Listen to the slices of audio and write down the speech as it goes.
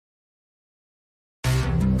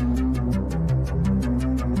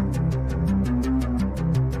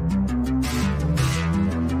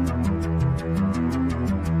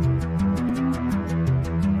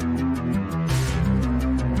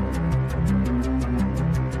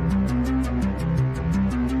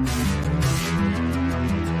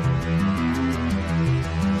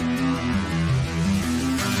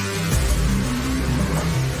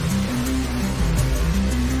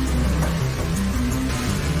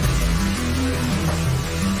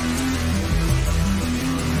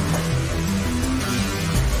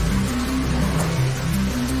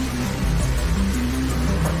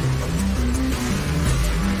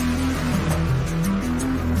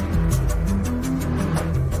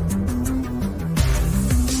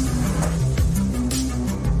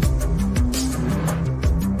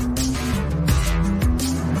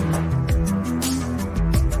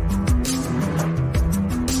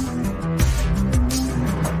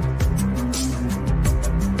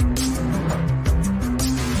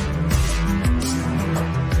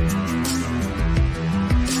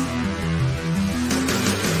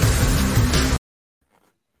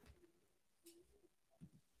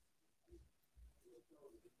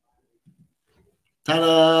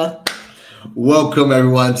Ta-da! Welcome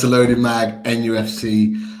everyone to Loading Mag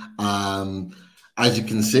NUFC. As you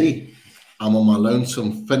can see, I'm on my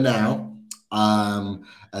lonesome for now.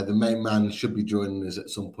 The main man should be joining us at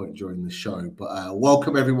some point during the show. But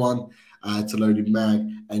welcome everyone to Loading Mag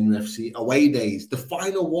NUFC away days, the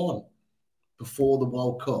final one before the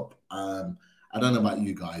World Cup. I don't know about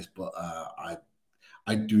you guys, but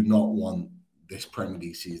I do not want this Premier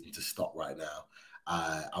League season to stop right now.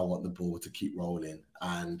 I want the ball to keep rolling.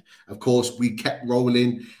 And of course, we kept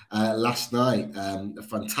rolling last night. A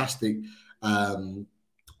fantastic, or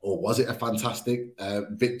was it a fantastic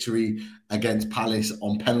victory against Palace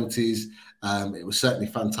on penalties? It was certainly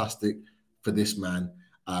fantastic for this man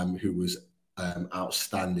who was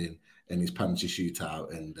outstanding in his penalty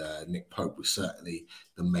shootout. And Nick Pope was certainly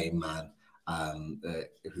the main man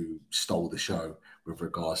who stole the show with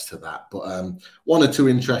regards to that. But one or two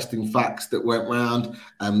interesting facts that went round.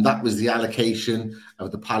 That was the allocation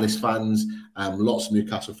of the Palace fans. Lots of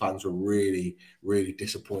Newcastle fans were really, really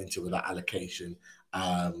disappointed with that allocation.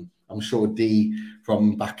 I'm sure D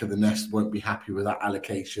from Back of the Nest won't be happy with that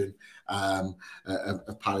allocation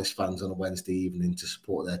of Palace fans on a Wednesday evening to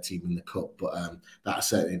support their team in the cup. But that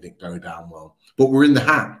certainly didn't go down well. But we're in the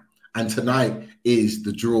hat. And tonight is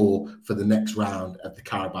the draw for the next round of the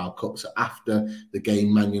Carabao Cup. So after the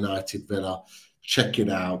game, Man United Villa, check it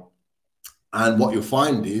out. And what you'll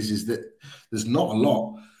find is that there's not a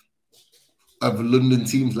lot of London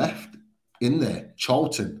teams left in there.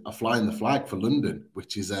 Charlton are flying the flag for London,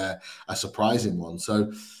 which is a surprising one.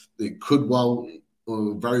 So it could well,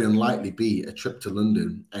 or very unlikely, be a trip to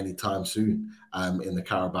London anytime soon in the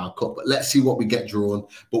Carabao Cup. But let's see what we get drawn.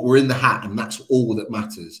 But we're in the hat, and that's all that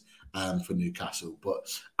matters. For Newcastle, but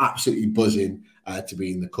absolutely buzzing to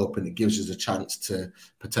be in the cup, and it gives us a chance to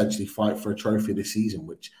potentially fight for a trophy this season,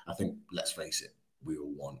 which I think, let's face it, we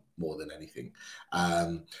all want more than anything.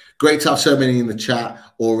 Great to have so many in the chat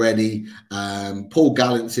already. Paul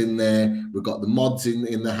Gallant's in there. We've got the mods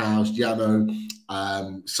in the house, Jano,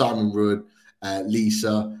 Simon Rudd,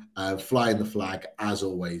 Lisa, flying the flag as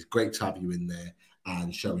always. Great to have you in there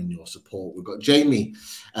and showing your support. We've got Jamie.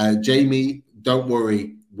 Jamie, don't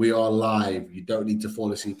worry. We are live. You don't need to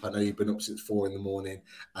fall asleep. I know you've been up since 4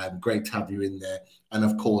 a.m. Great to have you in there. And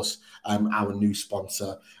of course, our new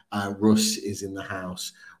sponsor, Russ, is in the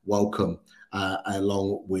house. Welcome,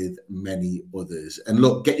 along with many others. And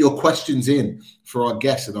look, get your questions in for our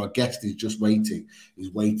guest. And our guest is just waiting.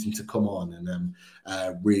 He's waiting to come on. And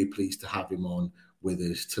I'm really pleased to have him on with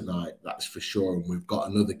us tonight, that's for sure. And we've got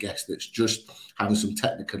another guest that's just having some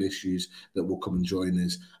technical issues that will come and join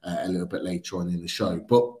us a little bit later on in the show.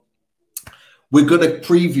 But we're going to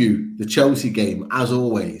preview the Chelsea game, as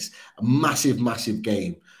always. A massive, massive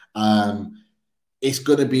game. It's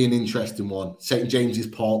going to be an interesting one. St. James's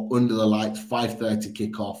Park, under the lights, 5:30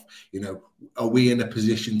 kickoff. You know, are we in a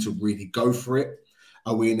position to really go for it?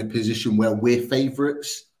 Are we in a position where we're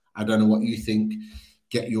favourites? I don't know what you think.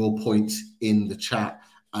 Get your points in the chat,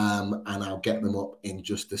 and I'll get them up in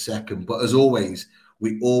just a second. But as always,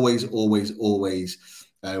 we always,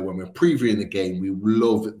 when we're previewing the game, we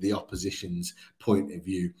love the opposition's point of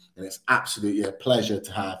view. And it's absolutely a pleasure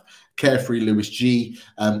to have Carefree Lewis G,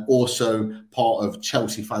 also part of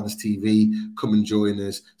Chelsea Fans TV, come and join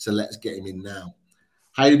us. So let's get him in now.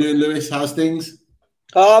 How you doing, Lewis? How's things?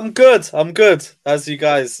 I'm good. As you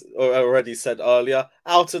guys already said earlier,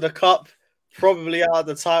 out of the cup, probably out of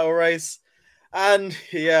the title race. And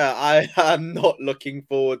yeah, I am not looking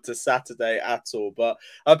forward to Saturday at all. But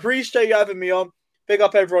I appreciate you having me on. Big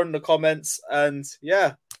up everyone in the comments. And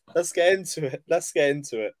yeah, let's get into it. Let's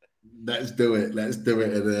do it.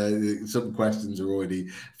 And some questions are already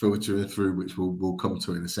filtering through, which we'll come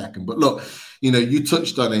to in a second. But look, you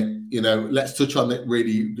touched on it. Let's touch on it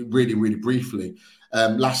really, really, really briefly.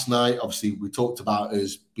 Last night, obviously, we talked about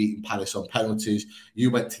us beating Palace on penalties.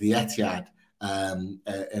 You went to the Etihad,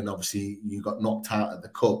 and obviously you got knocked out at the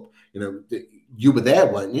cup. You were there,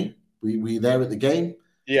 weren't you? Were you there at the game?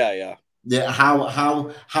 Yeah. Yeah.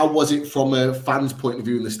 How was it from a fan's point of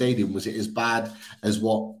view in the stadium? Was it as bad as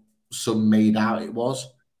what some made out it was?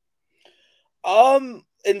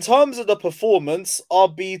 In terms of the performance, our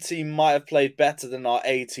B team might have played better than our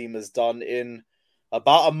A team has done in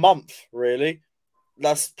about a month, really.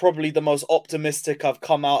 That's probably the most optimistic I've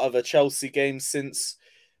come out of a Chelsea game since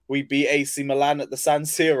we beat AC Milan at the San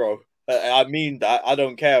Siro. I mean that. I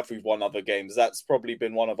don't care if we've won other games. That's probably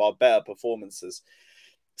been one of our better performances.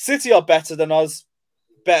 City are better than us,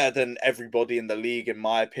 better than everybody in the league, in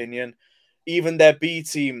my opinion. Even their B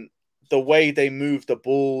team, the way they move the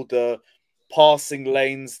ball, the passing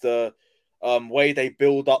lanes, the way they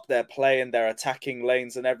build up their play and their attacking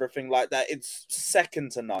lanes and everything like that, it's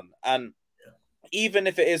second to none. And even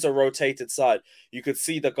if it is a rotated side, you could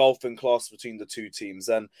see the gulf in class between the two teams.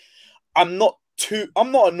 And I'm not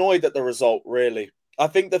annoyed at the result, really. I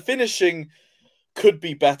think the finishing could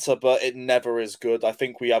be better, but it never is good. I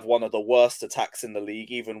think we have one of the worst attacks in the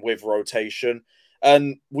league, even with rotation.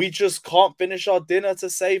 And we just can't finish our dinner to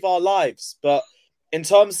save our lives. But in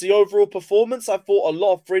terms of the overall performance, I thought a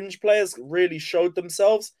lot of fringe players really showed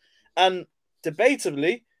themselves. And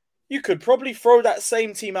debatably, you could probably throw that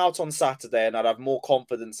same team out on Saturday and I'd have more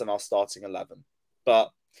confidence in our starting 11.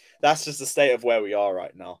 But that's just the state of where we are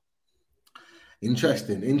right now.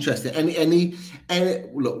 Interesting. Any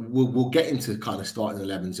look, we'll get into kind of starting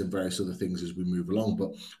 11s and various other things as we move along.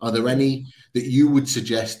 But are there any that you would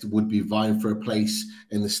suggest would be vying for a place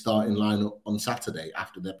in the starting lineup on Saturday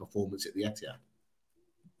after their performance at the Etihad?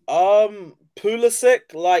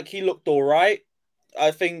 Pulisic, like, he looked all right. I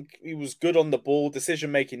think he was good on the ball.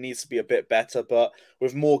 Decision making needs to be a bit better, but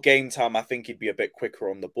with more game time, I think he'd be a bit quicker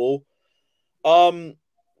on the ball.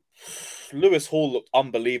 Lewis Hall looked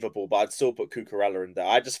unbelievable, but I'd still put Cucurella in there.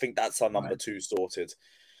 I just think that's our number 2 sorted.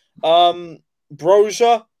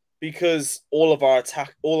 Broja, because all of our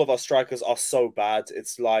strikers are so bad.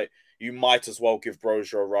 It's like you might as well give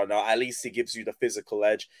Broja a run. At least he gives you the physical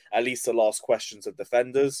edge. At least the last questions of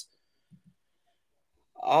defenders.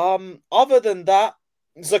 Other than that,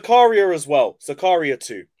 Zakaria as well. Zakaria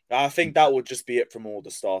too. I think that would just be it from all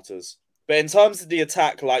the starters. But in terms of the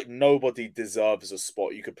attack, like, nobody deserves a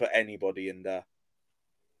spot. You could put anybody in there.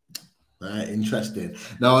 Interesting.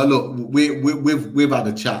 Now, look, we've had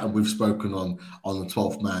a chat and we've spoken on the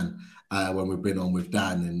 12th man when we've been on with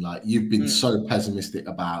Dan, and like you've been so pessimistic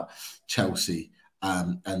about Chelsea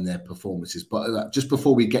and their performances. But just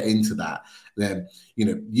before we get into that, then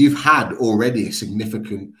you've had already a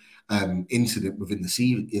significant incident within the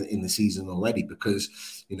season already,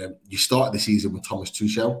 because you started the season with Thomas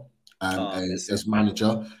Tuchel as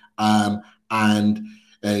manager, and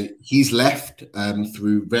he's left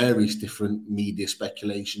through various different media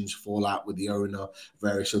speculations, fallout with the owner,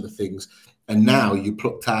 various other things, and now you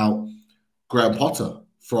plucked out Graham Potter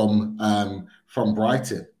from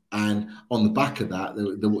Brighton, and on the back of that,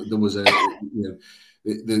 there was a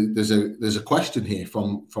there's a question here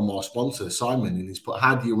from our sponsor Simon, and he's put,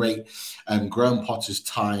 how do you rate Graham Potter's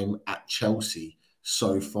time at Chelsea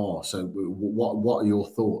so far? So what are your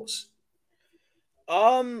thoughts?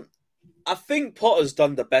 I think Potter's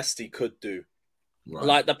done the best he could do. Right.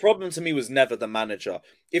 Like, the problem to me was never the manager.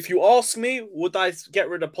 If you ask me, would I get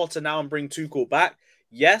rid of Potter now and bring Tuchel back?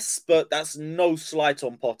 Yes, but that's no slight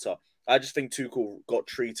on Potter. I just think Tuchel got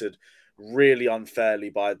treated really unfairly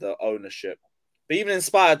by the ownership. But even in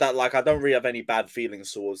spite of that, like, I don't really have any bad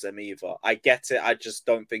feelings towards them either. I get it. I just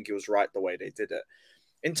don't think it was right the way they did it.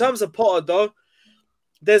 In terms of Potter, though,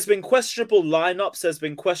 there's been questionable lineups. There's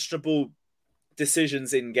been questionable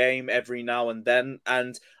decisions in game every now and then,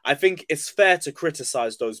 and I think it's fair to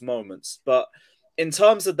criticize those moments. But in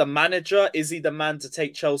terms of the manager, is he the man to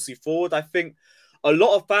take Chelsea forward? I think a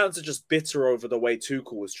lot of fans are just bitter over the way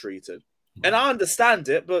Tuchel was treated, and I understand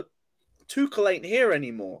it, but Tuchel ain't here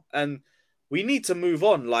anymore, and we need to move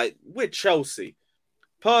on. Like, we're Chelsea.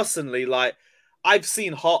 Personally, like, I've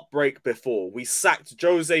seen heartbreak before. We sacked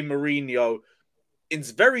Jose Mourinho in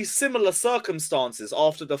very similar circumstances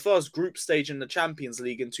after the first group stage in the Champions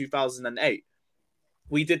League in 2008.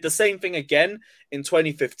 We did the same thing again in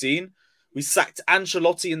 2015. We sacked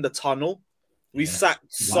Ancelotti in the tunnel. We sacked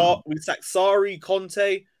Sarri,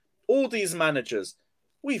 Conte, all these managers.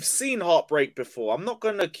 We've seen heartbreak before. I'm not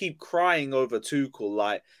going to keep crying over Tuchel.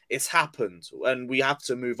 Like, it's happened and we have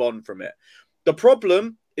to move on from it. The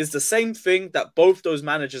problem is the same thing that both those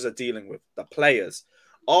managers are dealing with, the players.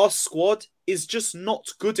 Our squad is just not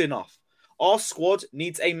good enough. Our squad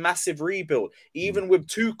needs a massive rebuild. Even with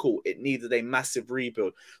Tuchel, it needed a massive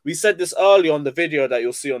rebuild. We said this early on the video that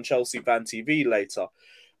you'll see on Chelsea Fan TV later.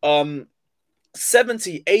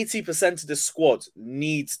 70-80% of the squad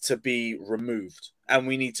needs to be removed, and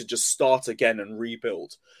we need to just start again and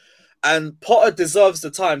rebuild. And Potter deserves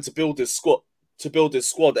the time to build his squad.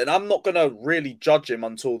 And I'm not going to really judge him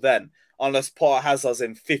until then, unless Potter has us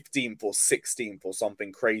in 15th or 16th or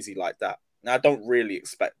something crazy like that. And I don't really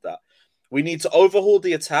expect that. We need to overhaul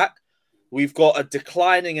the attack. We've got a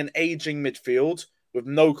declining and aging midfield with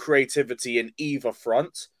no creativity in either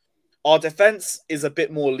front. Our defense is a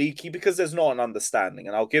bit more leaky because there's not an understanding,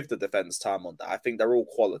 and I'll give the defense time on that. I think they're all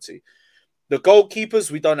quality. The goalkeepers,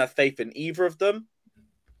 we don't have faith in either of them.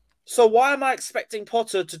 So why am I expecting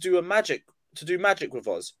Potter to do a magic to do magic with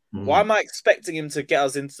us? Mm. Why am I expecting him to get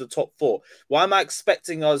us into the top 4? Why am I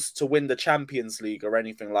expecting us to win the Champions League or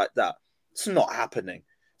anything like that? It's not happening.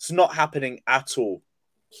 It's not happening at all.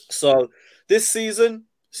 So this season,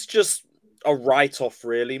 it's just a write-off,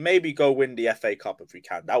 really. Maybe go win the FA Cup if we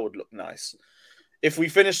can. That would look nice. If we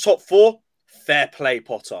finish top 4, fair play,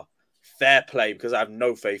 Potter. Fair play, because I have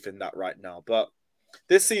no faith in that right now. But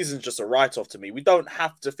this season's just a write-off to me. We don't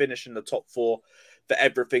have to finish in the top 4 for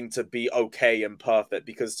everything to be okay and perfect,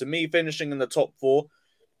 because to me, finishing in the top 4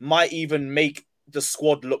 might even make the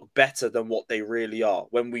squad look better than what they really are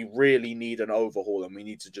when we really need an overhaul and we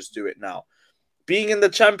need to just do it now. Being in the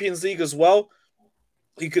Champions League as well,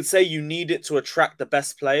 you could say you need it to attract the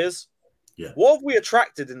best players. Yeah. What have we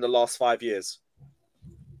attracted in the last 5 years?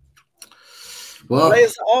 Well,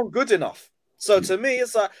 players that aren't good enough. So to me,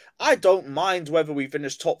 it's like, I don't mind whether we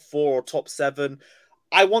finish top 4 or top 7.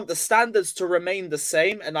 I want the standards to remain the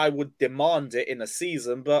same, and I would demand it in a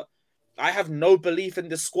season, but I have no belief in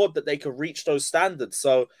this squad that they can reach those standards.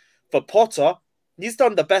 So for Potter, he's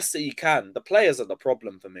done the best that he can. The players are the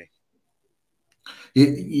problem for me.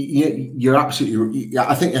 You're absolutely.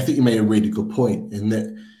 I think you made a really good point in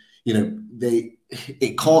that.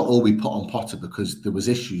 It can't all be put on Potter because there was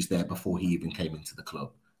issues there before he even came into the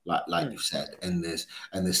club, like you've said, and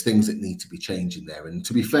there's things that need to be changing there. And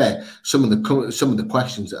to be fair, some of the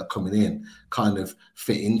questions that are coming in kind of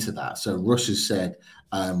fit into that. So Russ has said,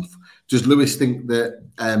 does Lewis think that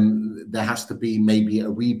there has to be maybe a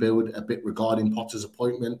rebuild a bit regarding Potter's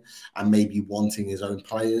appointment and maybe wanting his own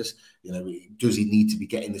players? Does he need to be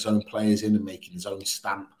getting his own players in and making his own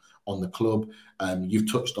stamp on the club?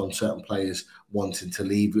 You've touched on certain players wanting to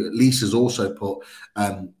leave. Lisa's also put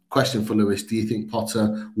question for Lewis: do you think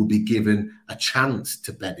Potter will be given a chance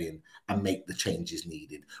to bed in and make the changes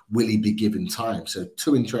needed? Will he be given time? So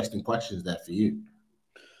 2 interesting questions there for you.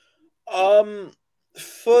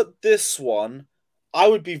 For this one, I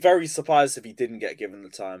would be very surprised if he didn't get given the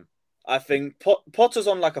time. I think Potter's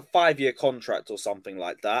on like a 5-year contract or something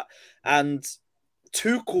like that, and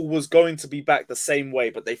Tuchel was going to be back the same way,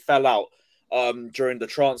 but they fell out during the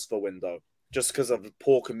transfer window just because of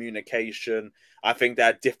poor communication. I think they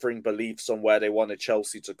had differing beliefs on where they wanted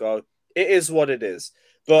Chelsea to go. It is what it is.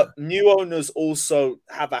 But new owners also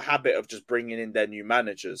have a habit of just bringing in their new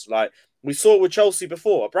managers. Like we saw with Chelsea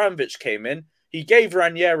before. Abramovich came in. He gave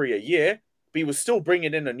Ranieri a year, but he was still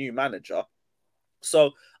bringing in a new manager.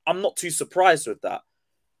 So I'm not too surprised with that.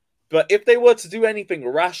 But if they were to do anything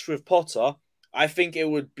rash with Potter, I think it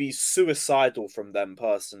would be suicidal from them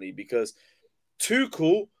personally, because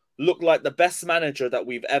Tuchel looked like the best manager that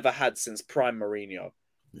we've ever had since prime Mourinho.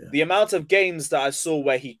 Yeah. The amount of games that I saw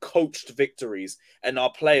where he coached victories and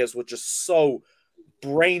our players were just so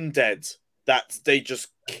brain dead that they just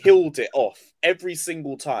killed it off every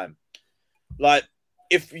single time. Like,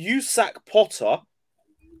 if you sack Potter,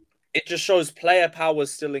 it just shows player power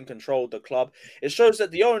is still in control of the club. It shows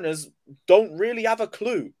that the owners don't really have a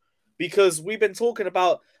clue, because we've been talking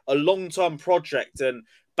about a long-term project and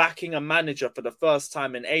backing a manager for the first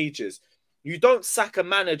time in ages. You don't sack a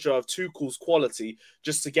manager of Tuchel's quality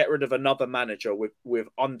just to get rid of another manager with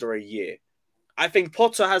under a year. I think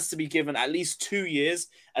Potter has to be given at least 2 years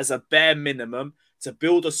as a bare minimum to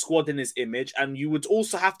build a squad in his image, and you would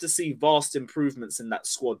also have to see vast improvements in that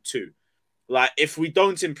squad too. Like, if we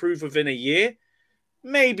don't improve within a year,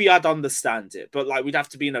 maybe I'd understand it, but like we'd have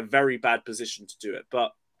to be in a very bad position to do it.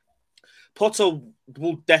 But Potter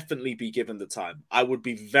will definitely be given the time. I would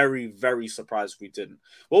be very, very surprised if we didn't.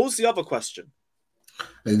 What was the other question?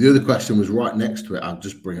 And the other question was right next to it. I'll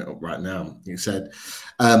just bring it up right now. It said,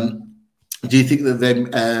 do you think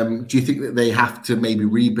that they have to maybe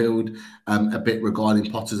rebuild a bit regarding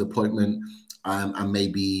Potter's appointment and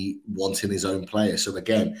maybe wanting his own player? So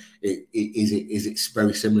again, is it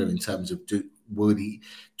very similar in terms of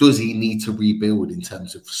does he need to rebuild in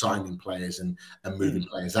terms of signing players and moving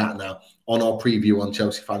players out? Now, on our preview on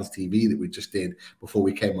Chelsea Fans TV that we just did before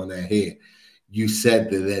we came on air here, you said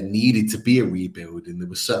that there needed to be a rebuild and there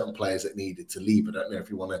were certain players that needed to leave. I don't know if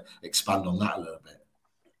you want to expand on that a little bit.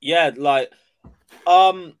 Yeah, like,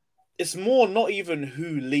 it's more not even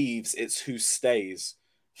who leaves, it's who stays.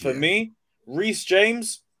 For me, Reece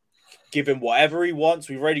James, give him whatever he wants.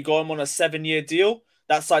 We've already got him on a 7-year deal.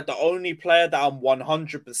 That's like the only player that I'm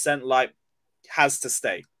 100% like has to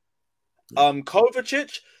stay.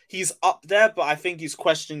 Kovacic, he's up there, but I think he's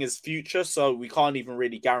questioning his future, so we can't even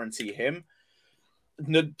really guarantee him.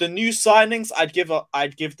 The new signings, I'd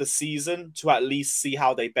give the season to at least see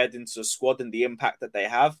how they bed into the squad and the impact that they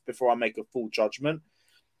have before I make a full judgment.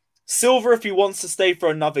 Silva, if he wants to stay for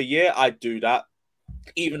another year, I'd do that.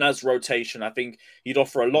 even as rotation. I think he'd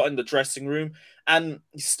offer a lot in the dressing room, and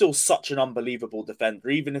he's still such an unbelievable defender,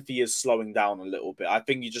 even if he is slowing down a little bit. I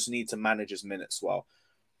think you just need to manage his minutes well.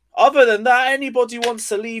 Other than that, anybody wants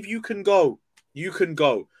to leave, you can go. You can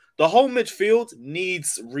go. The whole midfield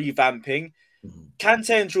needs revamping.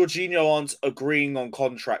 Kante and Jorginho aren't agreeing on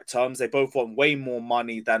contract terms. They both want way more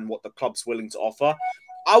money than what the club's willing to offer.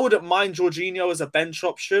 I wouldn't mind Jorginho as a bench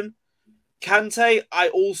option. Kante, I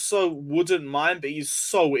also wouldn't mind, but he's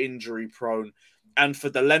so injury prone. And for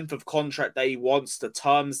the length of contract that he wants, the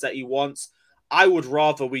terms that he wants, I would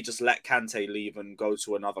rather we just let Kante leave and go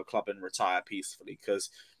to another club and retire peacefully, because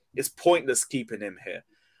it's pointless keeping him here.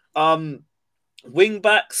 Wing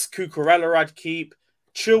backs, Cucurella I'd keep.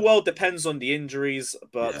 Chilwell depends on the injuries,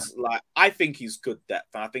 but I think he's good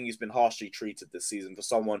depth, and I think he's been harshly treated this season for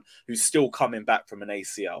someone who's still coming back from an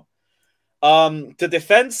ACL. The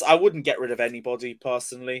defense, I wouldn't get rid of anybody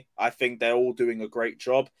personally. I think they're all doing a great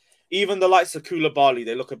job. Even the likes of Koulibaly,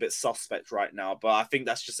 they look a bit suspect right now, but I think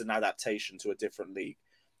that's just an adaptation to a different league.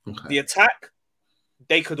 Okay. The attack,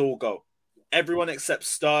 they could all go. Everyone except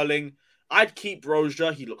Sterling. I'd keep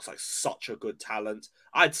Broja. He looks like such a good talent.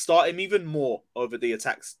 I'd start him even more over the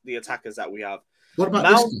attackers that we have. What about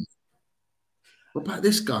this guy? What about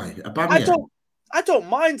this guy? Aubameyang? I don't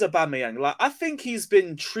mind Aubameyang. Like, I think he's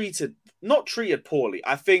been not treated poorly.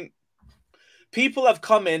 I think people have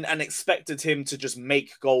come in and expected him to just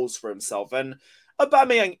make goals for himself, and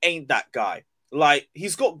Aubameyang ain't that guy. Like,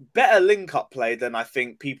 he's got better link-up play than I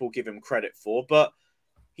think people give him credit for, but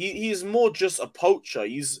he's more just a poacher.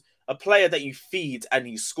 He's a player that you feed and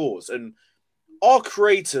he scores. And our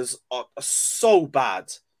creators are so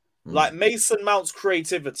bad. Like, Mason Mount's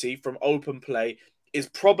creativity from open play is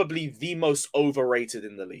probably the most overrated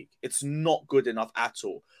in the league. It's not good enough at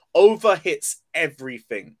all. Overhits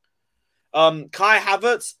everything. Kai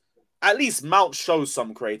Havertz, at least Mount shows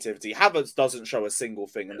some creativity. Havertz doesn't show a single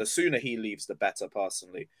thing, and the sooner he leaves, the better,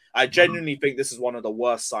 personally. I genuinely think this is one of the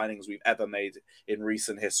worst signings we've ever made in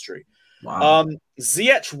recent history. Wow.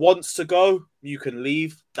 Ziyech wants to go. You can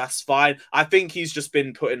leave. That's fine. I think he's just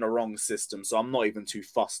been put in the wrong system, so I'm not even too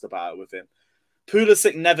fussed about it with him.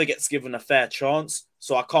 Pulisic never gets given a fair chance,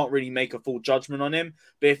 so I can't really make a full judgment on him.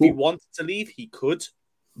 But if he wanted to leave, he could.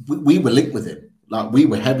 We were linked with him. Like, we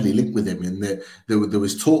were heavily linked with him, and there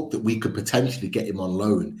was talk that we could potentially get him on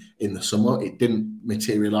loan in the summer. It didn't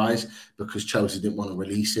materialise because Chelsea didn't want to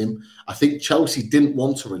release him. I think Chelsea didn't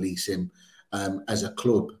want to release him as a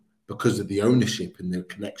club because of the ownership and the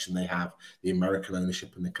connection they have, the American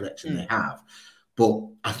ownership and the connection they have. But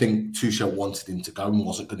I think Tuchel wanted him to go and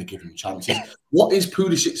wasn't going to give him chances. What is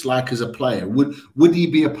Pulisic like as a player? Would he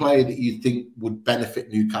be a player that you think would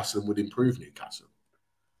benefit Newcastle and would improve Newcastle?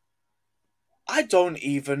 I don't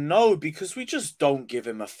even know, because we just don't give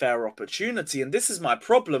him a fair opportunity. And this is my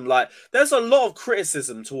problem. Like, there's a lot of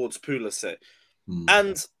criticism towards Pulisic.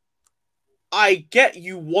 And I get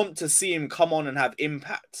you want to see him come on and have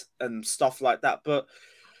impact and stuff like that. But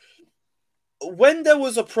when there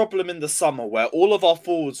was a problem in the summer where all of our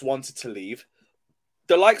forwards wanted to leave,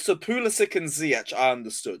 the likes of Pulisic and Ziyech, I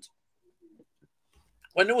understood.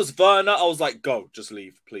 When it was Werner, I was like, go, just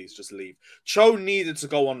leave, please, just leave. Cho needed to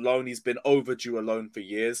go on loan. He's been overdue a loan for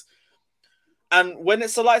years. And when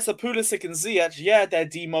it's the likes of Pulisic and Ziyech, yeah, they're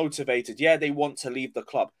demotivated. Yeah, they want to leave the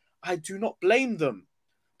club. I do not blame them.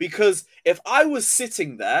 Because if I was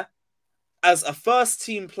sitting there as a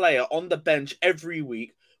first-team player on the bench every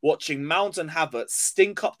week, watching Mount and Havertz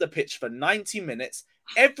stink up the pitch for 90 minutes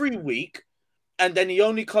every week, and then he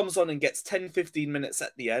only comes on and gets 10, 15 minutes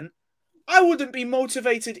at the end, I wouldn't be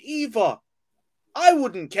motivated either. I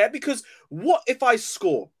wouldn't care, because what if I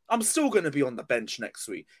score? I'm still going to be on the bench next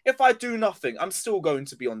week. If I do nothing, I'm still going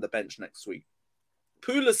to be on the bench next week.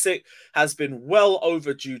 Pulisic has been well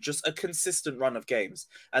overdue just a consistent run of games.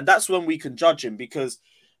 And that's when we can judge him, because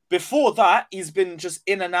before that, he's been just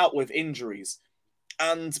in and out with injuries.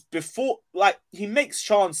 And before, like, he makes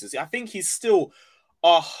chances. I think he's still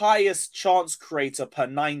our highest chance creator per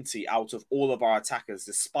 90 out of all of our attackers,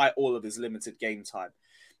 despite all of his limited game time.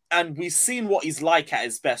 And we've seen what he's like at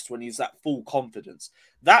his best when he's at full confidence.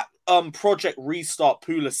 That Project Restart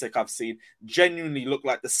Pulisic I've seen genuinely look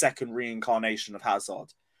like the second reincarnation of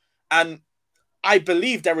Hazard. And I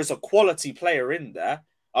believe there is a quality player in there.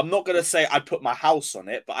 I'm not going to say I'd put my house on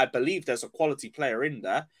it, but I believe there's a quality player in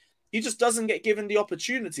there. He just doesn't get given the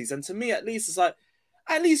opportunities. And to me, at least, it's like,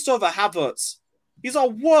 at least over Havertz. He's our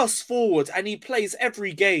worst forward, and he plays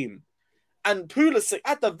every game. And Pulisic,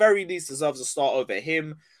 at the very least, deserves a start over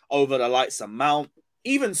him, over the likes of Mount.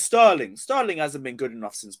 Even Sterling. Sterling hasn't been good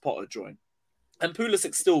enough since Potter joined. And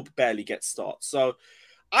Pulisic still barely gets starts. So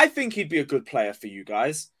I think he'd be a good player for you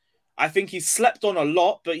guys. I think he's slept on a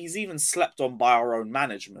lot, but he's even slept on by our own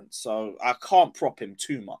management. So I can't prop him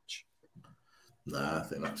too much. No, I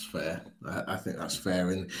think that's fair. I think that's fair,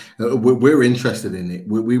 and we're interested in it.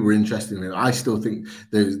 We were interested in it. I still think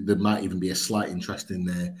there might even be a slight interest in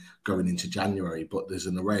there going into January, but there's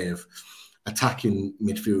an array of attacking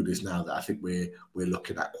midfielders now that I think we're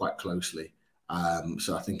looking at quite closely.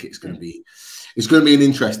 So I think it's going to be an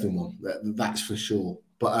interesting one. That's for sure.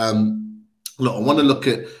 But look, I want to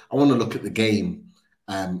look at the game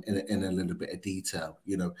in a little bit of detail.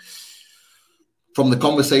 You know, from the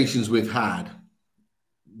conversations we've had,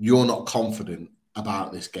 you're not confident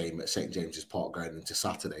about this game at St. James's Park going into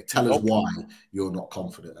Saturday. Tell us why you're not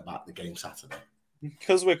confident about the game Saturday.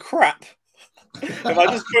 Because we're crap. If I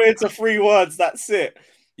just put it into 3 words, that's it.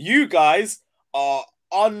 You guys are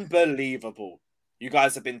unbelievable. You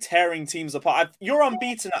guys have been tearing teams apart. You're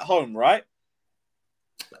unbeaten at home, right?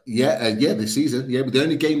 Yeah, this season. Yeah, but the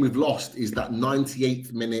only game we've lost is that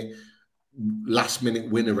 98th minute last-minute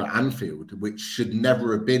winner at Anfield, which should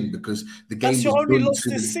never have been because the game That's your only loss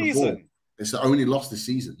this season. Before. It's the only loss this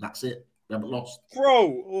season. That's it. We haven't lost.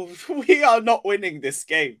 Bro, we are not winning this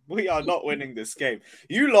game. We are not winning this game.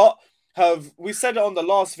 You lot we said it on the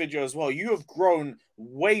last video as well, you have grown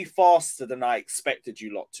way faster than I expected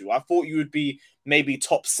you lot to. I thought you would be maybe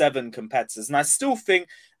top 7 competitors, and I still think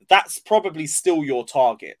that's probably still your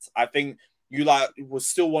target. I think you will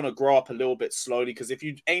still want to grow up a little bit slowly, because if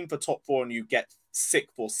you aim for top 4 and you get 6th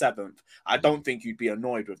or 7th, I don't think you'd be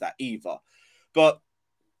annoyed with that either. But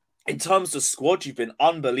in terms of squad, you've been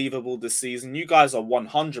unbelievable this season. You guys are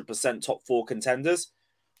 100% top 4 contenders.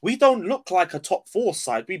 We don't look like a top 4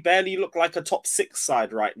 side. We barely look like a top 6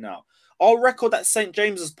 side right now. Our record at St.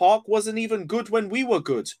 James's Park wasn't even good when we were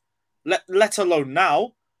good, let alone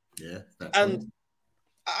now. Yeah, and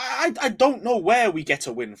I don't know where we get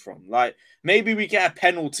a win from. Like, maybe we get a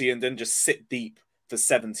penalty and then just sit deep for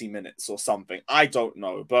 70 minutes or something. I don't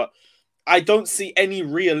know, but I don't see any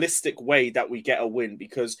realistic way that we get a win,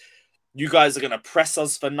 because you guys are going to press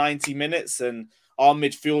us for 90 minutes and our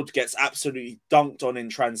midfield gets absolutely dunked on in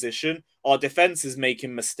transition. Our defense is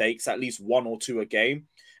making mistakes, at least 1 or 2 a game.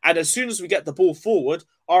 And as soon as we get the ball forward,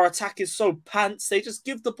 our attack is so pants, they just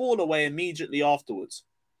give the ball away immediately afterwards.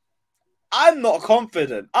 I'm not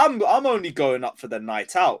confident. I'm only going up for the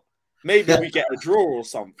night out. Maybe we get a draw or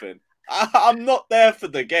something. I'm not there for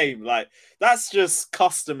the game. Like, that's just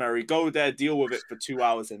customary. Go there, deal with it for 2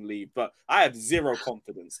 hours and leave. But I have zero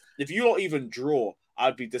confidence. If you don't even draw,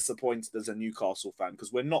 I'd be disappointed as a Newcastle fan,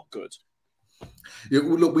 because we're not good. Yeah,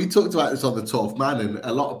 well, look, we talked about this on the 12th man, and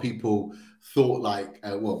a lot of people thought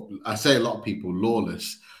I say a lot of people,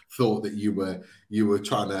 Lawless, thought that you were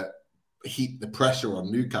trying to heap the pressure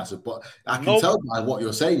on Newcastle, but I can tell by what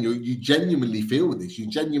you're saying, you genuinely feel this. You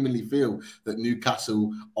genuinely feel that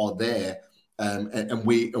Newcastle are there, and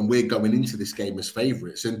we're going into this game as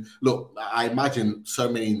favourites. And look, I imagine so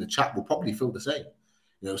many in the chat will probably feel the same.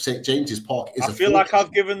 You know, St. James's Park is. I feel like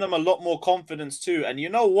I've given them a lot more confidence too. And you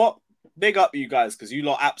know what? Big up you guys, because you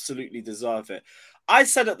lot absolutely deserve it. I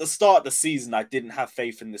said at the start of the season I didn't have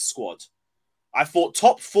faith in this squad. I thought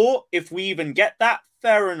top 4, if we even get that,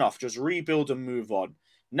 fair enough. Just rebuild and move on.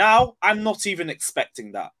 Now, I'm not even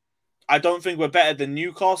expecting that. I don't think we're better than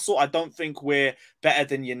Newcastle. I don't think we're better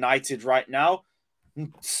than United right now.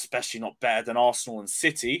 Especially not better than Arsenal and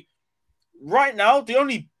City. Right now, the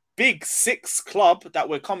only big 6 club that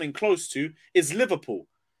we're coming close to is Liverpool.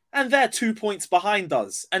 And they're 2 points behind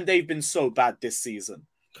us. And they've been so bad this season.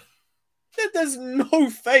 There's no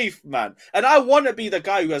faith, man. And I want to be the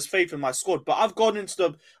guy who has faith in my squad. But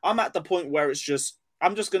I'm at the point where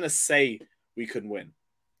I'm just going to say we can win.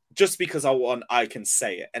 Just because I can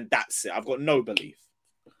say it. And that's it. I've got no belief.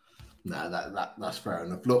 No, that's fair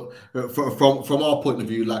enough. Look, from our point of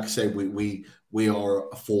view, like I say, we are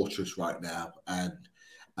a fortress right now. And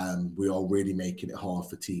we are really making it hard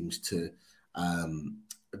for teams to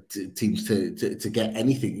get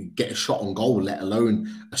anything, get a shot on goal, let alone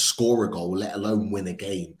score a goal, let alone win a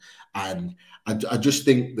game. And I just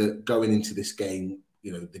think that going into this game,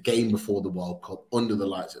 you know, the game before the World Cup, under the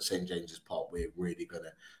lights at St. James's Park, we're really going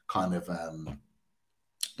to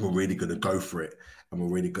go for it, and we're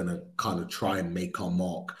really going to kind of try and make our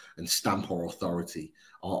mark and stamp our authority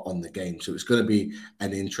on the game. So it's going to be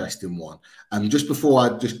an interesting one. Just before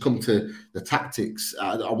I just come to the tactics,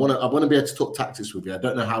 I want to be able to talk tactics with you. I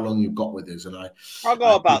don't know how long you've got with us, and I'll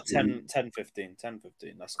go about 10, 15.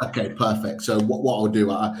 That's okay. Perfect. So what I'll do,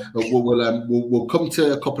 we'll come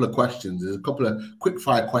to a couple of questions. There's a couple of quick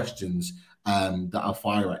fire questions that I'll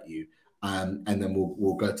fire at you, and then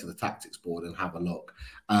we'll go to the tactics board and have a look.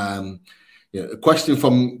 Yeah, a question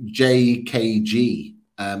from JKG.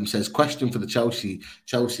 Says, question for the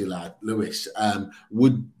Chelsea lad, Lewis.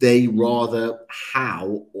 Would they rather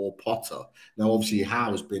Howe or Potter? Now, obviously,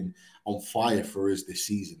 Howe has been on fire for us this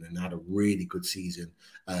season and had a really good season,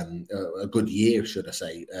 a good year, should I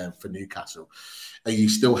say, for Newcastle. Are you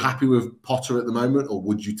still happy with Potter at the moment, or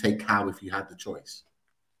would you take Howe if you had the choice?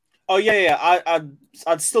 Oh yeah.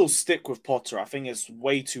 I'd still stick with Potter. I think it's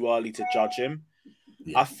way too early to judge him.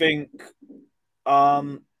 Yeah. I think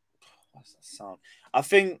what's that sound? I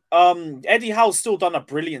think Eddie Howe's still done a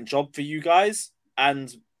brilliant job for you guys,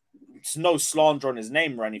 and it's no slander on his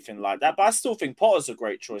name or anything like that. But I still think Potter's a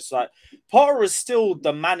great choice. Like, Potter is still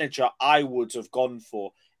the manager I would have gone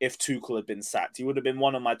for if Tuchel had been sacked. He would have been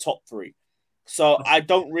one of my top 3. So I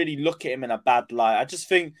don't really look at him in a bad light. I just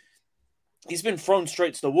think he's been thrown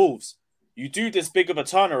straight to the Wolves. You do this big of a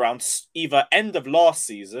turnaround either end of last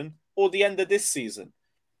season or the end of this season.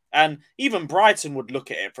 And even Brighton would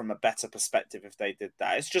look at it from a better perspective if they did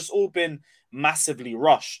that. It's just all been massively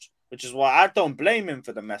rushed, which is why I don't blame him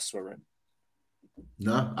for the mess we're in.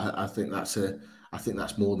 No, I think that's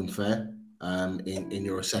more than fair in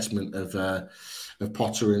your assessment of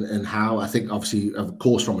Potter and Howe. I think, obviously, of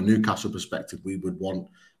course, from a Newcastle perspective, we would want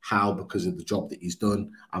Howe because of the job that he's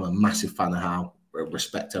done. I'm a massive fan of Howe. I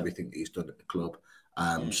respect everything that he's done at the club.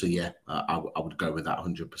 So yeah, I would go with that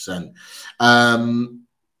 100%.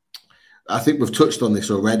 I think we've touched on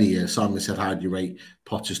this already. Simon said, how do you rate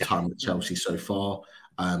Potter's time at Chelsea so far?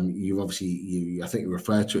 You've obviously, I think you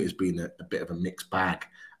refer to it as being a bit of a mixed bag.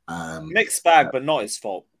 Mixed bag, but not his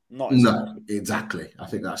fault. Not his fault. Exactly. I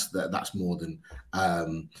think that's more than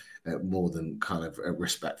kind of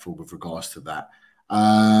respectful with regards to that.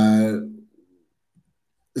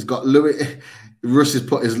 It's got Lewis. Russ has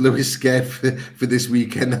put, is Lewis scared for this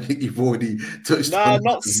weekend? I think you've already touched on that.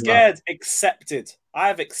 No, not scared. Well. Accepted. I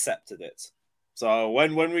have accepted it. So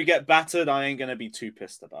when we get battered, I ain't gonna be too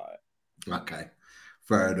pissed about it. Okay,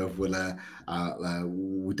 fair enough.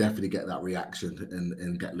 We'll definitely get that reaction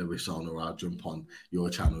and get Lewis on, or I'll jump on your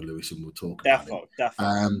channel, Lewis, and we'll talk about it.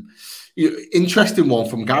 Definitely. Interesting one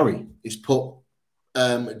from Gary.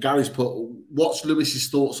 Gary's put, what's Lewis's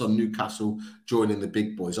thoughts on Newcastle joining the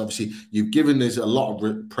big boys? Obviously, you've given us a lot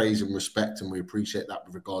of praise and respect, and we appreciate that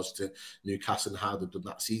with regards to Newcastle and how they've done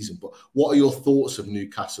that season. But what are your thoughts of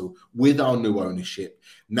Newcastle with our new ownership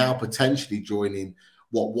now potentially joining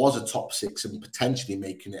what was a top 6 and potentially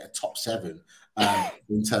making it a top 7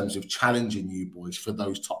 in terms of challenging you boys for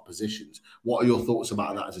those top positions? What are your thoughts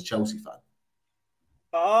about that as a Chelsea fan?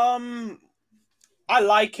 I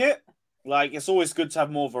like it. Like, it's always good to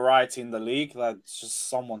have more variety in the league. Like, just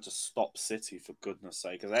someone to stop City, for goodness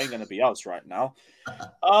sake, because it ain't going to be us right now.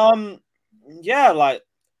 Yeah, like,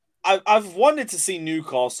 I've wanted to see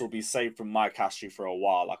Newcastle be saved from Mike Ashley for a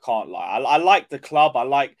while. I can't lie. I like the club. I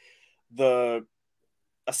like the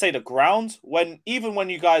ground. Even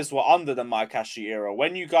when you guys were under the Mike Ashley era,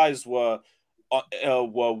 when you guys were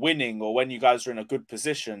winning, or when you guys were in a good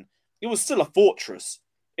position, it was still a fortress.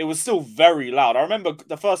 It was still very loud. I remember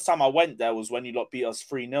the first time I went there was when you lot beat us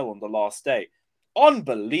 3-0 on the last day.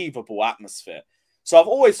 Unbelievable atmosphere. So I've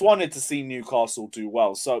always wanted to see Newcastle do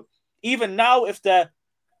well. So even now, if they're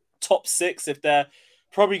top 6, if they're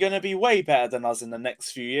probably going to be way better than us in the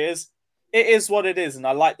next few years, it is what it is. And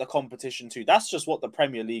I like the competition too. That's just what the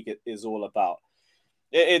Premier League is all about.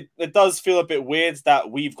 It does feel a bit weird that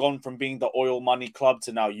we've gone from being the oil money club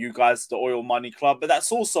to now you guys the oil money club. But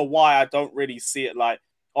that's also why I don't really see it like,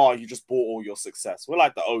 oh, you just bought all your success. We're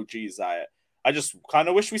like the OGs at it. I just kind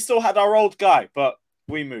of wish we still had our old guy, but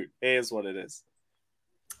we moved. It is what it is.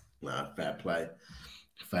 Nah, fair play.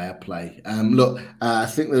 Fair play. Look, I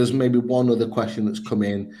think there's maybe one other question that's come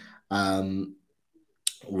in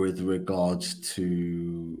with regards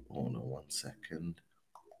to... Hold on 1 second.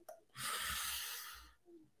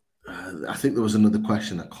 I think there was another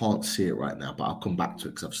question. I can't see it right now, but I'll come back to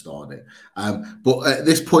it because I've started it. But at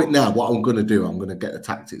this point now, what I'm going to do, I'm going to get the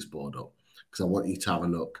tactics board up because I want you to have a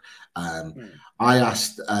look. I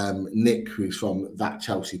asked Nick, who's from That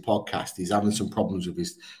Chelsea podcast, he's having some problems with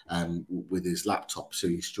his laptop, so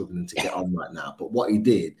he's struggling to get on right now. But what he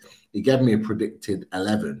did, he gave me a predicted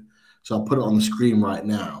 11. So I'll put it on the screen right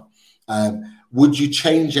now. Would you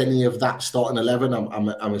change any of that starting 11?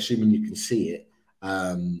 I'm assuming you can see it.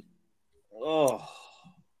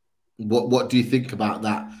 What do you think about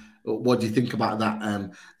that? What do you think about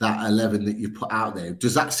that? That 11 that you put out there.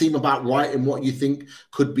 Does that seem about right in what you think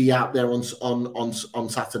could be out there on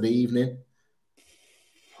Saturday evening?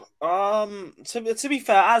 To be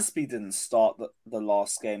fair, Asby didn't start the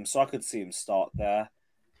last game, so I could see him start there.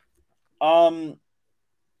 What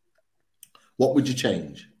would you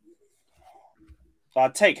change?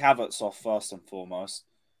 I'd take Havertz off first and foremost.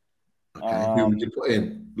 Okay, who would you put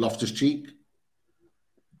in? Loftus-Cheek?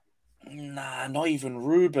 Nah, not even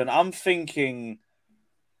Ruben. I'm thinking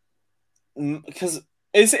because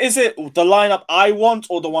is it the lineup I want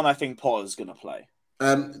or the one I think Potter's gonna play?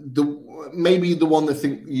 Maybe the one that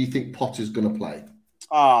you think Potter's gonna play.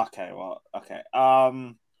 Oh, okay, well, okay.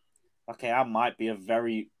 Okay, that might be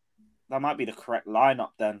the correct lineup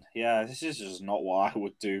then. Yeah, this is just not what I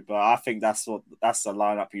would do, but I think that's the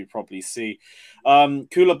lineup you'd probably see.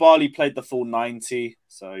 Koulibaly played the full 90,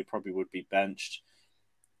 so he probably would be benched.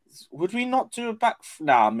 Would we not do a back?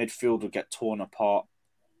 Nah, midfield would get torn apart.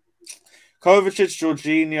 Kovacic,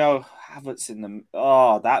 Jorginho, Havertz in the.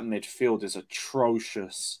 Oh, that midfield is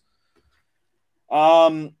atrocious.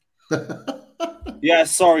 Yeah,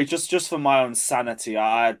 sorry, just for my own sanity,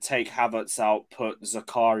 I'd take Havertz out, put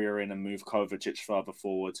Zakaria in, and move Kovacic further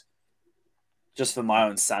forward. Just for my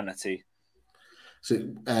own sanity. So,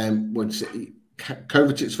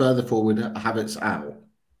 Kovacic's further forward, Havertz out.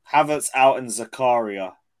 Havertz out and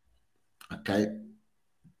Zakaria. Okay.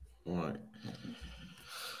 All right.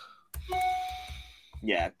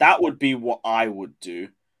 Yeah, that would be what I would do.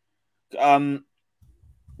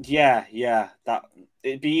 Yeah, that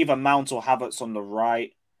it'd be either Mount or Havertz on the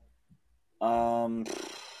right.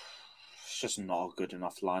 It's just not a good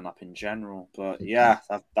enough lineup in general. But yeah,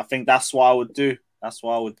 I think that's what I would do. That's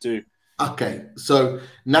what I would do. Okay, so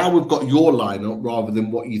now we've got your lineup rather than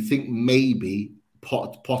what you think maybe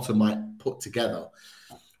Potter might put together.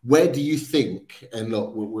 Where do you think, and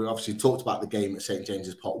look, we obviously talked about the game at St.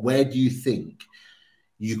 James's Park, where do you think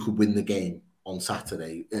you could win the game on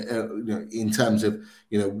Saturday? In terms of,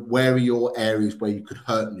 where are your areas where you could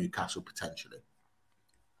hurt Newcastle potentially?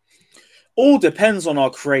 All depends on our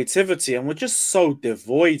creativity, and we're just so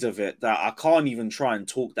devoid of it that I can't even try and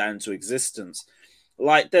talk that into existence.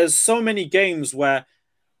 Like, there's so many games where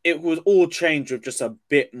it would all change with just a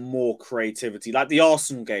bit more creativity. Like the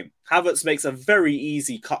Arsenal game, Havertz makes a very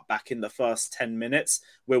easy cutback in the first 10 minutes.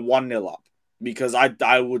 We're 1-0 up because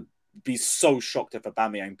I would be so shocked if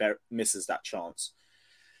Aubameyang misses that chance.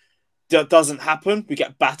 That doesn't happen. We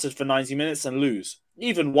get battered for 90 minutes and lose.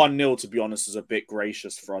 Even 1-0, to be honest, is a bit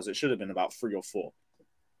gracious for us. It should have been about 3 or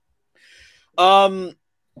 4.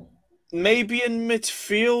 Maybe in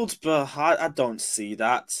midfield, but I don't see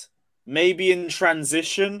that. Maybe in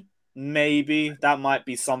transition, maybe that might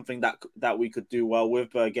be something that we could do well with.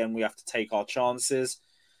 But again, we have to take our chances.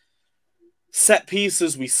 Set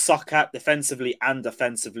pieces we suck at defensively and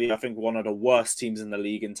offensively. I think one of the worst teams in the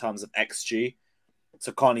league in terms of XG.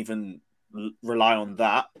 So can't even rely on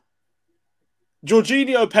that.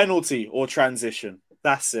 Jorginho penalty or transition.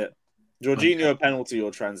 That's it. Jorginho penalty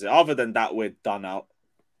or transition. Other than that, we're done out.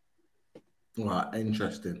 Right,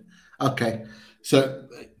 interesting. Okay, so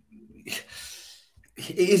it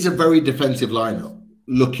is a very defensive lineup.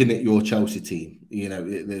 Looking at your Chelsea team,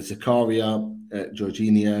 there's Zakaria,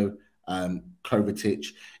 Jorginho, Kovacic.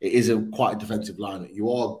 It is quite a defensive lineup.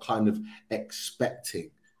 You are kind of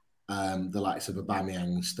expecting the likes of Aubameyang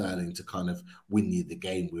and Sterling to kind of win you the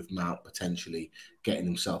game with Mount potentially getting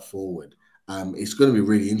himself forward. It's going to be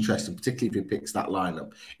really interesting, particularly if he picks that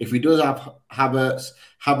lineup. If he does have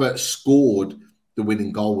Havertz scored the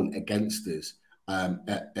winning goal against us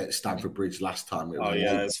at Stamford Bridge last time.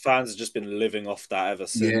 His fans have just been living off that ever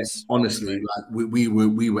since. Yeah, honestly, like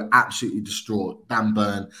we were absolutely distraught. Dan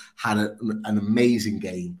Burn had an amazing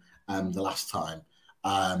game the last time.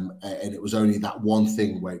 And it was only that one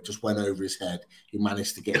thing where it just went over his head. He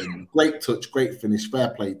managed to get in. Great touch, great finish, fair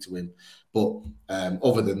play to him. But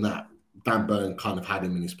other than that, Dan Burn kind of had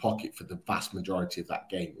him in his pocket for the vast majority of that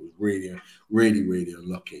game. It was really, really, really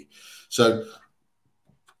unlucky. So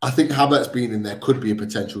I think Havertz being in there could be a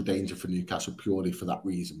potential danger for Newcastle purely for that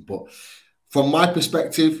reason. But from my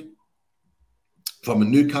perspective, from a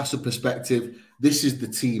Newcastle perspective, this is the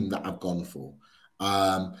team that I've gone for.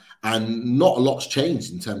 And not a lot's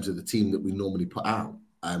changed in terms of the team that we normally put out.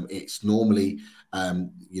 It's normally,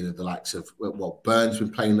 the likes of, Burns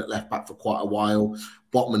been playing at left back for quite a while.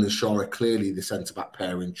 Botman and Shaw are clearly the centre back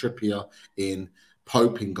pairing. Trippier in,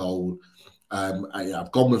 Pope in goal.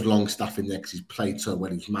 I've gone with Longstaff in there because he's played so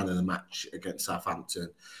well. He's man of the match against Southampton.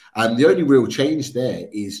 The only real change there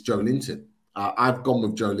is Joe Linton. I've gone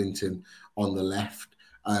with Joe Linton on the left.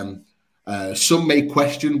 Some may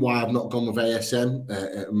question why I've not gone with ASM.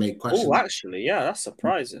 Oh, actually, yeah, that's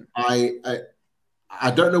surprising.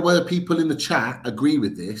 I don't know whether people in the chat agree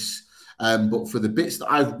with this, but for the bits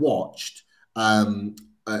that I've watched at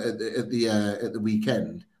the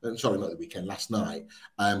weekend, sorry, not the weekend, last night,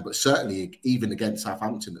 but certainly even against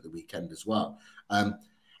Southampton at the weekend as well.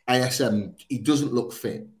 ASM, he doesn't look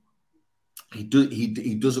fit.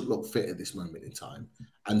 he doesn't look fit at this moment in time.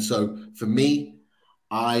 And so for me,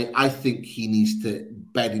 I think he needs to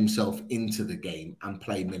bed himself into the game and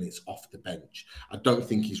play minutes off the bench. I don't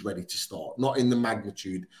think he's ready to start, not in the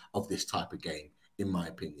magnitude of this type of game, in my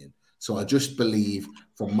opinion. So I just believe,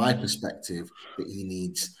 from my perspective, that he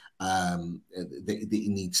needs that he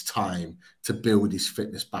needs time to build his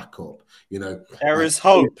fitness back up. You know, there is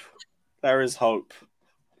hope. There is hope.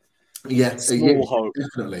 Yeah, small hope,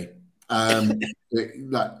 definitely.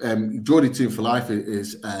 Geordie Toon for Life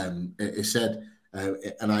is said.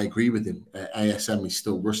 And I agree with him. ASM is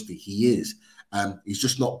still rusty. He is. He's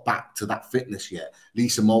just not back to that fitness yet.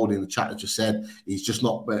 Lisa Mould in the chat just said he's just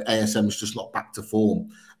not. ASM is just not back to form.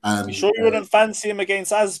 You sure you wouldn't fancy him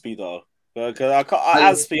against Asby though? Because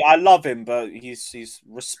Asby, I love him, but he's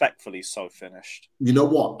respectfully so finished. You know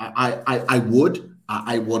what? I would.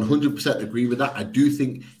 I 100% agree with that. I do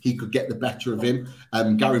think he could get the better of him.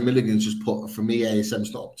 Gary Milligan's just put, for me,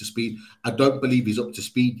 ASM's not up to speed. I don't believe he's up to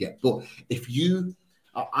speed yet. But if you,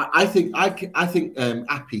 I think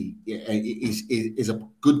Appy is a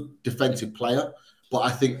good defensive player, but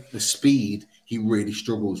I think the speed he really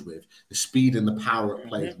struggles with, the speed and the power that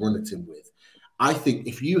players run at him with. I think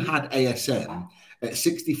if you had ASM at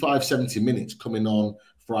 65, 70 minutes coming on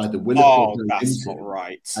for either Willock or that's not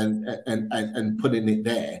right, and putting it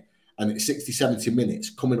there, and at 60, 70 minutes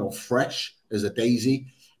coming on fresh as a daisy,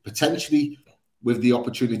 potentially with the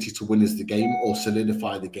opportunity to win as the game or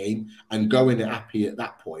solidify the game and going at Appy at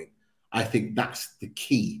that point, I think that's the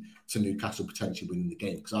key to Newcastle potentially winning the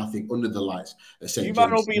game. Because I think under the lights at St. You might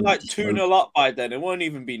not be like 2-0 up by then. It won't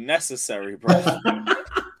even be necessary, bro.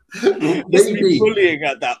 Maybe bullying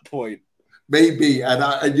at that point. Maybe,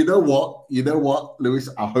 and you know what, Lewis.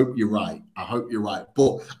 I hope you're right.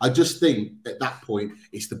 But I just think at that point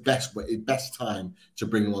it's the best time to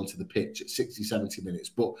bring him onto the pitch at 60, 70 minutes.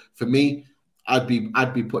 But for me, I'd be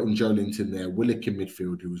putting Joelinton there, Willock in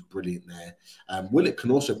midfield, who was brilliant there. Willock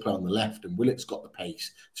can also play on the left, and Willock's got the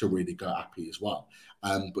pace to really go happy as well.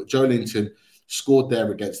 But Joelinton scored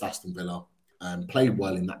there against Aston Villa. Played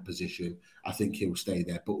well in that position. I think he'll stay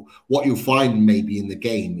there. But what you'll find maybe in the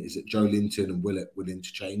game is that Joelinton and Willock will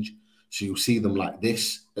interchange. So you'll see them like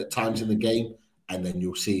this at times in the game, and then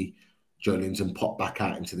you'll see Joelinton pop back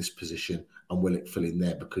out into this position and Willock fill in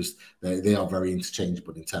there, because they are very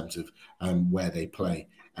interchangeable in terms of where they play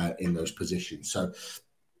in those positions. So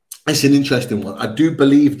it's an interesting one. I do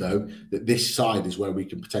believe, though, that this side is where we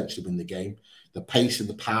can potentially win the game. The pace and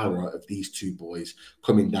the power of these two boys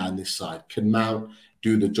coming down this side. Can Mount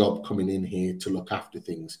do the job coming in here to look after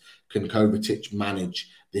things? Can Kovacic manage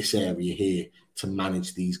this area here to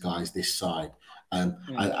manage these guys this side?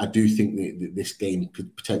 I do think that this game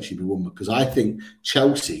could potentially be won, because I think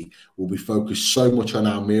Chelsea will be focused so much on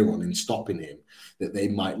Almiron and stopping him that they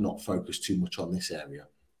might not focus too much on this area.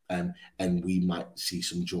 And we might see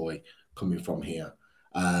some joy coming from here.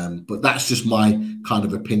 But that's just my kind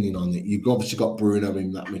of opinion on it. You've obviously got Bruno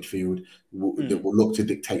in that midfield that will look to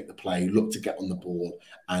dictate the play, look to get on the ball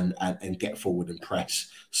and get forward and press,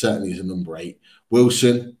 certainly as a number 8.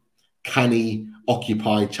 Wilson, can he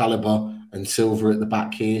occupy Chalobah and Silva at the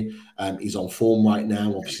back here? He's on form right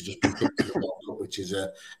now, obviously just been picked to the World Cup, which is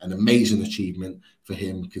an amazing achievement for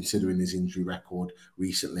him considering his injury record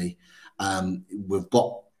recently. We've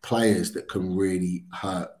got players that can really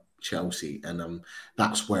hurt Chelsea, and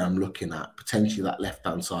that's where I'm looking at potentially that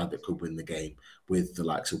left-hand side that could win the game, with the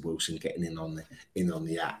likes of Wilson getting in on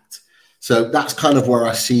the act. So that's kind of where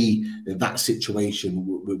I see that situation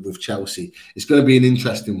with Chelsea. It's going to be an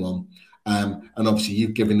interesting one, and obviously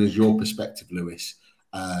you've given us your perspective, Lewis,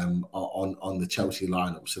 on the Chelsea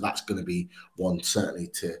lineup. So that's going to be one certainly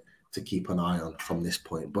to keep an eye on from this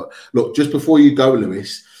point. But look, just before you go,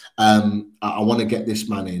 Lewis, I want to get this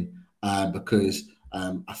man in because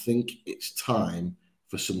I think it's time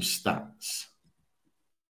for some stats.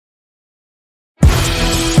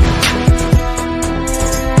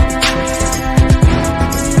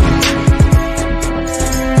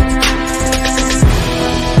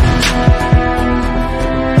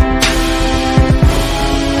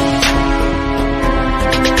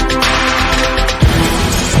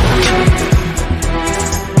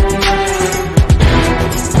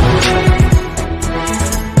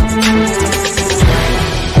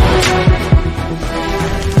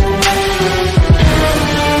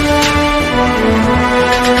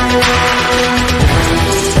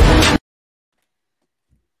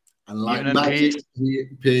 And like magic,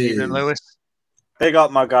 Evening, Lewis. Big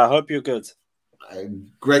up, my guy. Hope you're good.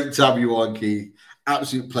 Great to have you on, Keith.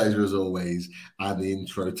 Absolute pleasure as always, and the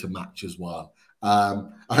intro to match as well. I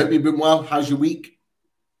hope you've been well. How's your week?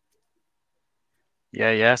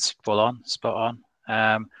 Yeah, it's full on, spot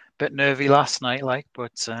on. Bit nervy last night,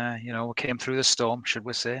 but we came through the storm, should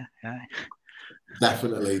we say? Yeah.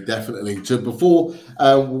 Definitely. So before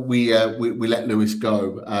we let Lewis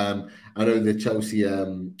go, I know the Chelsea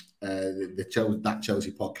that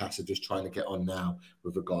Chelsea podcast are just trying to get on now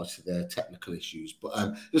with regards to their technical issues.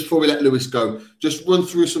 But just before we let Lewis go, just run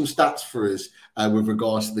through some stats for us with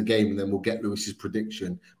regards to the game, and then we'll get Lewis's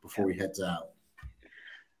prediction before he heads out.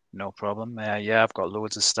 No problem. I've got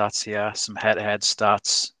loads of stats here, some head-to-head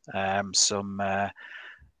stats, some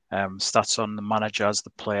stats on the managers, the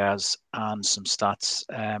players, and some stats,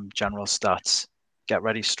 general stats. Get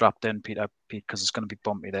ready, strapped in, Pete, because it's going to be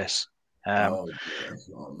bumpy, this. Not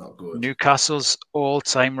good. Newcastle's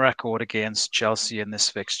all-time record against Chelsea in this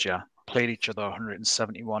fixture, played each other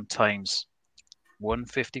 171 times, won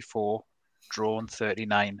 54, drawn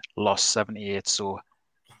 39, lost 78, so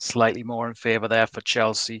slightly more in favour there for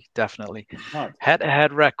Chelsea, definitely.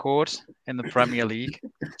 Head-to-head record in the Premier League,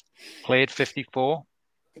 played 54,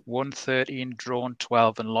 won 13, drawn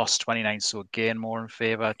 12, and lost 29. So again, more in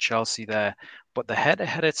favour Chelsea there. But the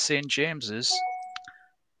head-to-head at St James's,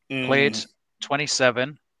 played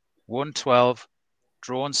 27, won 12,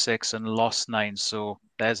 drawn 6, and lost 9. So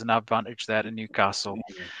there's an advantage there to Newcastle.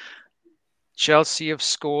 Chelsea have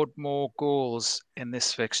scored more goals in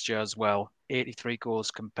this fixture as well. 83 goals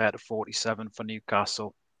compared to 47 for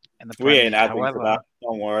Newcastle in the Premier League. However, to that.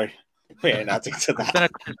 Don't worry, we ain't adding to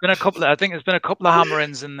that. There's been a couple. I think there's been a couple of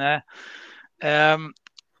hammer-ins in there.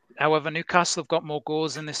 However, Newcastle have got more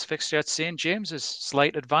goals in this fixture at St James's.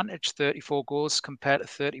 Slight advantage, 34 goals compared to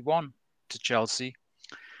 31 to Chelsea.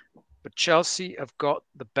 But Chelsea have got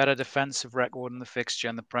the better defensive record in the fixture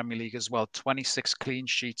in the Premier League as well. 26 clean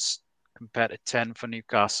sheets compared to 10 for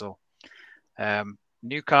Newcastle.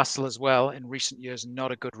 Newcastle as well, in recent years,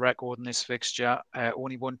 not a good record in this fixture.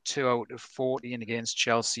 Only won 2 out of 14 against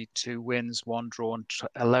Chelsea, 2 wins, 1 draw, and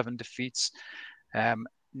 11 defeats.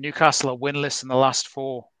 Newcastle are winless in the last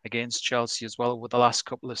 4 against Chelsea as well over the last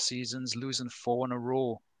couple of seasons, losing 4 in a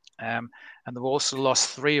row. And they've also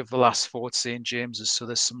lost 3 of the last 4 at St James's, so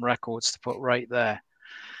there's some records to put right there.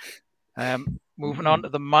 Moving on to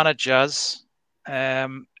the managers,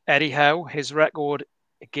 Eddie Howe, his record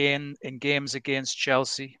again in games against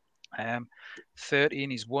Chelsea, 13,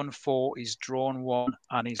 he's won 4, he's drawn 1,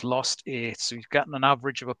 and he's lost 8. So he's gotten an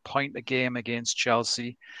average of a point a game against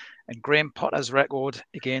Chelsea. And Graham Potter's record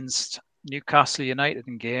against Newcastle United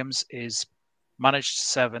in games is managed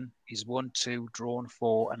 7, he's won 2, drawn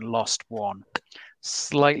 4, and lost 1.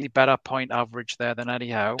 Slightly better point average there than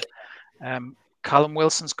Eddie Howe. Callum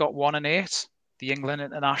Wilson's got 1 and 8, the England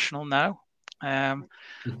international now. And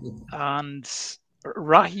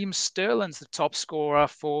Raheem Sterling's the top scorer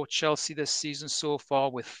for Chelsea this season so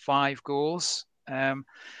far with 5 goals. And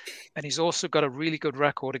he's also got a really good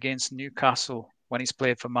record against Newcastle when he's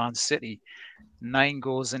played for Man City. 9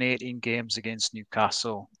 goals in 18 games against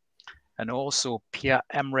Newcastle. And also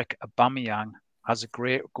Pierre-Emerick Aubameyang has a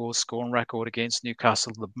great goal-scoring record against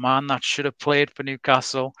Newcastle. The man that should have played for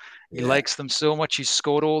Newcastle. He likes them so much. He's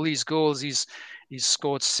scored all these goals. He's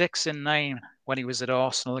scored 6 in 9 when he was at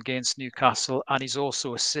Arsenal against Newcastle, and he's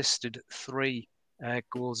also assisted 3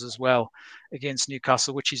 goals as well against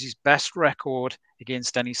Newcastle, which is his best record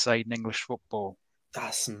against any side in English football.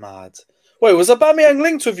 That's mad. Wait, was Aubameyang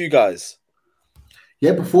linked with you guys?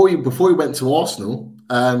 Yeah, before he went to Arsenal,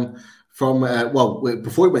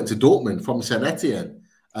 before he went to Dortmund from Saint Etienne,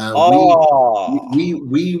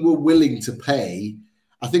 we were willing to pay.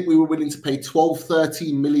 I think we were willing to pay 12,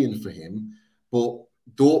 13 million for him, but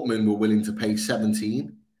Dortmund were willing to pay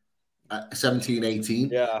 17, 18.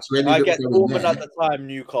 Yeah, so I get Dortmund at the time,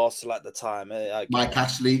 Newcastle at the time. Mike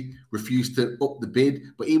Ashley refused to up the bid,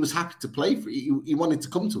 but he was happy to play for it. He wanted to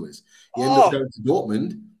come to us. He ended up going to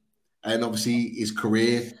Dortmund, and obviously his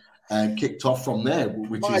career kicked off from there.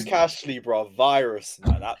 Mike Ashley, bro, virus,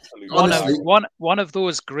 man, absolutely. One of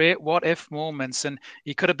those great what-if moments, and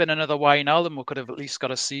he could have been another Wijnaldum, or could have at least got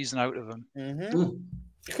a season out of him. Mm-hmm.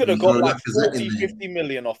 You could have got like 40, 50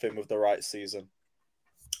 million off him with the right season.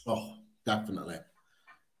 Oh, definitely.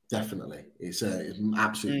 It's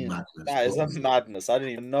absolute madness. That is a madness. I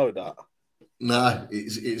didn't even know that. No,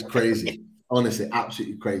 it's crazy. Honestly,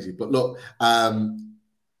 absolutely crazy. But look,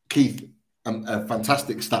 Keith,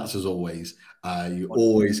 fantastic stats as always. You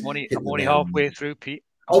always. I'm only halfway through, Pete.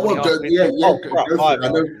 Nice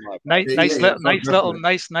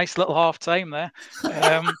little half time there.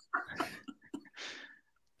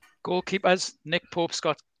 Goalkeepers, Nick Pope's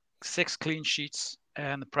got 6 clean sheets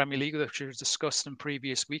in the Premier League, which was discussed in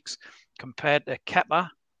previous weeks, compared to Kepa.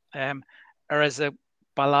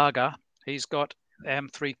 Arezabalaga, he's got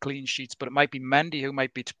 3 clean sheets, but it might be Mendy who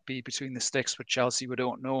might be between the sticks for Chelsea. We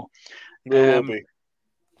don't know. Will be.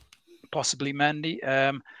 Possibly Mendy.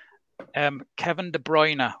 Kevin De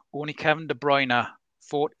Bruyne, only Kevin De Bruyne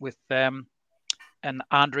fought with them, and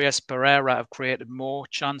Andreas Pereira have created more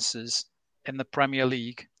chances in the Premier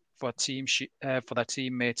League for their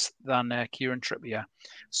teammates than Kieran Trippier.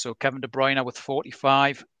 So Kevin De Bruyne with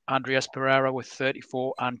 45, Andreas Pereira with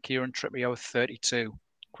 34, and Kieran Trippier with 32,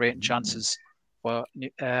 creating chances for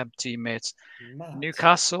teammates. Mad.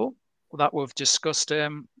 Newcastle, that we've discussed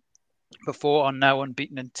before, are now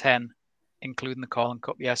unbeaten in 10, including the Carling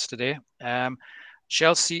Cup yesterday.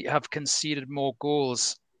 Chelsea have conceded more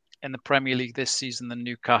goals in the Premier League this season than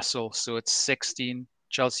Newcastle, so it's 16.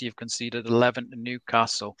 Chelsea have conceded 11 to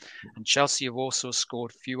Newcastle, and Chelsea have also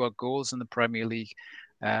scored fewer goals in the Premier League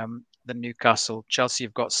than Newcastle. Chelsea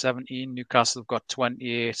have got 17, Newcastle have got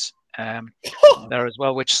 28 there as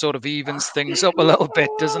well, which sort of evens things up a little bit,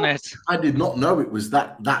 doesn't it? I did not know it was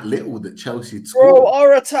that little that Chelsea had scored. Bro,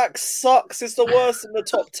 our attack sucks. It's the worst in the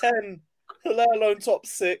top 10, let alone top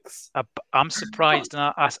 6. I'm surprised,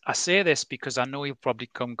 and I say this because I know he'll probably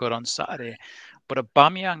come good on Saturday, but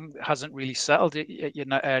Aubameyang hasn't really settled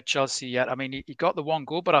at Chelsea yet. I mean, he got the one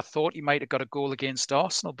goal, but I thought he might have got a goal against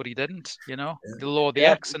Arsenal, but he didn't. The law, the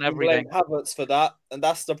X and everything. Blame Havertz for that, and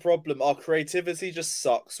that's the problem. Our creativity just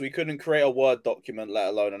sucks. We couldn't create a Word document, let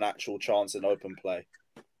alone an actual chance in open play.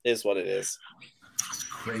 Is what it is. That's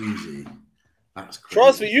crazy. That's crazy.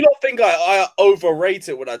 Trust me, you don't think I overrate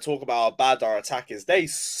it when I talk about how bad our attack is. They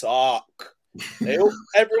suck.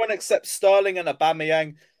 Everyone except Sterling and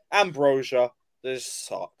Aubameyang and Broja, they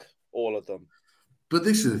suck. All of them. But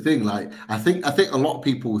this is the thing. Like, I think a lot of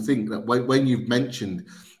people think that when you've mentioned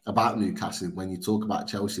about Newcastle, when you talk about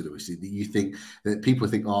Chelsea, you think that people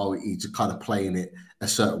think, oh, he's kind of playing it a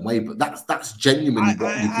certain way. But that's genuinely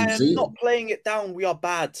what you can see. I'm not playing it down. We are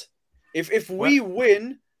bad. If we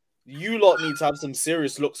win, you lot need to have some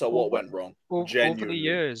serious looks at what went wrong. Over the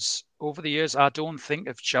years, I don't think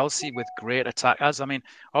of Chelsea with great attackers. I mean,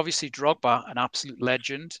 obviously Drogba, an absolute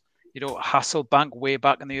legend. Hasselbank way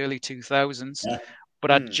back in the early 2000s. Yeah. But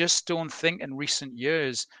I just don't think in recent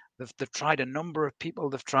years they've tried a number of people.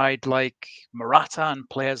 They've tried like Morata and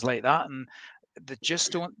players like that, and they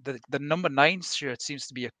just don't. The number 9 shirt seems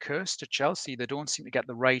to be a curse to Chelsea. They don't seem to get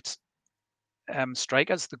the right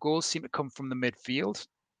strikers. The goals seem to come from the midfield.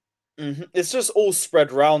 Mm-hmm. It's just all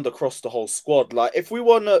spread around across the whole squad. Like, if we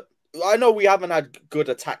want to, I know we haven't had good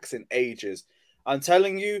attacks in ages. I'm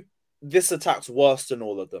telling you, this attack's worse than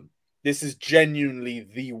all of them. This is genuinely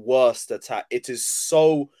the worst attack.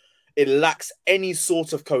 It lacks any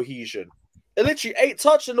sort of cohesion. It literally 8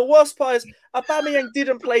 touch, and the worst part is Aubameyang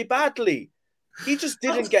didn't play badly. He just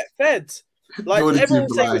didn't get fed. Like, everyone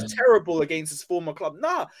was saying he was terrible against his former club.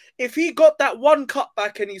 Nah, if he got that one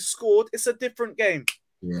cutback and he scored, it's a different game.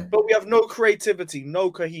 Yeah. But we have no creativity,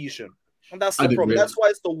 no cohesion. And that's the problem. That's why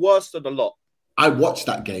it's the worst of the lot. I watched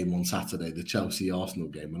that game on Saturday, the Chelsea-Arsenal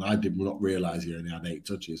game, and I did not realise he only had 8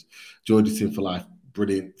 touches. Jordan for life,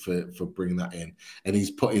 brilliant for bringing that in. And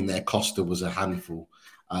he's put in there, Costa was a handful.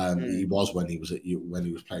 He was when he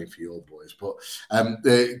was playing for your boys. But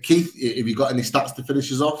Keith, have you got any stats to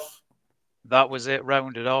finish us off? That was it,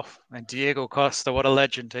 rounded off. And Diego Costa, what a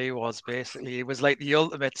legend he was, basically. He was like the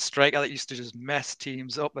ultimate striker that used to just mess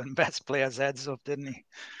teams up and mess players' heads up, didn't he?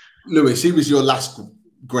 Lewis, he was your last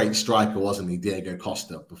great striker, wasn't he, Diego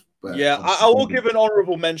Costa? Yeah, I will give an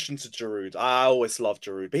honourable mention to Giroud. I always loved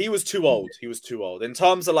Giroud, but he was too old. In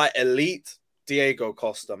terms of like elite, Diego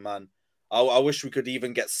Costa, man. I wish we could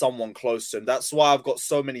even get someone close to him. That's why I've got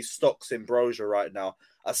so many stocks in Broja right now.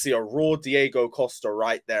 I see a raw Diego Costa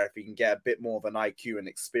right there if he can get a bit more of an IQ and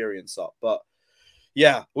experience up. But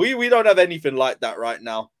yeah, we don't have anything like that right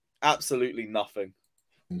now. Absolutely nothing.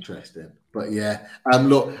 Interesting. But yeah,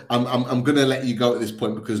 look, I'm going to let you go at this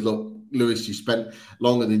point because, look, Lewis, you spent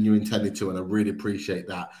longer than you intended to, and I really appreciate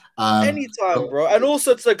that. Anytime, bro. And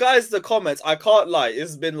also to the guys, the comments, I can't lie,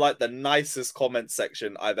 it's been like the nicest comment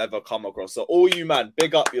section I've ever come across. So all you, man,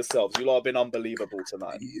 big up yourselves. You lot have been unbelievable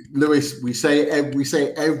tonight. Lewis, we say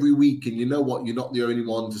it every week, and you know what? You're not the only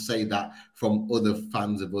one to say that from other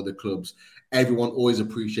fans of other clubs. Everyone always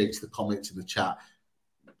appreciates the comments in the chat.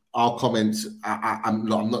 Our comments, I'm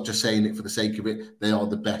not just saying it for the sake of it. They are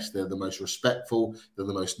the best. They're the most respectful. They're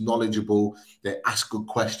the most knowledgeable. They ask good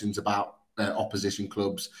questions about opposition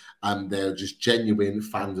clubs, and they're just genuine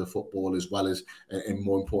fans of football, as well as, and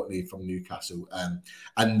more importantly, from Newcastle.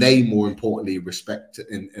 And they, more importantly, respect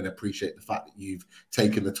and appreciate the fact that you've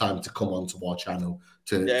taken the time to come onto our channel.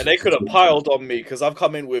 They could have piled on me because I've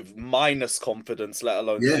come in with minus confidence, let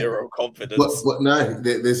alone zero confidence. But no,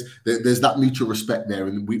 there's that mutual respect there,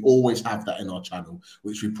 and we always have that in our channel,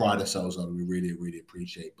 which we pride ourselves on. We really, really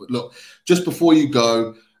appreciate. But look, just before you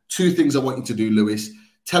go, 2 things I want you to do, Lewis.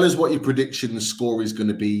 Tell us what your prediction score is going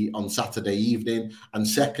to be on Saturday evening, and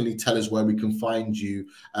secondly, tell us where we can find you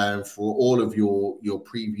for all of your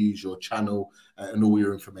previews, your channel, and all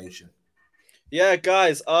your information. Yeah,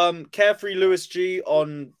 guys, Carefree Lewis G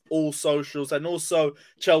on all socials, and also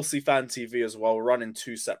Chelsea Fan TV as well. We're running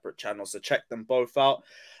 2 separate channels, so check them both out.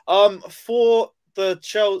 For the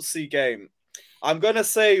Chelsea game, I'm going to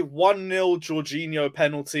say 1-0 Jorginho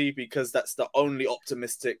penalty, because that's the only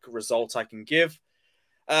optimistic result I can give.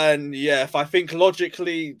 And yeah, if I think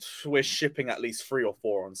logically, we're shipping at least 3 or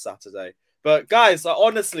 4 on Saturday. But guys,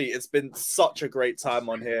 honestly, it's been such a great time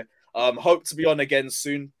on here. Hope to be on again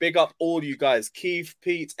soon. Big up all you guys. Keith,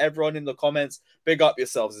 Pete, everyone in the comments. Big up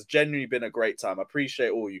yourselves. It's genuinely been a great time. I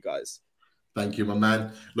appreciate all you guys. Thank you, my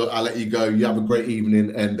man. Look, I'll let you go. You have a great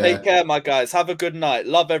evening. And take care, my guys. Have a good night.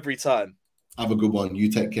 Love every time. Have a good one. You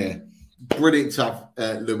take care. Brilliant to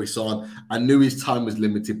have Lewis on. I knew his time was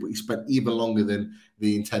limited, but he spent even longer than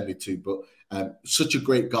he intended to. But such a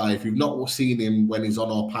great guy. If you've not seen him when he's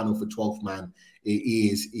on our panel for 12th Man,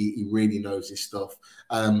 he really knows his stuff.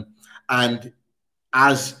 And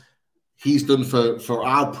as he's done for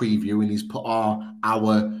our preview, and he's put our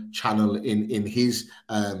channel in his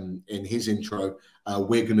intro,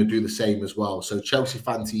 we're going to do the same as well. So Chelsea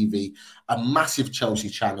Fan TV, a massive Chelsea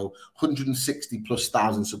channel,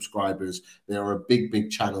 160,000+ subscribers. They are a big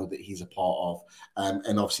channel that he's a part of.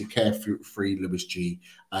 And obviously Carefree Lewis G.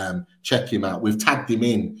 Check him out. We've tagged him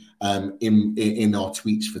in our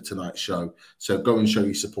tweets for tonight's show. So go and show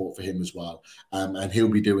your support for him as well. And he'll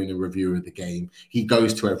be doing a review of the game. He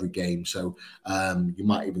goes to every game. So you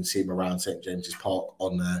might even see him around St. James's Park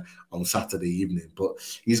on Saturday evening. But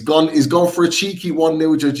he's gone for a cheeky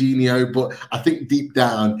 1-0 Jorginho, but I think deep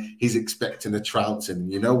down he's expecting a trouncing.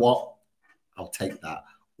 And you know what? I'll take that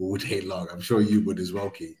all day long. I'm sure you would as well,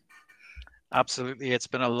 Keith. Absolutely. It's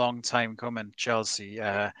been a long time coming, Chelsea.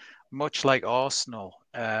 Much like Arsenal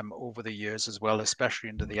over the years as well, especially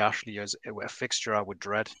into the Ashley years, a fixture I would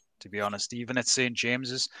dread, to be honest. Even at St.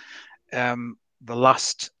 James's, the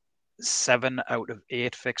last 7 out of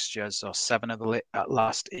 8 fixtures, or 7 of the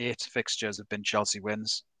last 8 fixtures have been Chelsea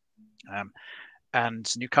wins. And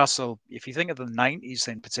Newcastle, if you think of the 90s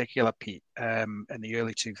in particular, Pete, in the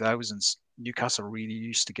early 2000s, Newcastle really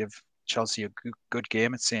used to give Chelsea a good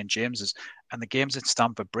game at St. James's, and the games at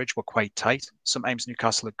Stamford Bridge were quite tight. Sometimes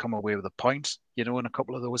Newcastle had come away with a point, in a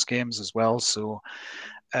couple of those games as well. So,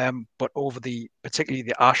 but over particularly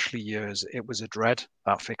the Ashley years, it was a dread,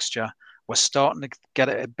 that fixture. We're starting to get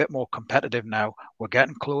it a bit more competitive now. We're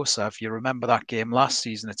getting closer. If you remember that game last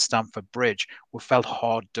season at Stamford Bridge, we felt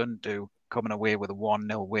hard done to, coming away with a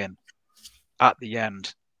 1-0 win at the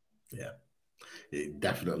end. Yeah.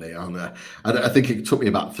 Definitely. I think it took me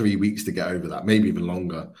about 3 weeks to get over that, maybe even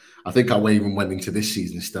longer. I think I even went into this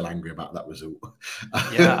season still angry about that result.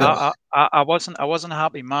 Yeah, I wasn't a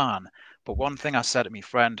happy man. But one thing I said to my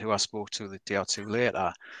friend who I spoke to the day or two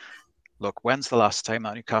later, look, when's the last time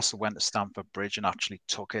that Newcastle went to Stamford Bridge and actually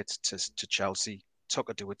took it to Chelsea, took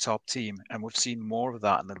it to a top team? And we've seen more of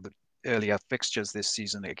that in the earlier fixtures this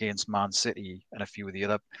season against Man City and a few of the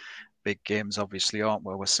other big games, obviously, aren't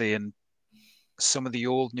we? We're seeing some of the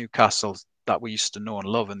old Newcastle that we used to know and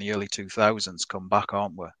love in the early 2000s come back,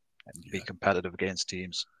 aren't we? And be competitive against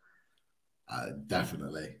teams.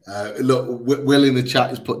 Definitely. Look, Will in the chat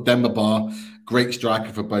has put Demba Ba, great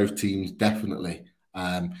striker for both teams, definitely.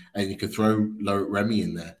 And you could throw Loic Remy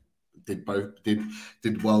in there.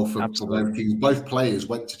 Did well for both teams. Both players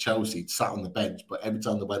went to Chelsea, sat on the bench, but every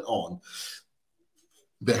time they went on,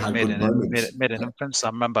 they had good moments. Made an influence. I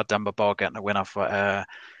remember Demba Ba getting a winner for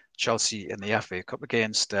Chelsea in the FA Cup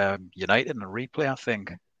against United in a replay, I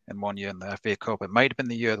think, in one year in the FA Cup. It might have been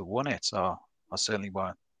the year they won it, so I certainly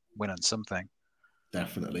were winning something.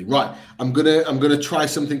 Definitely. Right. I'm gonna try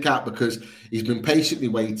something out because he's been patiently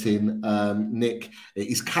waiting. Nick,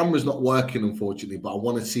 his camera's not working, unfortunately, but I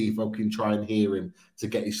want to see if I can try and hear him to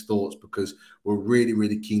get his thoughts, because we're really,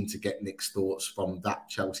 really keen to get Nick's thoughts from that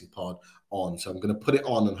Chelsea pod on. So I'm going to put it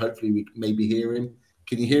on and hopefully we can maybe hear him.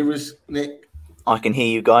 Can you hear us, Nick? I can hear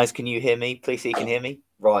you guys. Can you hear me? Please, you can hear me.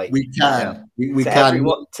 Right. We can. We to can.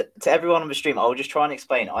 everyone, to everyone on the stream, I'll just try and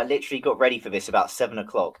explain. I literally got ready for this about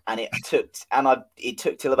 7:00, and it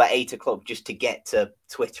took till about 8:00 just to get to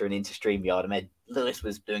Twitter and into StreamYard. I mean, Lewis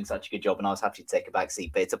was doing such a good job, and I was happy to take a back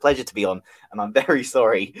seat. But it's a pleasure to be on, and I'm very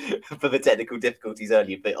sorry for the technical difficulties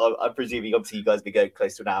earlier. But I'm presuming, obviously, you guys will be going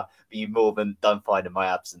close to an hour, but you've more than done fine in my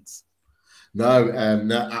absence. No,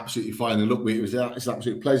 absolutely fine. And look, it's an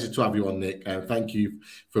absolute pleasure to have you on, Nick. And thank you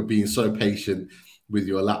for being so patient with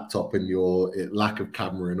your laptop and your lack of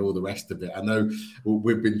camera and all the rest of it. I know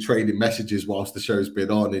we've been trading messages whilst the show's been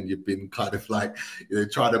on, and you've been kind of like,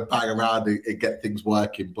 trying to bang around and get things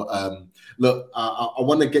working. But look, I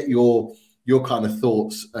want to get your kind of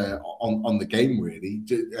thoughts on the game, really.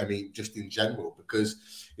 I mean, just in general, because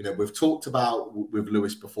we've talked about with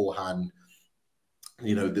Lewis beforehand,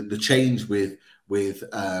 the change with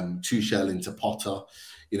Tuchel into Potter.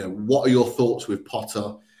 What are your thoughts with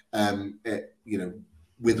Potter?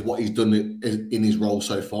 With what he's done in his role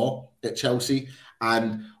so far at Chelsea,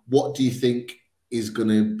 and what do you think is going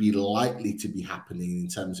to be likely to be happening in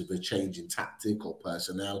terms of a change in tactic or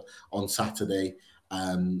personnel on Saturday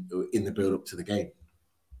in the build-up to the game?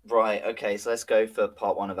 Right. Okay. So let's go for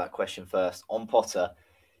part one of that question first. On Potter,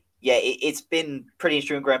 yeah, it's been pretty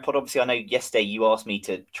interesting with Graham Potter. Obviously, I know yesterday you asked me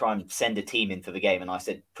to try and send a team in for the game, and I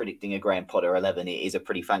said predicting a Graham Potter 11 is a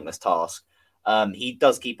pretty thankless task. He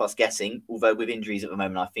does keep us guessing, although with injuries at the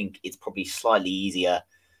moment, I think it's probably slightly easier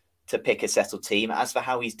to pick a settled team. As for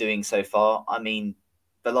how he's doing so far, I mean,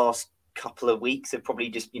 the last couple of weeks have probably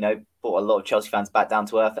just, brought a lot of Chelsea fans back down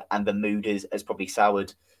to earth, and the mood has probably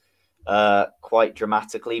soured quite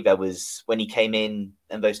dramatically. There was, when he came in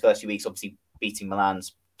those first few weeks, obviously beating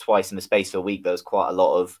Milan's twice in the space of a week, there was quite a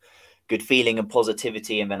lot of good feeling and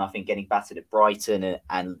positivity. And then I think getting battered at Brighton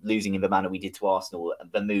and losing in the manner we did to Arsenal,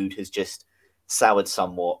 the mood has just soured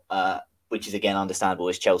somewhat, which is again understandable.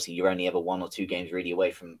 As Chelsea, you're only ever 1 or 2 games really away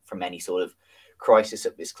from any sort of crisis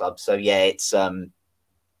at this club. So yeah, it's an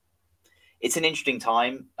interesting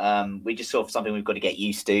time. We just sort of something we've got to get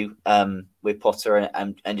used to with Potter,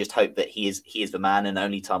 and just hope that he is the man, and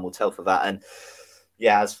only time will tell for that. And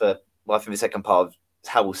yeah, as for I think the second part of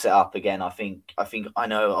how we'll set up again, I think I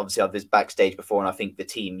know obviously I was backstage before, and I think the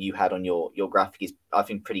team you had on your graphic is I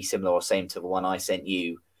think pretty similar or same to the one I sent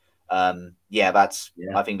you. I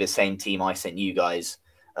think the same team I sent you guys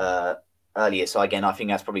earlier. So again, I think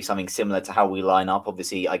that's probably something similar to how we line up.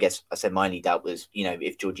 Obviously, I guess I said my only doubt was,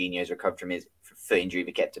 if Jorginho's recovered from his foot injury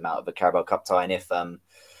that kept him out of the Carabao Cup tie, and if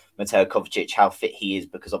Mateo Kovacic, how fit he is,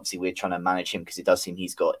 because obviously we're trying to manage him because it does seem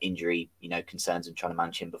he's got injury, concerns, and trying to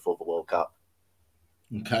manage him before the World Cup.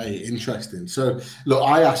 Okay, interesting. So, look,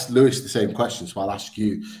 I asked Lewis the same question, so I'll ask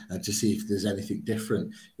you to see if there's anything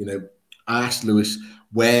different. I asked Lewis,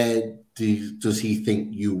 where does he think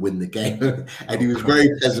you win the game? And he was very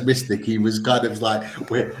pessimistic. He was kind of like,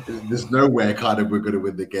 there's nowhere kind of we're going to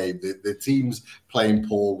win the game. The team's playing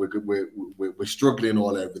poor. We're struggling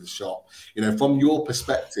all over the shop. From your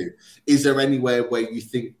perspective, is there anywhere where you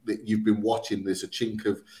think that you've been watching, there's a chink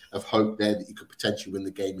of hope there that you could potentially win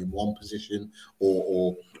the game in one position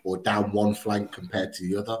or down one flank compared to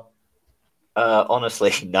the other?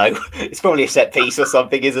 Honestly, no. It's probably a set piece or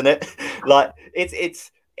something, isn't it? Like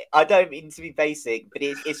it's. I don't mean to be basic, but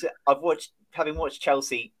it's. Having watched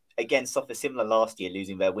Chelsea again suffer similar last year,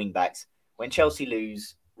 losing their wing backs. When Chelsea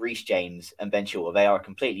lose Reece James and Ben Chilwell, they are a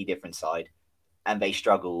completely different side, and they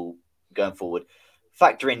struggle going forward.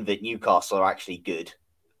 Factor in that Newcastle are actually good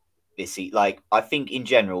this season. Like I think in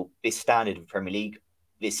general, this standard of Premier League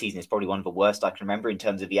this season is probably one of the worst I can remember in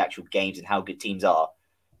terms of the actual games and how good teams are.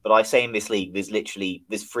 But I say in this league,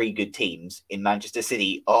 there's 3 good teams in Manchester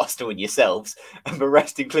City, Arsenal, and yourselves, and the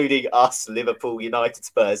rest, including us, Liverpool, United,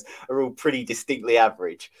 Spurs, are all pretty distinctly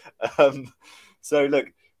average. So look,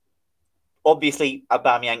 obviously,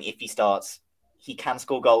 Aubameyang, if he starts, he can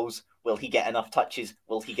score goals. Will he get enough touches?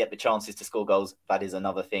 Will he get the chances to score goals? That is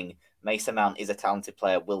another thing. Mason Mount is a talented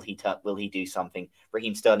player. Will he do something?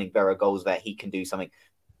 Raheem Sterling, there are goals there. He can do something.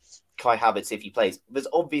 Kai Havertz, if he plays, there's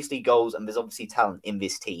obviously goals and there's obviously talent in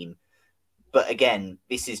this team. But again,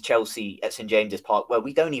 this is Chelsea at St James's Park, where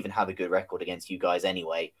we don't even have a good record against you guys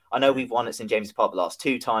anyway. I know we've won at St James's Park the last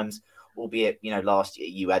 2 times, albeit, last year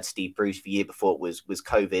you had Steve Bruce. The year before it was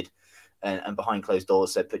COVID and behind closed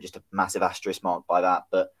doors, so put just a massive asterisk mark by that.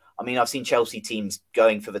 But I mean, I've seen Chelsea teams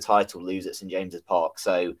going for the title lose at St James's Park.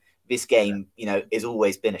 So this game, has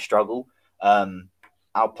always been a struggle.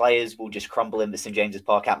 Our players will just crumble in the St James's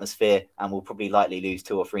Park atmosphere and will probably likely lose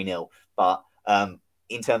 2 or 3-0. But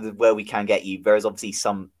in terms of where we can get you, there is obviously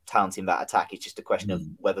some talent in that attack. It's just a question of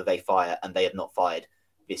whether they fire, and they have not fired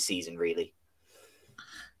this season, really.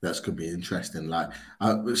 That's going to be interesting. Like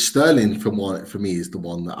Sterling, for me, is the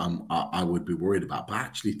one that I would be worried about. But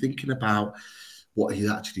actually thinking about what he's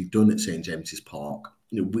actually done at St James's Park,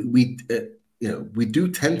 we do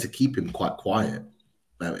tend to keep him quite quiet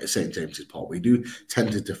at St James's Park. We do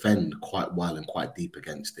tend to defend quite well and quite deep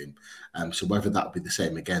against him. So whether that will be the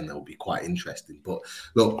same again, that will be quite interesting. But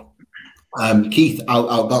look. Keith,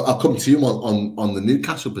 I'll come to you on the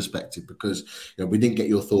Newcastle perspective, because we didn't get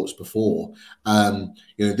your thoughts before.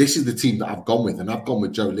 This is the team that I've gone with, and I've gone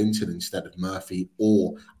with Joe Linton instead of Murphy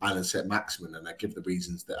or Alan Saint-Maximin, and I give the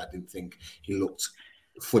reasons that I didn't think he looked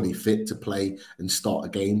fully fit to play and start a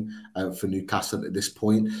game for Newcastle at this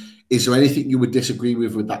point. Is there anything you would disagree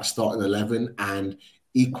with that starting 11? And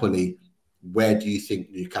equally, where do you think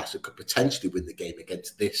Newcastle could potentially win the game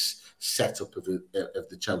against this setup of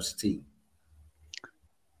the Chelsea team?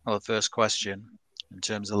 Well, the first question, in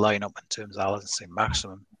terms of lineup, in terms of Alan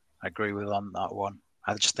Saint-Maximin, I agree with on that one.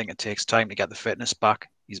 I just think it takes time to get the fitness back.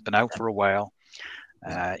 He's been out for a while.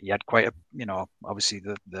 He had quite obviously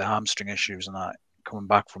the hamstring issues and that, coming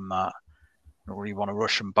back from that. I don't really want to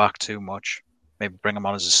rush him back too much. Maybe bring him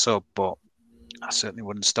on as a sub, but I certainly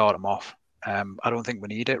wouldn't start him off. I don't think we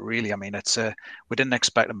need it, really. I mean, we didn't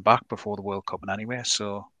expect him back before the World Cup in anyway.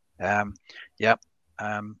 So, agree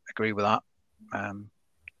with that.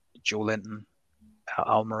 Joe Linton,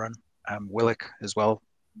 Almiron, Willock as well.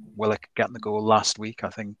 Willock getting the goal last week. I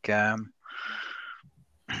think it's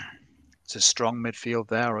a strong midfield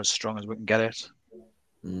there, or as strong as we can get it.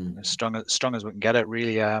 As strong as we can get it,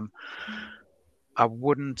 really. I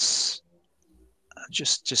wouldn't,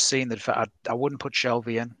 just seeing the fact, I wouldn't put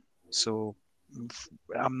Shelvey in. So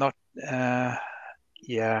I'm not, I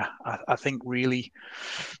think really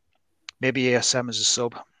maybe ASM as a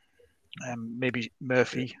sub, maybe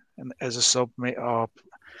Murphy as a sub, but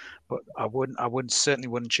I certainly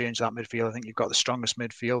wouldn't change that midfield. I think you've got the strongest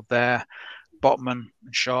midfield there. Botman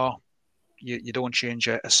and Shaw, you don't change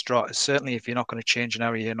a strong. Certainly, if you're not going to change an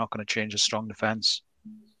area, you're not going to change a strong defence.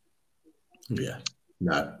 Yeah,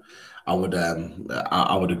 no, I would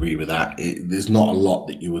agree with that. There's not a lot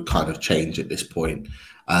that you would kind of change at this point,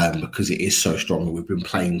 because it is so strong and we've been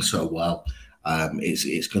playing so well.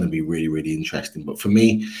 It's going to be really, really interesting. But for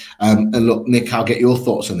me, and look, Nick, I'll get your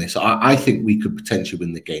thoughts on this. I think we could potentially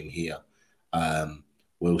win the game here.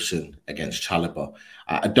 Wilson against Chalobah.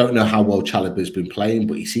 I don't know how well Chalobah's been playing,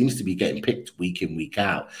 but he seems to be getting picked week in, week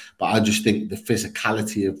out. But I just think the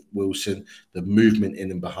physicality of Wilson, the movement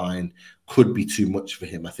in and behind, could be too much for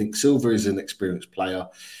him. I think Silva is an experienced player.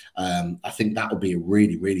 I think that will be a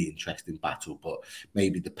really, really interesting battle, but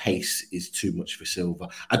maybe the pace is too much for Silva.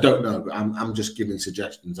 I don't know. I'm just giving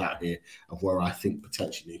suggestions out here of where I think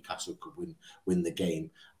potentially Newcastle could win the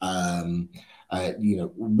game. How has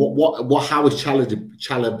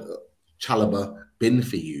Chalobah been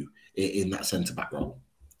for you in that centre back role?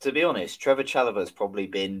 To be honest, Trevor Chalobah has probably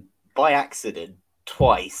been, by accident,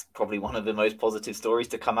 twice, probably one of the most positive stories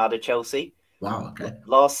to come out of Chelsea. Wow. Okay.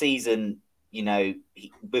 Last season,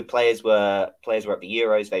 players were at the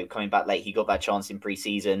Euros. They were coming back late. He got that chance in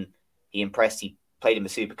pre-season. He impressed. He played in the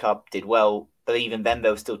Super Cup, did well. But even then,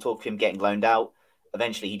 there was still talk of him getting loaned out.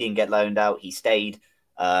 Eventually, he didn't get loaned out. He stayed.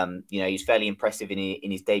 He's fairly impressive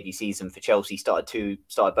in his debut season for Chelsea. Started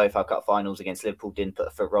both our cup finals against Liverpool. Didn't put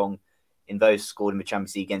a foot wrong in those. Scored in the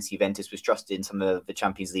Champions League against Juventus. Was trusted in some of the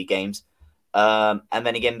Champions League games. And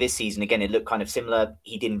then again this season, it looked kind of similar.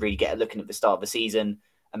 He didn't really get a look at the start of the season,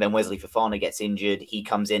 and then Wesley Fofana gets injured. He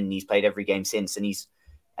comes in and he's played every game since, and he's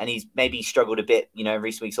maybe struggled a bit, in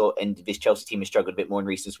recent weeks, and this Chelsea team has struggled a bit more in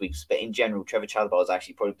recent weeks. But in general, Trevor Chalobah has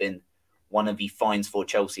actually probably been one of the finds for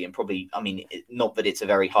Chelsea, and probably, not that it's a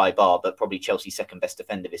very high bar, but probably Chelsea's second best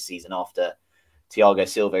defender this season after Thiago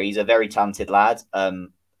Silva. He's a very talented lad.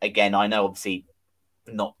 Again, I know obviously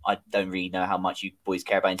I don't really know how much you boys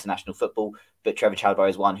care about international football, but Trevor Chalobah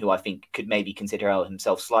is one who I think could maybe consider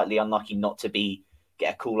himself slightly unlucky not to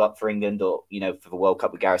get a call up for England or, for the World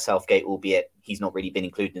Cup with Gareth Southgate, albeit he's not really been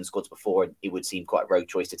included in squads before, and it would seem quite a rogue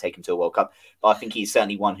choice to take him to a World Cup. But I think he's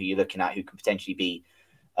certainly one who you're looking at who can potentially be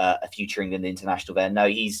a future England international there. No,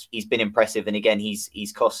 he's been impressive, and again,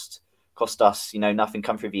 he's cost us, nothing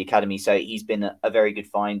come through the academy, so he's been a very good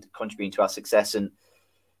find, contributing to our success. And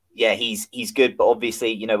yeah, he's good, but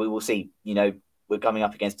obviously, we will see. We're coming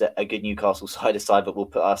up against a good Newcastle side that will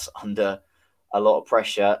put us under a lot of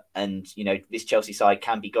pressure, and this Chelsea side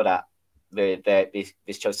can be good at.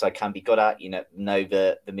 This Chelsea side can be good at.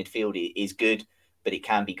 The midfield is good, but it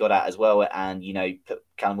can be good at as well. And put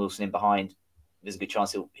Callum Wilson in behind, there's a good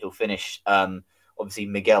chance he'll finish. obviously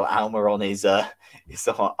Miguel Almiron is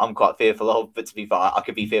someone I'm quite fearful of. But to be fair, I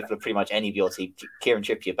could be fearful of pretty much any of your team. Kieran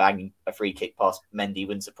Trippier banging a free kick past Mendy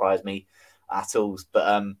wouldn't surprise me at all.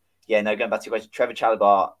 But going back to your question, Trevor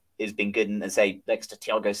Chalobah has been good, and say next to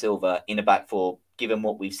Thiago Silva in a back four, given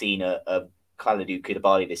what we've seen of Kalidou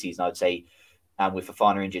Koulibaly this season, I'd say, and with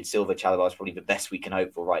Fofana injured, Silva Chalobah is probably the best we can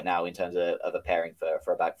hope for right now in terms of a pairing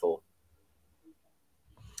for a back four.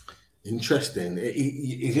 Interesting.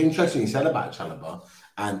 It's interesting you said about Chalobah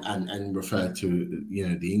and referred to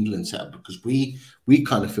the England setup, because we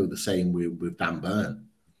kind of feel the same with Dan Burn.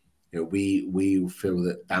 We feel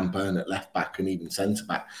that Dan Burn at left back and even centre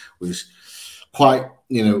back was quite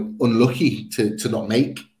unlucky to not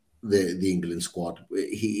make the England squad.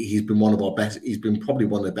 He's been one of our best. He's been probably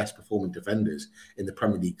one of the best performing defenders in the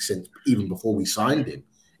Premier League since even before we signed him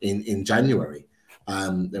in January.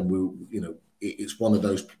 And it's one of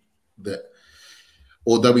those that,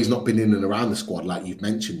 although he's not been in and around the squad like you've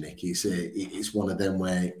mentioned, Nick, it's one of them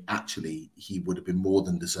where actually he would have been more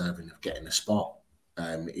than deserving of getting a spot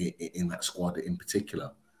in that squad in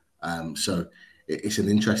particular. So it's an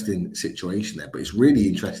interesting situation there, but it's really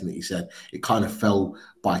interesting that you said it kind of fell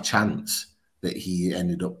by chance that he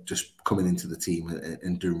ended up just coming into the team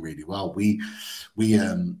and doing really well. We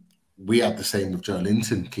had the same with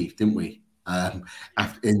Joelinton, Keith, didn't we?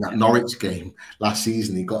 In that Norwich game last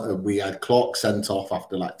season, we had Clark sent off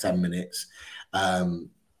after like 10 minutes.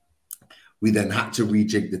 We then had to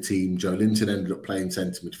rejig the team. Joelinton ended up playing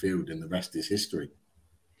centre midfield, and the rest is history.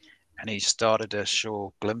 And he started to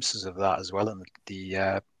show glimpses of that as well in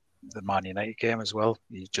the Man United game as well.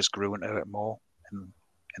 He just grew into it more in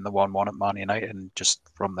the 1-1 at Man United, and just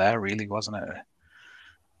from there, really, wasn't it?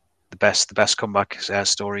 The best comeback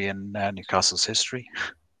story in Newcastle's history.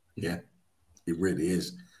 Yeah, it really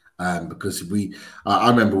is. Because I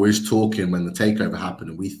remember we was talking when the takeover happened,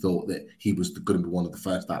 and we thought that he was going to be one of the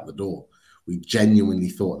first out the door. We genuinely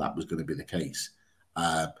thought that was going to be the case.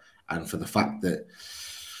 And for the fact that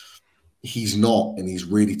he's not, and he's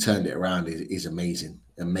really turned it around, is amazing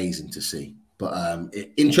to see. But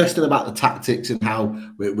interesting about the tactics and how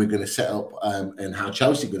we're going to set up and how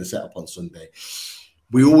Chelsea are going to set up on Sunday.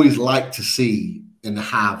 We always like to see and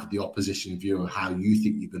have the opposition view of how you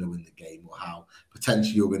think you're going to win the game, or how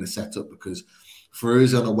potentially you're going to set up, because for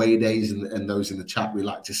us on away days and those in the chat, we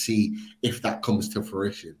like to see if that comes to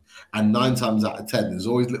fruition. And 9 times out of 10, there's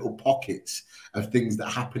always little pockets of things that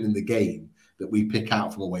happen in the game that we pick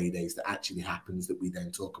out from away days that actually happens, that we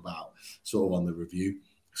then talk about sort of on the review.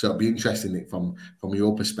 So it'll be interesting, Nick, from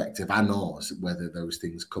your perspective and ours, whether those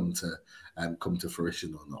things come to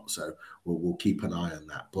fruition or not. So we'll keep an eye on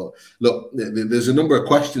that. But look, there's a number of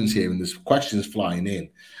questions here, and there's questions flying in.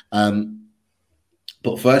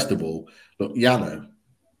 But first of all, look, Yano,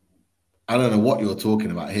 I don't know what you're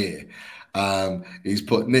talking about here. He's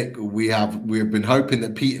put, Nick, we've been hoping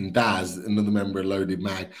that Pete and Daz, another member of Loaded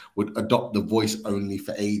Mag, would adopt the voice only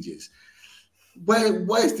for ages.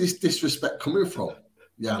 Where's this disrespect coming from,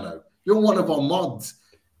 Yano? You're one of our mods.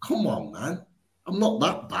 Come on, man. I'm not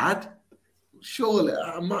that bad. Surely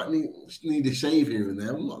I might need a shave here and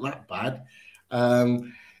there. I'm not that bad.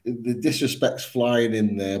 The disrespect's flying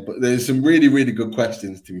in there, but there's some really, really good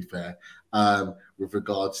questions, to be fair, with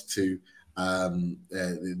regards to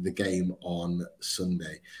the game on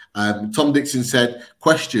Sunday. Tom Dixon said,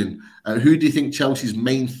 question, who do you think Chelsea's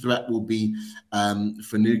main threat will be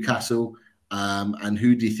for Newcastle? And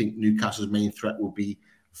who do you think Newcastle's main threat will be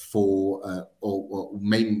for, or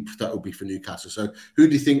main threat will be for Newcastle? So who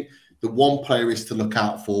do you think the one player is to look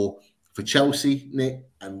out for Chelsea, Nick,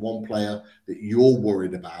 and one player that you're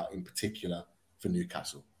worried about in particular for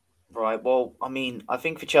Newcastle? Right. Well, I mean, I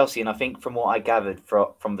think for Chelsea, and I think from what I gathered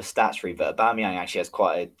from the stats read, that Aubameyang actually has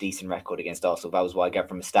quite a decent record against Arsenal. That was what I gathered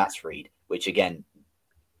from the stats read, which again,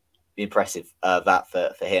 impressive that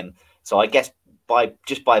for him. So I guess by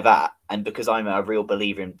that, and because I'm a real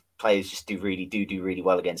believer in players just do really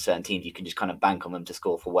well against certain teams, you can just kind of bank on them to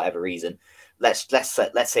score for whatever reason. Let's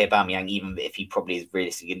say Aubameyang, even if he probably is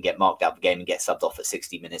realistically going to get marked out of the game and get subbed off at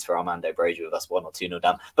 60 minutes for Armando Broja with us 1 or 2-0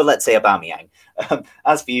 down. But let's say Aubameyang.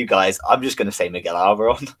 As for you guys, I'm just going to say Miguel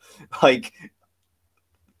Almiron.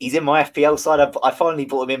 He's in my FPL side. I finally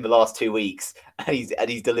bought him in the last 2 weeks, and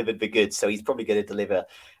he's delivered the goods. So he's probably going to deliver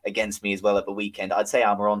against me as well at the weekend. I'd say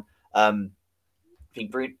Almiron. I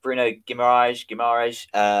think Bruno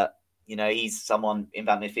Guimaraes, he's someone in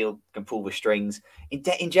that midfield can pull the strings.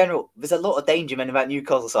 In general, there's a lot of danger men in that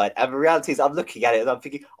Newcastle side. And the reality is, I'm looking at it and I'm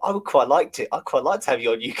thinking, I'd quite like to have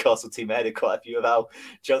your Newcastle team ahead of quite a few of our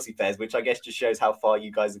Chelsea players, which I guess just shows how far you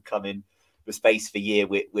guys have come in the the space of a year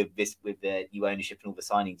with the new ownership and all the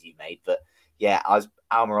signings you made. But yeah, I was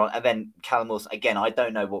Almiron, and then Callum Wilson. Again, I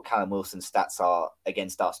don't know what Callum Wilson's stats are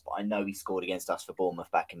against us, but I know he scored against us for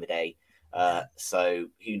Bournemouth back in the day. So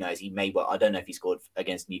who knows? He may well. I don't know if he scored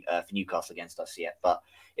against for Newcastle against us yet, but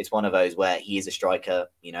it's one of those where he is a striker.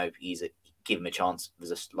 You know, give him a chance.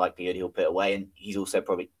 There's a likelihood he'll put it away, and he's also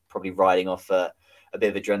probably riding off a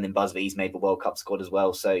bit of adrenaline buzz that he's made the World Cup squad as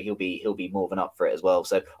well. So he'll be more than up for it as well.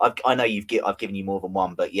 So I know I've given you more than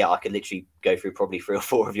one, but yeah, I could literally go through probably 3 or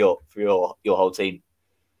 4 of your whole team.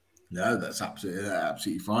 No, that's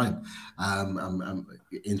absolutely fine. I'm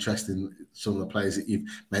interested in some of the players that you've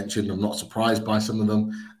mentioned. I'm not surprised by some of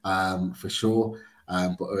them, for sure.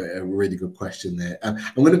 But a really good question there. I'm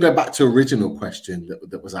going to go back to original question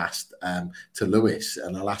that was asked to Lewis,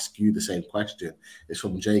 and I'll ask you the same question. It's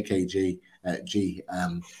from JKG G.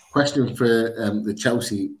 Question for the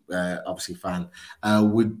Chelsea obviously fan.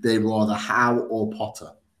 Would they rather Howe or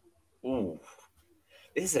Potter? Ooh,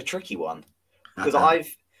 this is a tricky one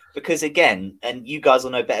because again, and you guys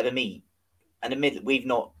will know better than me, and admit we've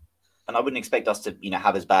not. And I wouldn't expect us to,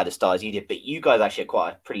 have as bad a start as you did. But you guys actually had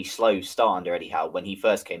quite a pretty slow start under Eddie Howe when he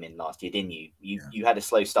first came in last year, didn't you? You had a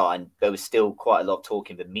slow start, and there was still quite a lot of talk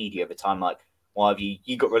in the media at the time, like, why have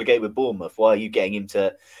you got relegated with Bournemouth? Why are you getting him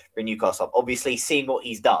to bring Newcastle up? Obviously, seeing what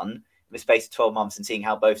he's done in the space of 12 months and seeing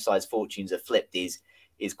how both sides' fortunes have flipped is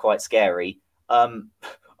quite scary.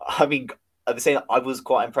 I mean, at the same time, I was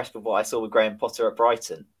quite impressed with what I saw with Graham Potter at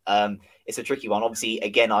Brighton. It's a tricky one. Obviously,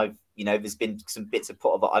 again, there's been some bits of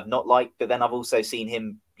Potter that I've not liked, but then I've also seen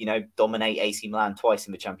him, dominate AC Milan twice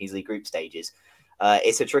in the Champions League group stages.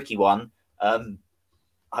 It's a tricky one.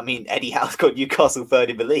 I mean, Eddie Howe's got Newcastle third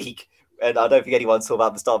in the league, and I don't think anyone saw that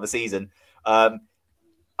at the start of the season. I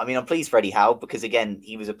mean, I'm pleased for Eddie Howe because, again,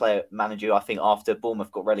 he was a player manager. I think after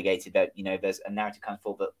Bournemouth got relegated, that there's a narrative kind of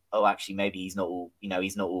thought that, actually, maybe he's not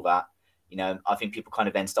all that. I think people kind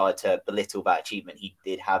of then started to belittle that achievement he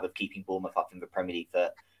did have of keeping Bournemouth up in the Premier League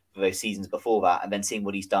for those seasons before that, and then seeing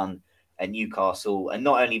what he's done at Newcastle. And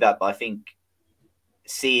not only that, but I think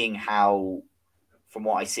seeing how, from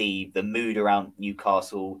what I see, the mood around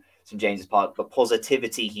Newcastle, St James's Park, the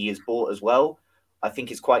positivity he has brought as well, I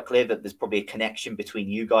think it's quite clear that there's probably a connection between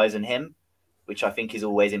you guys and him, which I think is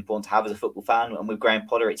always important to have as a football fan. And with Graham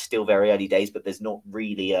Potter, it's still very early days, but there's not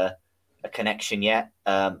really a connection yet.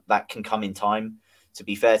 That can come in time. To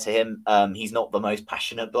be fair to him, he's not the most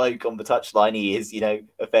passionate bloke on the touchline. He is,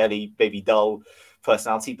 a fairly maybe dull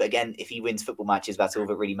personality. But again, if he wins football matches, that's all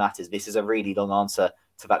that really matters. This is a really long answer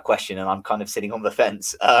to that question, and I'm kind of sitting on the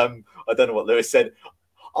fence. I don't know what Lewis said.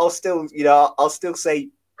 I'll still say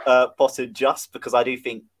Potter, just because I do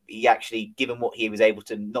think he actually, given what he was able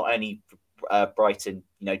to, not only Brighton,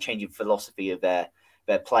 changing philosophy of their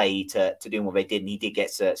play to doing what they did, and he did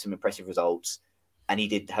get some impressive results, and he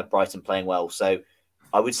did have Brighton playing well. So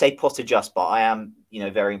I would say Potter just, but I am,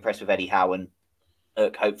 very impressed with Eddie Howe. And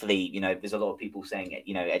look, hopefully, there's a lot of people saying,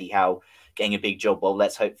 Eddie Howe getting a big job. Well,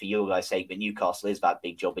 let's hope for you guys' sake that Newcastle is that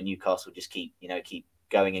big job, and Newcastle just keep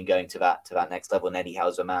going and going to that next level. And Eddie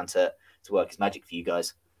Howe's a man to work his magic for you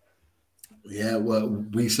guys. Yeah, well,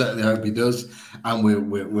 we certainly hope he does, and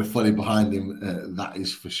we're fully behind him. That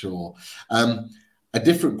is for sure. A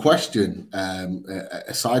different question,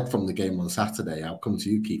 aside from the game on Saturday, I'll come to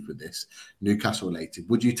you, Keith, with this, Newcastle related.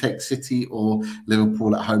 Would you take City or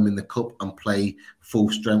Liverpool at home in the Cup and play full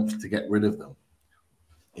strength to get rid of them?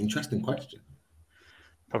 Interesting question.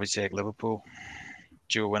 Probably take Liverpool.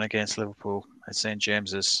 Do a win against Liverpool at St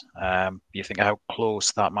James's. You think how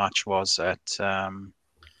close that match was at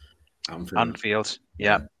Anfield.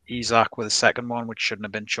 Yeah. Isak with the second one, which shouldn't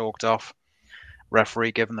have been chalked off.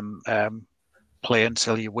 Referee giving them play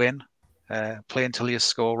until you win, play until you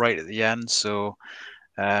score right at the end. So,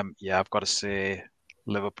 I've got to say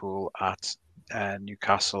Liverpool at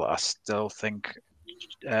Newcastle. I still think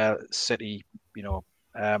City,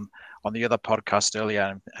 on the other podcast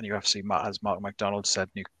earlier, and UFC, as Mark McDonald said,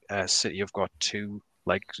 City have got two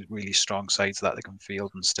really strong sides that they can field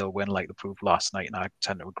and still win, like they proved last night. And I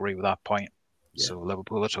tend to agree with that point. Yeah. So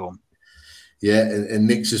Liverpool at home. Yeah, and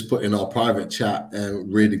Nick's just put in our private chat a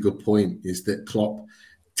really good point, is that Klopp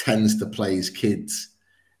tends to play his kids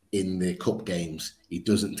in the cup games. He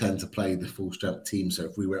doesn't tend to play the full strength team. So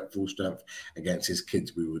if we were at full strength against his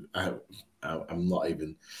kids, we would. I'm not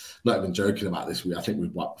even joking about this. I think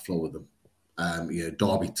we'd wipe the floor with them.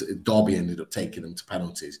 Derby ended up taking them to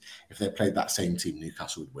penalties. If they played that same team,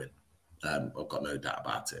 Newcastle would win. I've got no doubt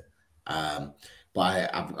about it.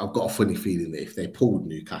 But I've got a funny feeling that if they pulled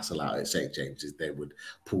Newcastle out at St James's, they would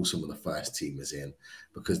pull some of the first teamers in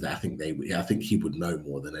because I think he would know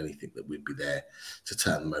more than anything that we'd be there to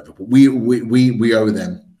turn them over. But we owe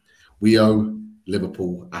them. We owe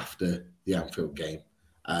Liverpool after the Anfield game.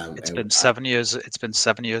 It's been 7 years. It's been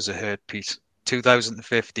 7 years of hurt, Pete.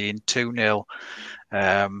 2015, 2-0.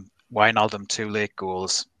 Wijnaldum 2 late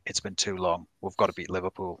goals. It's been too long. We've got to beat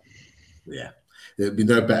Liverpool. Yeah. There'd be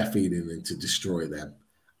no better feeling than to destroy them.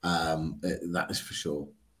 That is for sure.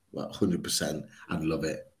 Well, 100%. I'd love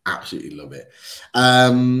it. Absolutely love it.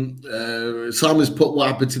 Simon's put what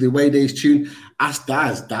happened to the away days tune. Ask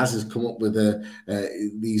Daz. Daz has come up with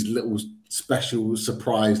these little special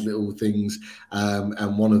surprise little things.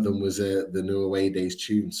 And one of them was the new away days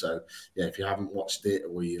tune. So yeah, if you haven't watched it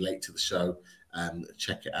or you're late to the show,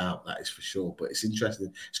 check it out. That is for sure. But it's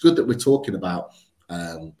interesting. It's good that we're talking about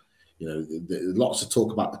lots of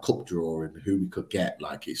talk about the cup draw and who we could get.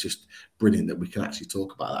 Like, it's just brilliant that we can actually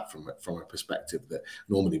talk about that from a perspective that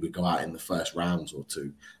normally we go out in the first rounds or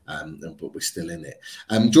two, but we're still in it.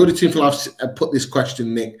 Jordy Tinfel, I've put this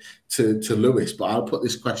question, Nick, to Lewis, but I'll put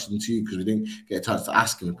this question to you because we didn't get a chance to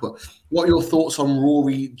ask him. What are your thoughts on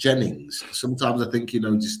Rory Jennings? Sometimes I think he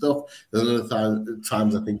knows his stuff. Then other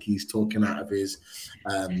times I think he's talking out of his...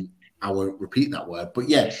 I won't repeat that word, but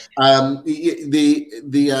yeah, I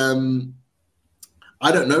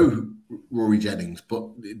don't know Rory Jennings, but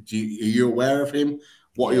are you aware of him?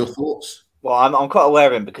 What are your thoughts? Well, I'm quite aware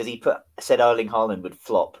of him because he said Erling Haaland would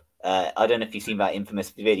flop. I don't know if you've seen that infamous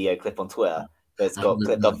video clip on Twitter that's got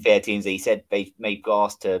clipped on fair teams. He said they made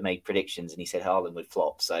asked to make predictions, and he said Haaland would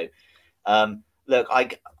flop. So, look,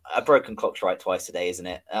 a broken clock's right twice a day, isn't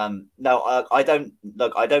it? No, I don't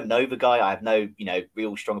know the guy. I have no,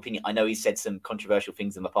 real strong opinion. I know he's said some controversial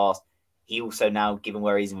things in the past. He also now, given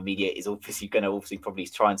where he's in the media, is obviously going to probably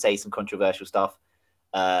try and say some controversial stuff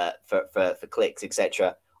for clicks,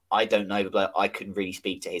 etc. I don't know the bloke. I couldn't really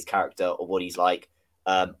speak to his character or what he's like.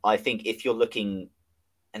 I think if you're looking,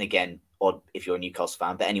 and again, odd if you're a Newcastle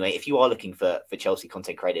fan, but anyway, if you are looking for Chelsea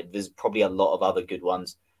content creator, there's probably a lot of other good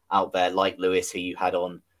ones out there, like Lewis, who you had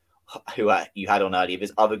on earlier.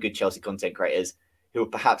 There's other good Chelsea content creators who are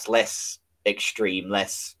perhaps less extreme,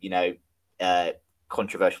 less,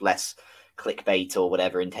 controversial, less clickbait or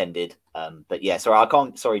whatever intended. But yeah,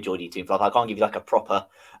 sorry, Geordie Toonfluff, I can't give you like a proper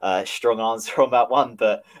strong answer on that one,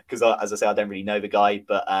 but because as I say, I don't really know the guy,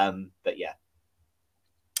 but yeah.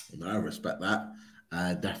 No, I respect that.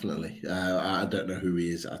 Definitely. I don't know who he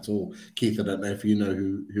is at all. Keith, I don't know if you know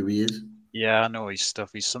who he is. Yeah, I know his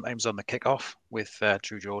stuff. He's sometimes on the kickoff with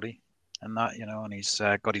True Geordie and that, and he's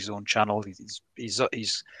got his own channel. He's a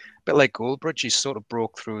bit like Goldbridge. He's sort of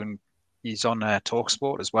broke through, and he's on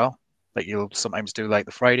TalkSport as well. Like he'll sometimes do like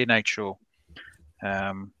the Friday night show.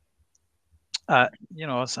 I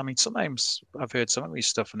mean, sometimes I've heard some of his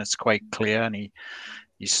stuff and it's quite clear. And he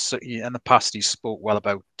in the past he spoke well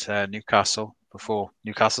about Newcastle before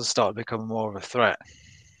Newcastle started becoming more of a threat.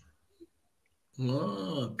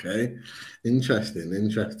 Oh, okay. Interesting.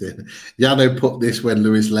 Yano put this when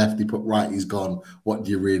Lewis left. He put, right, he's gone. What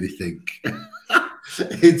do you really think?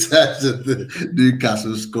 In terms of the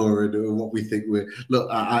Newcastle scoring and what we think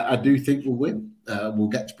I do think we'll win. We'll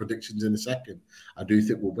get to predictions in a second. I do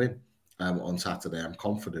think we'll win on Saturday. I'm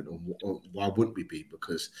confident. Why wouldn't we be?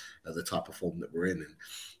 Because of the type of form that we're in. And,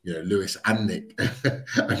 Lewis and Nick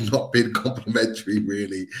have not been complimentary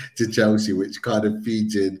really to Chelsea, which kind of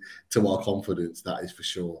feeds in to our confidence. That is for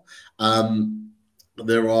sure.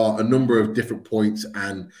 There are a number of different points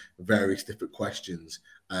and various different questions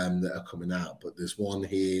that are coming out. But there's one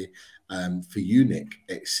here for you, Nick.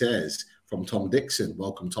 It says from Tom Dixon.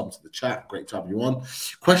 Welcome, Tom, to the chat. Great to have you on.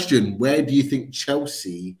 Question: where do you think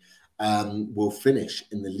Chelsea will finish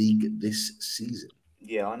in the league this season?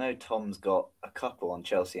 Yeah, I know Tom's got a couple on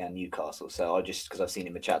Chelsea and Newcastle, so because I've seen him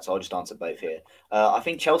in the chat, so I'll just answer both here. I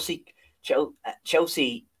think Chelsea.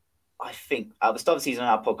 I think at the start of the season on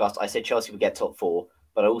our podcast, I said Chelsea would get top four,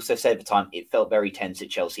 but I also said at the time it felt very tense at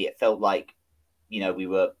Chelsea. It felt like, we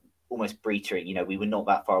were almost breaching. We were not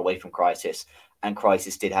that far away from crisis, and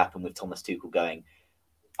crisis did happen with Thomas Tuchel going.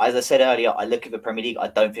 As I said earlier, I look at the Premier League. I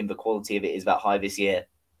don't think the quality of it is that high this year.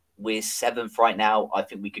 We're 7th right now. I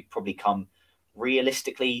think we could probably come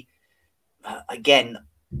realistically, again,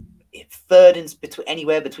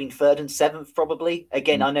 anywhere between 3rd and 7th, probably.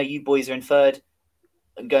 Again, I know you boys are in 3rd.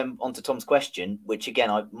 And going on to Tom's question, which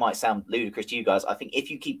again, I might sound ludicrous to you guys. I think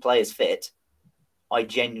if you keep players fit, I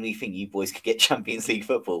genuinely think you boys could get Champions League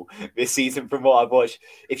football this season from what I've watched.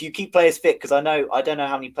 If you keep players fit, because I don't know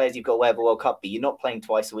how many players you've got away of the World Cup, but you're not playing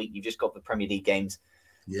twice a week. You've just got the Premier League games.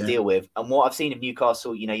 to deal with. And what I've seen of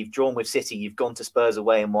Newcastle, you've drawn with City, you've gone to Spurs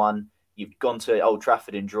away and won, you've gone to Old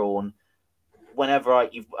Trafford and drawn.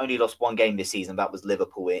 You've only lost one game this season. That was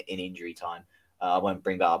Liverpool in injury time. I won't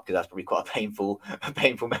bring that up because that's probably quite a painful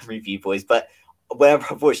memory for you boys. But whenever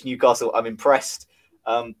I've watched Newcastle, I'm impressed.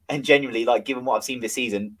 And genuinely, given what I've seen this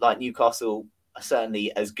season, Newcastle are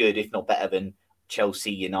certainly as good, if not better, than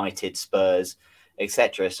Chelsea, United, Spurs,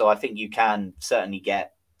 etc. So I think you can certainly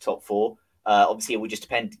get top four. Obviously, it will just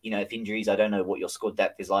depend, if injuries, I don't know what your squad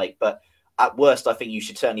depth is like, but at worst, I think you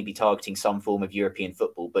should certainly be targeting some form of European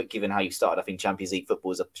football. But given how you started, I think Champions League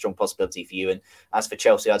football is a strong possibility for you. And as for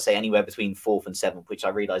Chelsea, I'd say anywhere between 4th and 7th, which I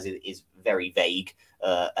realise is very vague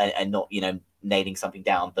and not, nailing something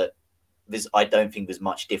down. But I don't think there's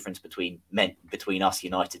much difference between us,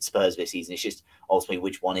 United, Spurs this season. It's just ultimately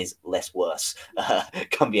which one is less worse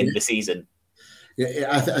come the end of the season. Yeah,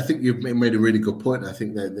 I think you've made a really good point. I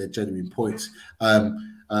think they're genuine points.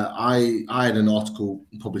 I had an article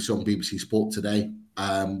published on BBC Sport today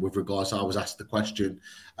with regards. I was asked the question: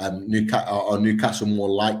 are Newcastle more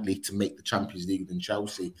likely to make the Champions League than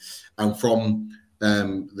Chelsea? And from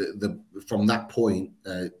from that point,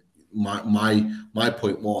 my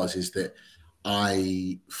point is that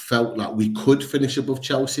I felt like we could finish above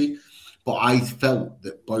Chelsea, but I felt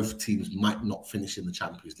that both teams might not finish in the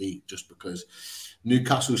Champions League just because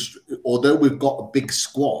Newcastle, although we've got a big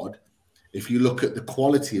squad, if you look at the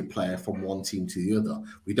quality of player from one team to the other,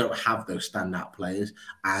 we don't have those standout players.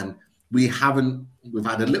 And we've had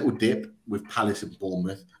a little dip with Palace and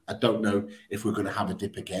Bournemouth. I don't know if we're going to have a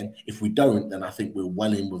dip again. If we don't, then I think we're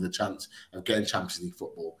well in with a chance of getting Champions League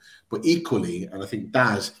football. But equally, and I think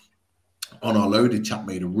Daz on our loaded chat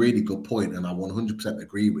made a really good point, and I 100%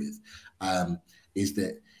 agree with, is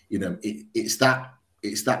that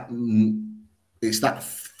it's that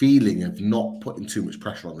feeling of not putting too much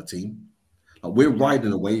pressure on the team. We're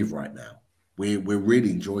riding a wave right now. We're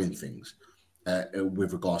really enjoying things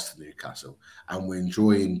with regards to Newcastle, and we're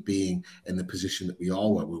enjoying being in the position that we are,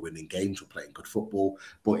 where we're winning games, we're playing good football.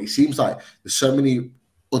 But it seems like there's so many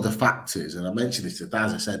other factors, and I mentioned this to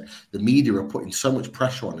Daz. I said the media are putting so much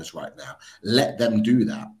pressure on us right now. Let them do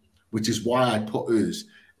that, which is why I put us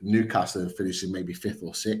Newcastle finishing maybe 5th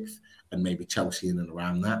or 6th, and maybe Chelsea in and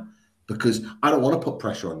around that. Because I don't want to put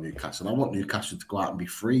pressure on Newcastle. I want Newcastle to go out and be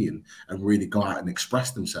free and really go out and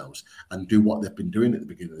express themselves and do what they've been doing at the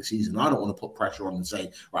beginning of the season. I don't want to put pressure on and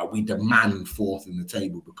say, right, we demand 4th in the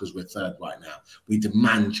table because we're 3rd right now. We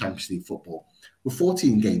demand Champions League football. We're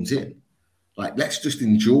 14 games in. Let's just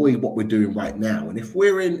enjoy what we're doing right now. And if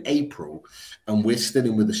we're in April and we're still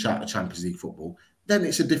in with a shot of Champions League football, then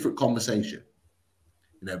it's a different conversation.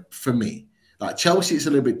 For me. Chelsea, it's a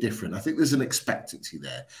little bit different. I think there's an expectancy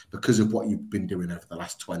there because of what you've been doing over the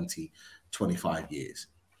last 20, 25 years.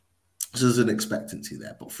 So there's an expectancy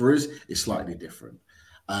there. But for us, it's slightly different.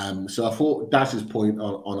 So I thought Daz's point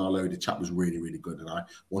on our loaded chat was really, really good. And I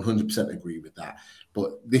 100% agree with that.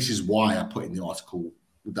 But this is why I put in the article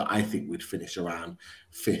that I think we'd finish around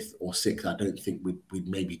 5th or 6th. I don't think we'd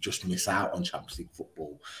maybe just miss out on Champions League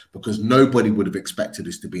football because nobody would have expected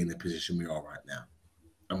us to be in the position we are right now.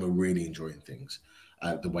 And we're really enjoying things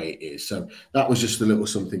the way it is. So that was just a little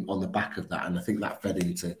something on the back of that, and I think that fed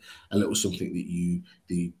into a little something that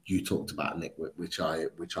you talked about, Nick, which I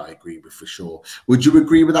agree with for sure. Would you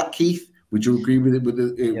agree with that, Keith? Would you agree with it? Would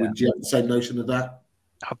you have the same notion of that?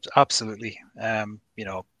 Absolutely.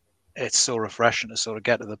 It's so refreshing to sort of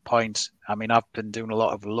get to the point. I mean, I've been doing a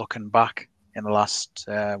lot of looking back in the last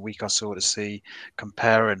week or so to see,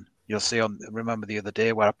 comparing. You'll see remember the other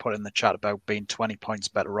day where I put in the chat about being 20 points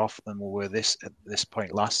better off than we were at this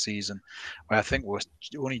point last season, where I think we're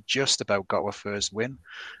only just about got our first win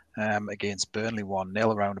against Burnley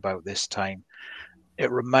 1-0 around about this time.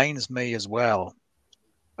 It reminds me as well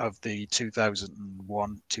of the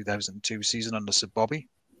 2001-2002 season under Sir Bobby,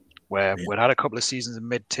 where we'd had a couple of seasons in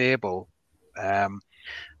mid-table and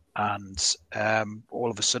all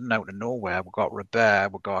of a sudden out of nowhere we got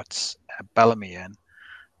Robert, we got Bellamy in.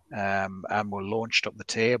 And we're launched up the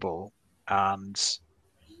table and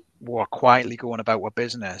we're quietly going about our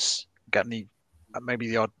business, getting maybe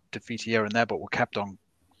the odd defeat here and there, but we kept on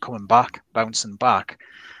coming back, bouncing back.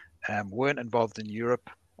 Weren't involved in Europe,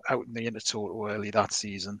 out in the Intertoto early that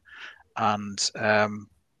season, and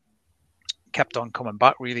kept on coming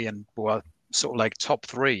back really, and were sort of like top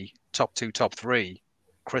 2, top 3,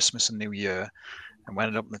 Christmas and New Year, and we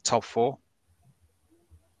ended up in the top 4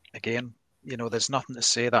 again. There's nothing to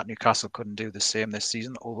say that Newcastle couldn't do the same this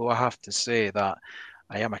season, although I have to say that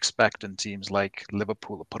I am expecting teams like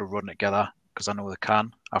Liverpool to put a run together because I know they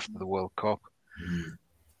can after the World Cup.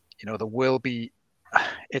 There will be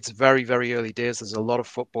it's very, very early days. There's a lot of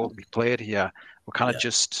football to be played here. We kind of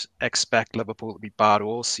just expect Liverpool to be bad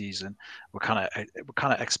all season. We kind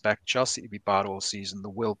of expect Chelsea to be bad all season. They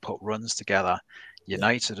will put runs together.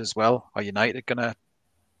 United as well. Are United gonna,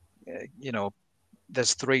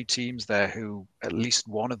 there's 3 teams there who at least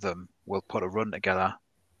one of them will put a run together.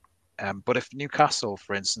 But if Newcastle,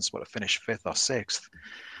 for instance, were to finish 5th or 6th,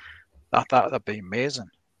 that'd be amazing.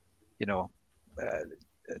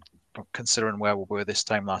 Considering where we were this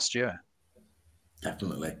time last year.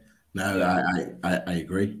 Definitely. No, I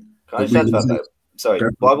agree. Can I just add to that? Sorry,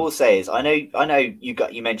 what I will say is, I know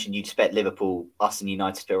you mentioned you'd expect Liverpool, us, and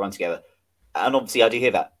United to run together, and obviously I do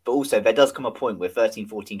hear that. But also, there does come a point where 13,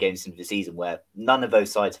 14 games into the season where none of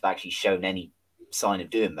those sides have actually shown any sign of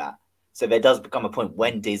doing that. So there does become a point,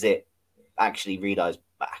 when does it actually realise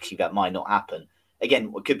actually that might not happen?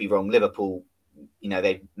 Again, what could be wrong? Liverpool,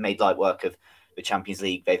 they've made light work of the Champions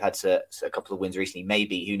League. They've had a couple of wins recently,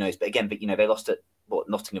 maybe, who knows? But again, they lost at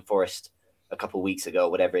Nottingham Forest a couple of weeks ago,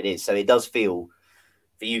 or whatever it is. So it does feel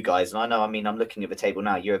for you guys, and I'm looking at the table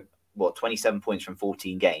now. You're 27 points from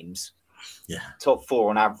 14 games. Yeah. Top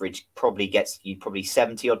 4 on average probably gets you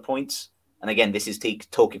 70 odd points. And again, this is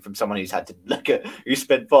talking from someone who's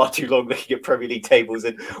spent far too long looking at Premier League tables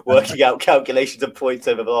and working out calculations of points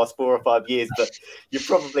over the last 4 or 5 years. But you're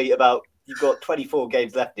probably you've got 24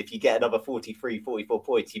 games left. If you get another 43, 44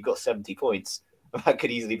 points, you've got 70 points. That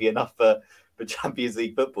could easily be enough for Champions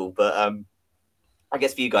League football. But I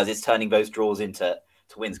guess for you guys, it's turning those draws into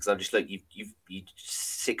wins, because I've just looked, you've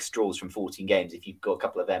 6 draws from 14 games. If you've got a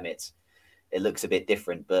couple of them, it looks a bit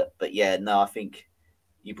different. But yeah, no, I think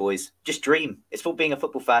you boys just dream. It's what being a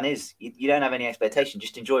football fan is. You don't have any expectation.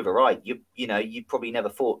 Just enjoy the ride. You probably never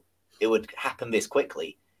thought it would happen this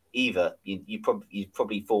quickly either. You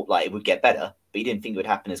probably thought like it would get better, but you didn't think it would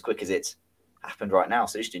happen as quick as it's happened right now.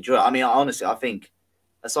 So just enjoy it. I mean, honestly, I think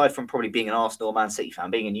aside from probably being an Arsenal, Man City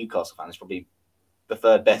fan, being a Newcastle fan is probably the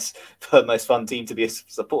third most fun team to be a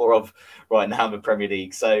supporter of right now in the Premier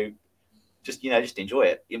League. So just enjoy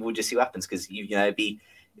it. We'll just see what happens, because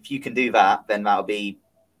if you can do that, then that'll be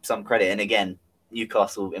some credit. And again,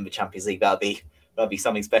 Newcastle in the Champions League, that'll be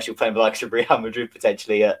something special, playing the likes of Real Madrid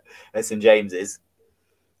potentially at St James's.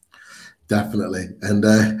 Definitely. And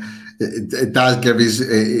Dad gave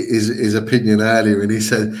his opinion earlier, and he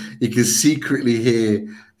said he can secretly hear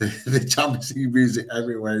the Champions League music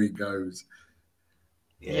everywhere he goes.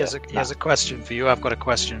 Yeah. He has a question for you. I've got a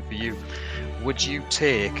question for you. Would you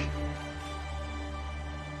take...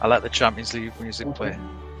 I'll let the Champions League music play.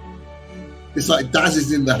 It's like Daz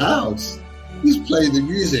is in the house. He's playing the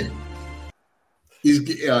music. He's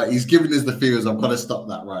giving us the feels. I'm gonna stop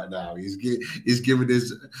that right now. He's giving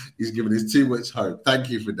us too much hope. Thank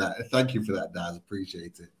you for that. Thank you for that, Daz.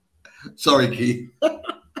 Appreciate it. Sorry, Keith.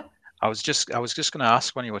 I was just going to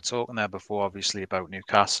ask, when you were talking there before, obviously, about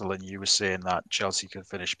Newcastle, and you were saying that Chelsea could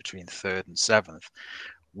finish between 3rd and 7th.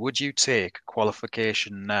 Would you take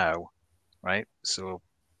qualification now, right? So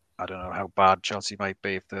I don't know how bad Chelsea might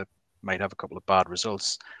be, if they might have a couple of bad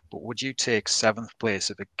results, but would you take 7th place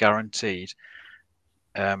if it guaranteed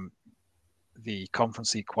the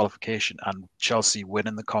Conference League qualification and Chelsea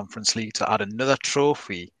winning the Conference League to add another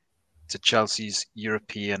trophy to Chelsea's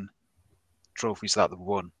European trophies that they've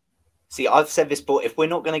won? See, I've said this, but if we're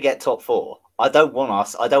not going to get top 4, I don't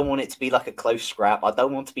want it to be like a close scrap. I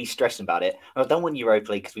don't want to be stressing about it. I don't want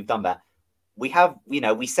Europa League, because we've done that. We have,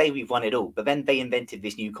 we say we've won it all, but then they invented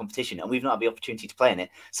this new competition and we've not had the opportunity to play in it.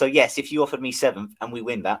 So yes, if you offered me 7th and we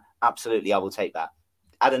win that, absolutely, I will take that.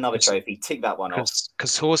 Add another trophy, tick that one off.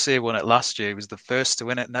 Because Jose won it last year. He was the first to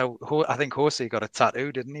win it. Now, I think Jose got a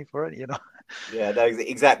tattoo, didn't he, for it? Yeah, no,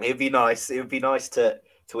 exactly. It'd be nice. It would be nice to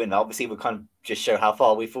win that. Obviously, we'll kind of just show how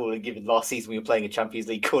far we've fallen, given last season we were playing a Champions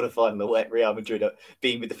League quarterfinal at Real Madrid,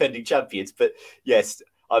 being the defending champions. But yes,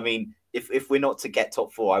 I mean, if we're not to get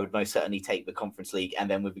top 4, I would most certainly take the Conference League, and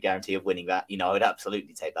then with the guarantee of winning that, I would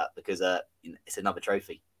absolutely take that, because it's another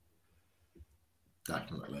trophy.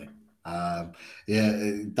 Definitely.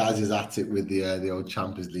 Daz is at it with the old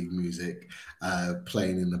Champions League music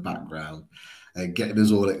playing in the background, getting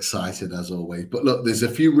us all excited as always. But look, there's a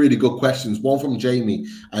few really good questions. One from Jamie,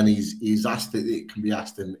 and he's asked it can be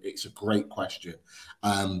asked, and it's a great question.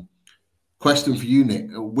 Question for you, Nick.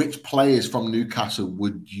 Which players from Newcastle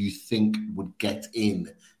would you think would get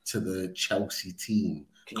in to the Chelsea team?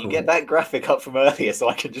 Can you get that graphic up from earlier so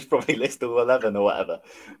I can just probably list all 11 or whatever?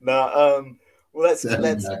 No, well, let's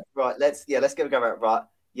give a go at right.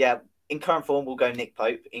 Yeah, in current form, we'll go Nick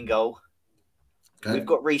Pope in goal. Okay. We've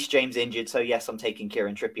got Reece James injured, so yes, I'm taking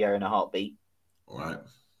Kieran Trippier in a heartbeat. All right.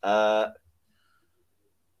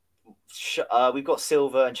 we've got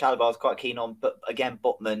Silva and Chalobah I was quite keen on, but again,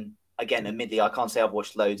 Botman, admittedly, I can't say I've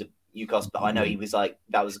watched loads of Newcastle, but I know he was like,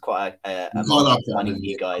 that was quite a signing for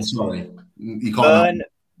you guys. I'm sorry. You can't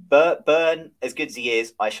Burn, as good as he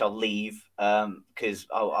is, I shall leave because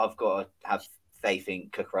I've got to have faith in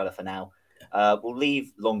Cucurella for now. We'll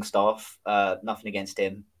leave Longstaff. Nothing against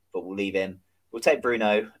him, but we'll leave him. We'll take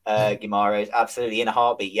Bruno Guimaraes. Absolutely in a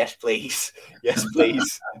heartbeat. Yes, please. Yes,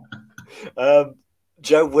 please.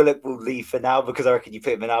 Joe Willock will leave for now because I reckon you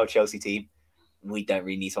put him in our Chelsea team. We don't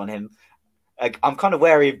really need on him. I'm kind of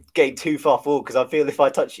wary of getting too far forward because I feel if I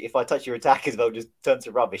touch your attackers, they'll just turn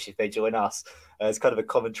to rubbish if they join us. It's kind of a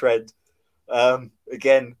common trend.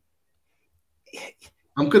 Again,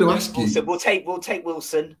 I'm going to ask you. So we'll take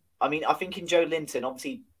Wilson. I mean, I think in Joe Linton,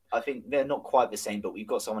 obviously, I think they're not quite the same, but we've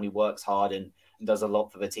got someone who works hard and does a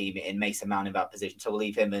lot for the team in Mason Mount in that position. So we'll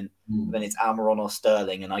leave him, and then it's Almiron or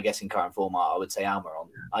Sterling. And I guess in current format, I would say Almiron.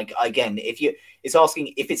 Again, it's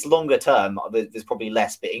asking if it's longer term, there's probably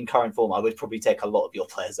less. But in current form, I would probably take a lot of your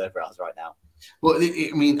players over us right now. Well,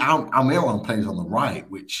 I mean, Almiron plays on the right,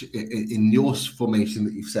 which in your formation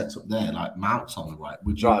that you've set up there, like Mount's on the right.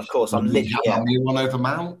 Would you? Right, of course. I'm literally Almiron over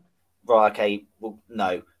Mount. Right, okay. Well,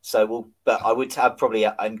 no. So but I would have probably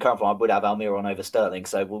in current form I would have Almiron over Sterling.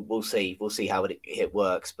 So we'll see. We'll see how it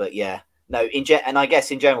works. But yeah, no. And I guess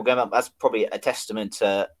in general, going up, that's probably a testament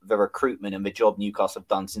to the recruitment and the job Newcastle have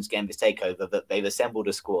done since getting this takeover. That they've assembled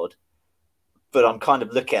a squad. But I'm kind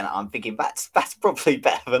of looking at it, I'm thinking that's probably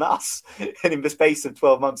better than us. And in the space of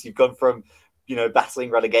 12 months, you've gone from battling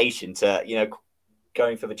relegation to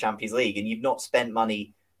going for the Champions League, and you've not spent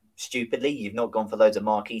money stupidly. You've not gone for loads of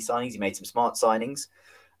marquee signings. You made some smart signings.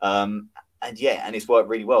 And it's worked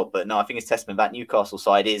really well. But no, I think it's testament that Newcastle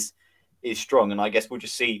side is strong. And I guess we'll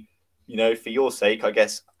just see, for your sake, I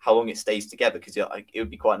guess, how long it stays together, because it would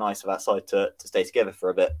be quite nice for that side to stay together for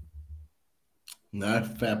a bit. No,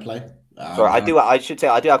 fair play. Sorry, I should say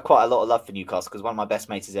I do have quite a lot of love for Newcastle because one of my best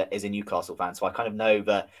mates is a Newcastle fan, so I kind of know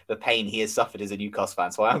the pain he has suffered as a Newcastle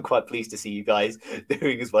fan. So I am quite pleased to see you guys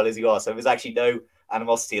doing as well as you are. So there's actually no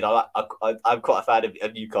animosity, and I'm quite a fan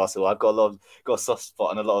of Newcastle. I've got a soft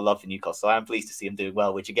spot and a lot of love for Newcastle. So I am pleased to see him doing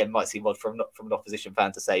well, which again might seem odd from an opposition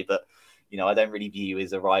fan to say, but I don't really view you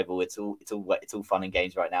as a rival. It's all fun and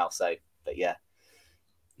games right now. So, but yeah.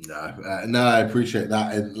 No, I appreciate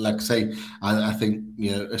that, and like I say, I think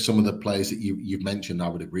some of the players that you've mentioned, I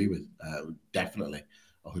would agree with, definitely,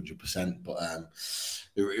 100%. But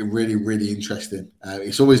it really, really interesting.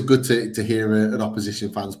 It's always good to hear an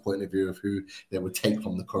opposition fan's point of view of who they would take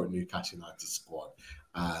from the current Newcastle United squad.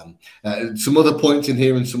 Some other points in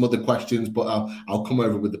here and some other questions, but I'll come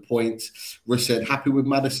over with the points. Russ said, happy with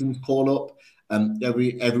Maddison's call up.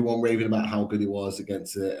 Everyone raving about how good he was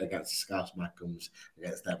against the Scouse Mackhams,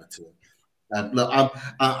 against Everton. Look,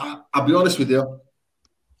 I'll be honest with you.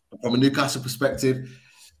 From a Newcastle perspective,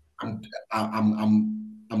 I'm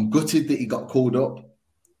gutted that he got called up,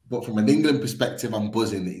 but from an England perspective, I'm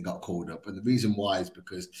buzzing that he got called up. And the reason why is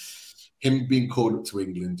because him being called up to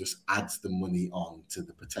England just adds the money on to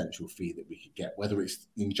the potential fee that we could get, whether it's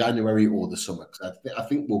in January or the summer. Because I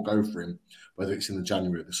think we'll go for him, whether it's in the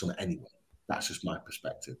January or the summer anyway. That's just my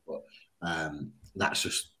perspective, but that's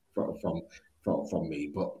just from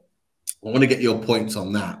me. But I want to get your points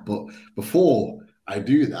on that. But before I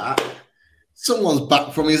do that, someone's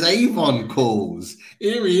back from his Avon calls.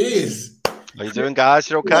 Here he is. How you doing, guys?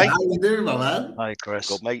 You okay? How you doing, my man? Hi, Chris.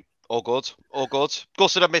 Good, mate. All good.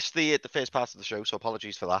 Gutted I missed the first part of the show, so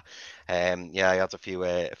apologies for that. I had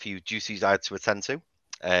a few duties I had to attend to.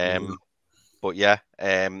 But yeah,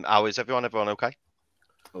 how is everyone? Everyone okay?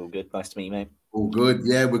 All good. Nice to meet you, mate. All good.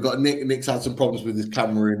 Yeah, we've got Nick. Nick's had some problems with his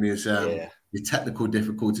camera and his technical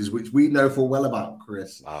difficulties, which we know full well about,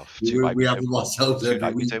 Chris. Oh, we have them ourselves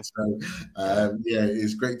every week. So,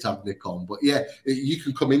 it's great to have Nick on. But yeah, you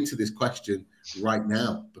can come into this question right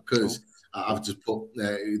now because I've just put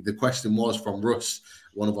the question was from Russ,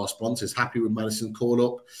 one of our sponsors. Happy with Maddison's call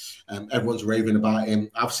up. Everyone's raving about him.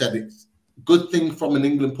 I've said it's good thing from an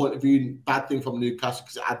England point of view, bad thing from Newcastle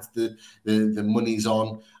because it adds the money's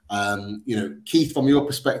on. Keith, from your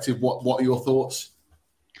perspective, what are your thoughts?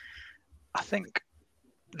 I think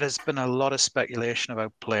there's been a lot of speculation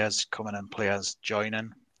about players coming and players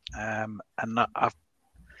joining, and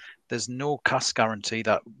there's no cash guarantee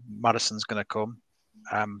that Maddison's going to come.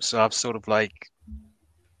 So I'm sort of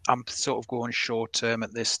going short term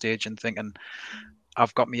at this stage and thinking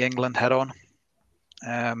I've got my England head on.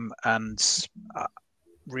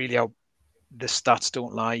 Really, the stats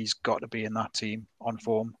don't lie. He's got to be in that team on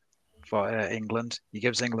form for England. He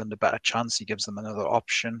gives England a better chance. He gives them another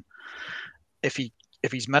option. If he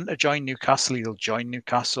if he's meant to join Newcastle, he'll join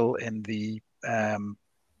Newcastle in the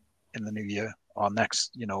new year or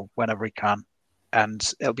next, whenever he can. And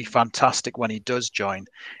it'll be fantastic when he does join.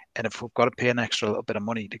 And if we've got to pay an extra little bit of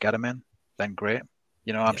money to get him in, then great.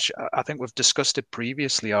 I think we've discussed it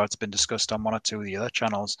previously, or it's been discussed on one or two of the other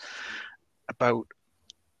channels, about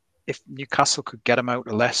if Newcastle could get him out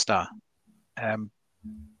of Leicester,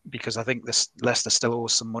 because I think Leicester still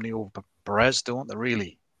owes some money over Perez, don't they?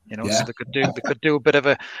 Really, so they could do a bit of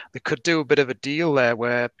a deal there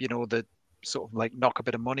where they sort of like knock a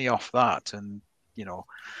bit of money off that, and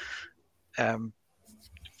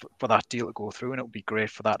for that deal to go through, and it would be great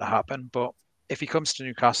for that to happen. But if he comes to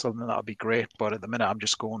Newcastle, then that would be great. But at the minute, I'm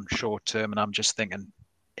just going short term, and I'm just thinking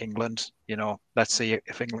England. Let's see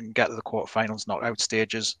if England can get to the quarterfinals, knockout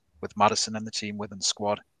stages with Maddison and the team within the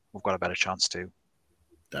squad. We've got a better chance too.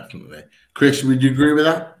 Definitely, Chris. Would you agree with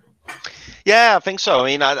that? Yeah, I think so. I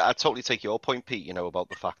mean, I totally take your point, Pete. About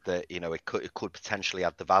the fact that it could potentially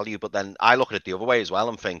add the value, but then I look at it the other way as well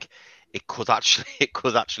and think it could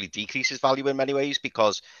actually decrease his value in many ways,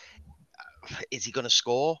 because is he going to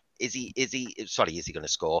score? Is he going to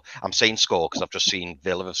score? I'm saying score because I've just seen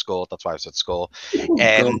Villa have scored. That's why I said score.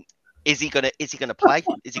 Is he going to play?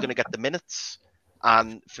 Is he going to get the minutes?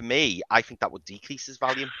 And for me, I think that would decrease his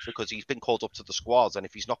value, because he's been called up to the squads, and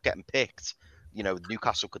if he's not getting picked,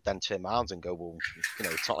 Newcastle could then turn around and go, well,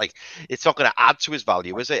 it's not going to add to his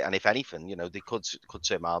value, is it? And if anything, they could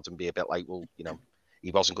turn around and be a bit like, well,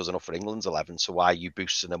 he wasn't good enough for England's 11, so why are you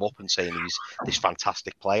boosting him up and saying he's this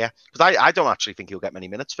fantastic player? Because I don't actually think he'll get many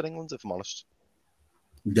minutes for England, if I'm honest.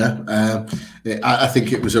 Yeah, I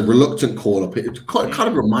think it was a reluctant call-up. It kind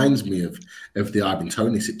of reminds me of the Ivan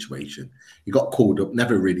Toney situation. He got called up,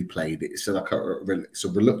 never really played. It's like it's a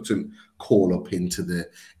reluctant call-up into the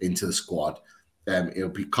squad. It'll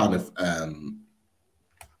be kind of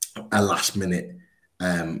a last-minute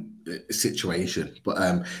situation,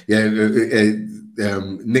 but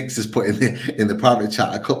Nick's has put in the private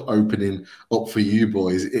chat a cup opening up for you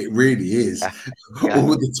boys. It really is. All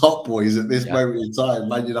the top boys at this moment in time.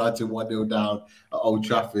 Man United 1-0 down at Old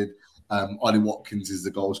Trafford. Ollie Watkins is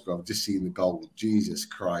the goal scorer. I've just seen the goal. Jesus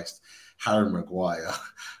Christ, Harry Maguire.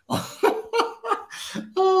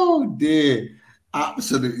 Oh dear.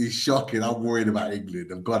 Absolutely shocking. I'm worried about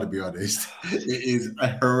England. I've got to be honest. It is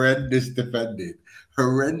a horrendous defending.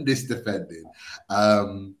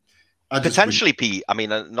 Potentially, Pete. I mean,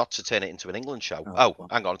 not to turn it into an England show.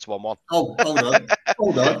 Hang on, it's 1-1. Oh,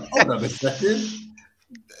 hold on a second.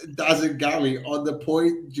 Daz and Gary on the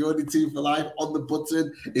point, Jordan Team for Life on the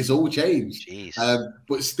button. It's all changed. Jeez.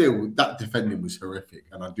 But still, that defending was horrific,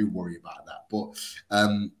 and I do worry about that. But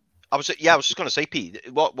I was just going to say, Pete.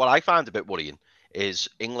 What I find a bit worrying is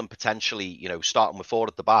England potentially, starting with 4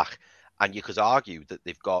 at the back. And you could argue that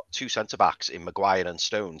they've got 2 centre-backs in Maguire and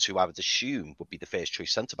Stones, who I would assume would be the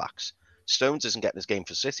first-choice centre-backs. Stones isn't getting his game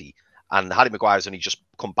for City, and Harry Maguire's only just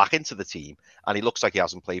come back into the team, and he looks like he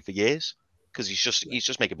hasn't played for years, because he's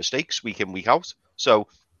just making mistakes week in, week out. So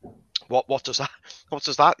what does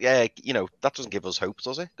that? Yeah, that doesn't give us hope,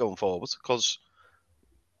 does it, going forward? Because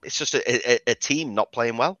it's just a team not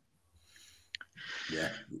playing well. Yeah,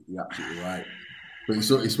 you're absolutely right. But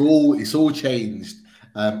it's all changed.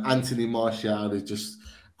 Anthony Martial is just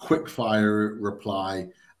quick fire reply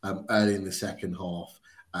early in the second half,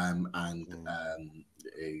 and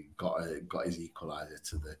he got his equaliser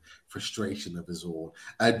to the frustration of us all.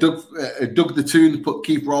 Doug the Toon put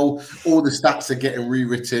keep roll. All the stats are getting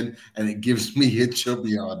rewritten, and it gives me a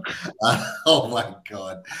chubby on. Oh my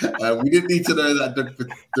god, we didn't need to know that, Doug for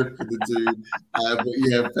the Toon. But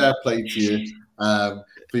yeah, fair play to you.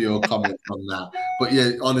 For your comment on that. But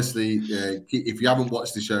yeah, honestly, if you haven't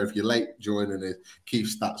watched the show, if you're late joining it,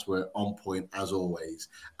 Keith's stats were on point as always.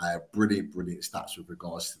 Brilliant stats with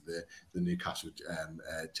regards to the Newcastle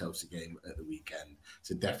Chelsea game at the weekend.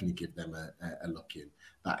 So definitely give them a look in.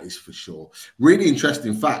 That is for sure. Really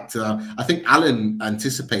interesting fact. I think Alan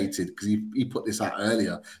anticipated, because he put this out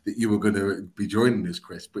earlier, that you were going to be joining us,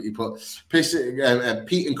 Chris. But you put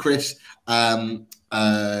Pete and Chris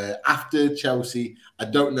after Chelsea. I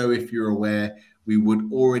don't know if you're aware, we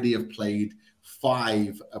would already have played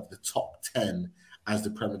 5 of the top 10 as the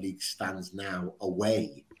Premier League stands now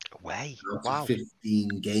away. Wow.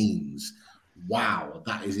 15 games. Wow,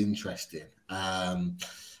 that is interesting.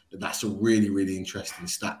 That's a really, really interesting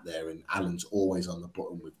stat there. And Alan's always on the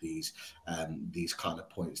button with these kind of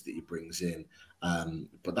points that he brings in.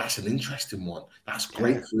 But that's an interesting one. That's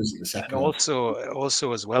great for us in the second. And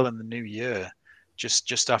also as well in the new year,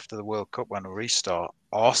 just after the World Cup when we restart,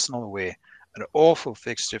 Arsenal away, an awful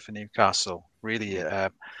fixture for Newcastle. Really,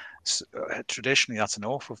 traditionally that's an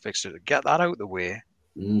awful fixture. To get that out of the way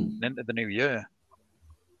and into the new year.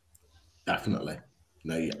 Definitely.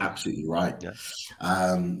 No, you're absolutely right.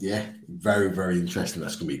 Yeah. Very, very interesting.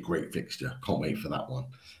 That's going to be a great fixture. Can't wait for that one.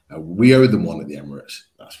 We owe them one at the Emirates,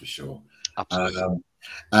 that's for sure. Absolutely.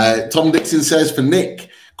 Tom Dixon says for Nick,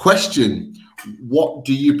 question, what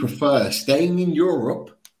do you prefer, staying in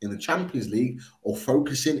Europe in the Champions League or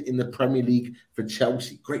focusing in the Premier League for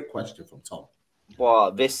Chelsea? Great question from Tom.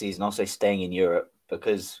 Well, this season I'll say staying in Europe,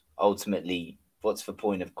 because ultimately, what's the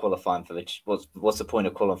point of qualifying for what's the point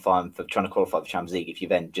of qualifying for trying to qualify for the Champions League if you're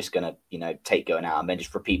then just going to take going out and then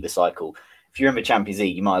just repeat the cycle? If you're in the Champions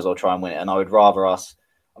League, you might as well try and win it. And I would rather us.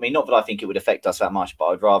 I mean, not that I think it would affect us that much, but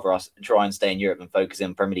I'd rather us try and stay in Europe and focus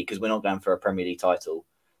in Premier League, because we're not going for a Premier League title.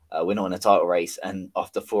 We're not in a title race, and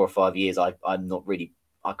after 4 or 5 years, I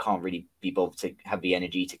can't really be bothered to have the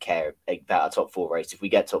energy to care about a top 4 race. If we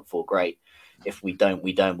get top 4, great. If we don't,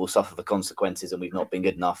 we don't. We'll suffer the consequences, and we've not been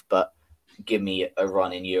good enough. But give me a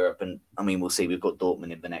run in Europe, and I mean, we'll see. We've got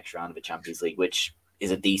Dortmund in the next round of the Champions League, which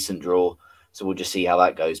is a decent draw. So we'll just see how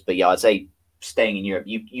that goes. But yeah, I'd say staying in Europe.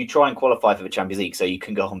 You try and qualify for the Champions League so you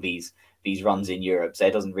can go on these runs in Europe. So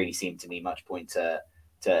it doesn't really seem to me much point to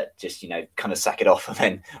just kind of sack it off and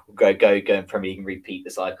then go in Premier League and repeat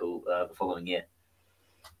the cycle the following year.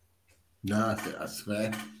 No, I think that's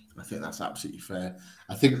fair. I think that's absolutely fair.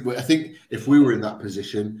 I think if we were in that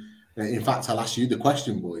position, in fact, I'll ask you the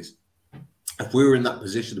question, boys. If we were in that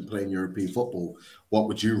position of playing European football, what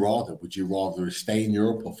would you rather? Would you rather stay in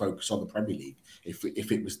Europe or focus on the Premier League?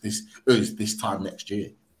 If it was this time next year,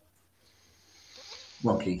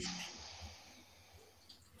 well, Keith.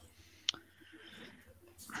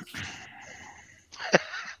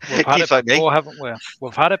 We've had it before, haven't we?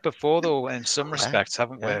 We've had it before, though, in some respects,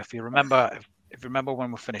 haven't we? If you remember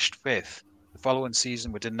when we finished 5th, the following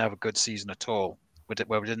season we didn't have a good season at all.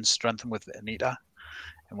 Where we didn't strengthen with Anita,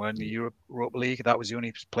 and we're in the Europa League. That was the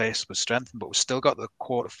only place we strengthened, but we still got the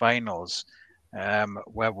quarterfinals,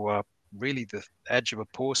 where we were really the edge of a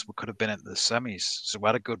post. We could have been into the semis. So we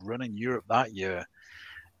had a good run in Europe that year.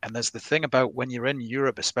 And there's the thing about when you're in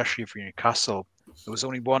Europe, especially for Newcastle, there was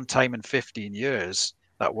only one time in 15 years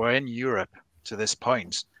that we're in Europe to this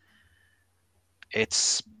point.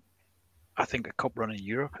 It's, I think, a cup run in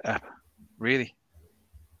Europe, really.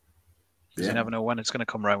 Because you never know when it's going to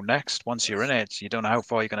come around next. Once you're in it, you don't know how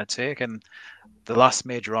far you're going to take. And the last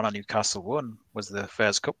major honour Newcastle won was the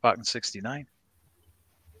Fairs Cup back in '69.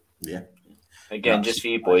 Yeah. Again, just for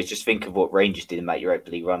you boys, just think of what Rangers did in that Europa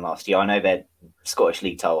League run last year. I know their Scottish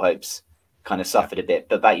League title hopes kind of suffered a bit,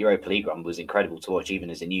 but that Europa League run was incredible to watch, even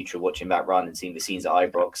as a neutral, watching that run and seeing the scenes at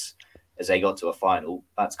Ibrox as they got to a final.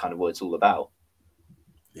 That's kind of what it's all about.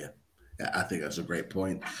 Yeah, I think that's a great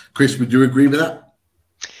point. Chris, would you agree with that?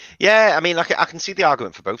 Yeah, I mean, I can see the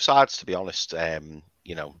argument for both sides, to be honest.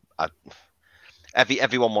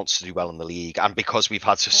 Everyone wants to do well in the league, and because we've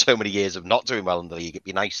had so many years of not doing well in the league, it'd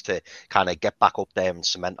be nice to kind of get back up there and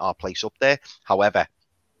cement our place up there. However,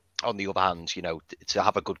 on the other hand, to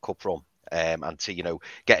have a good cup run and to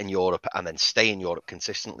get in Europe and then stay in Europe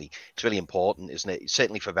consistently, it's really important, isn't it?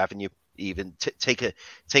 Certainly for revenue. Even take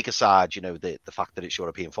aside, the fact that it's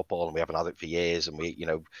European football and we haven't had it for years, and we,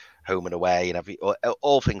 home and away and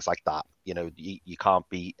all things like that. You can't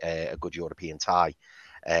beat a good European tie.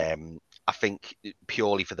 I think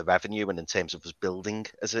purely for the revenue and in terms of us building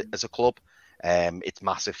as a club, it's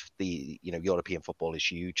massive. The European football is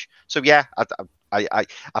huge. So yeah,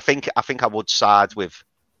 I think I would side with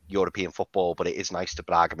European football, but it is nice to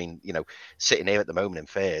brag. I mean, sitting here at the moment in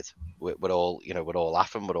third, we're all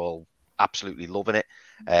laughing, we're all absolutely loving it.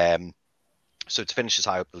 So to finish as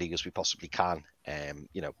high up the league as we possibly can,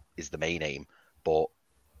 is the main aim. But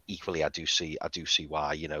equally, I do see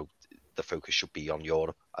why the focus should be on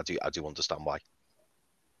Europe. I do understand why.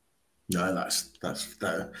 No, that's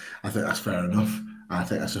that. I think that's fair enough. I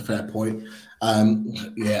think that's a fair point.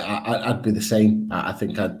 I'd be the same. I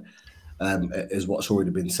think as what's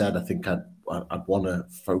already been said, I think I'd want to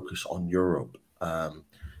focus on Europe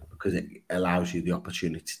because it allows you the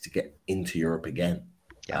opportunity to get into Europe again.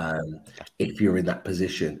 If you're in that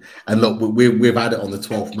position. And look, we've had it on the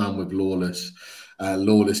 12th man with Lawless.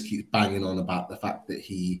 Lawless keeps banging on about the fact that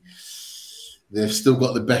they've still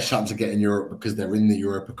got the best chance of getting Europe because they're in the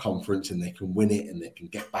Europa Conference and they can win it and they can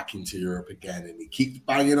get back into Europe again. And he keeps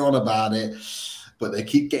banging on about it. but they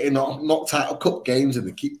keep getting knocked out of cup games and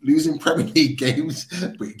they keep losing Premier League games.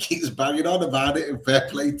 But he keeps banging on about it, and fair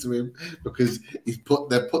play to him, because they've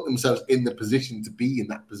put themselves in the position to be in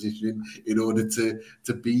that position in order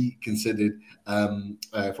to be considered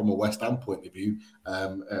from a West Ham point of view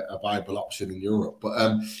a viable option in Europe.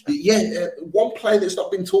 But one player that's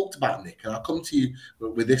not been talked about, Nick, and I'll come to you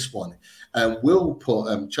with this one. Will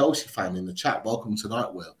put Chelsea fan in the chat. Welcome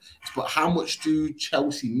tonight, Will. But how much do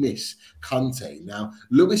Chelsea miss Conte? Now,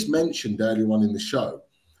 Lewis mentioned earlier on in the show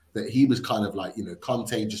that he was kind of like,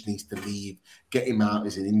 Conte just needs to leave, get him out.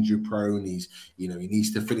 He's an injury prone. He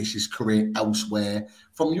needs to finish his career elsewhere.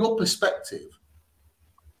 From your perspective,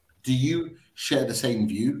 do you share the same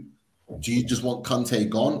view? Do you just want Conte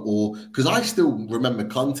gone? Or because I still remember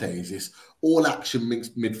Conte as this all-action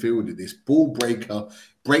mixed midfielder, this ball breaker,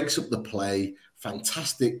 breaks up the play,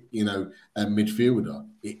 fantastic, midfielder.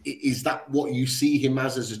 Is that what you see him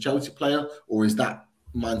as a Chelsea player, or is that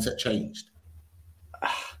mindset changed?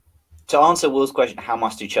 To answer Will's question, how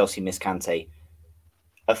much do Chelsea miss Kante?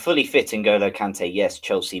 A fully fit N'Golo Kante, yes,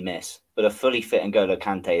 Chelsea miss. But a fully fit N'Golo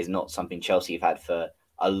Kante is not something Chelsea have had for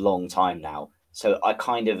a long time now. So I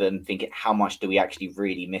kind of am thinking, how much do we actually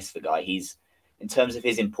really miss the guy? He's, in terms of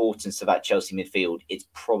his importance to that Chelsea midfield, it's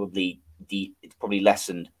probably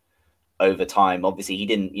lessened over time. Obviously, he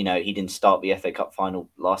didn't start the FA Cup final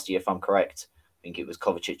last year, if I'm correct. I think it was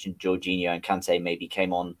Kovacic and Jorginho, and Kante maybe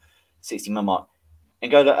came on 60-man mark.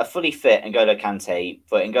 A fully fit N'Golo Kante.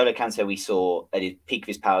 For N'Golo Kante, we saw at his peak of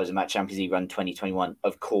his powers in that Champions League run 2021.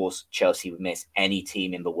 Of course, Chelsea would miss. Any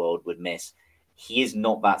team in the world would miss. He is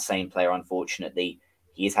not that same player, unfortunately.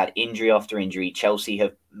 He has had injury after injury. Chelsea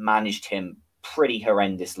have managed him pretty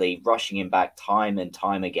horrendously, rushing him back time and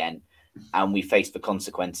time again. And we face the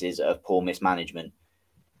consequences of poor mismanagement.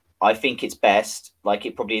 I think it's best, like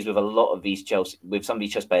it probably is with a lot of these with some of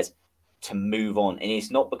these Chelsea players, to move on. And it's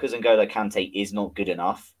not because N'Golo Kante is not good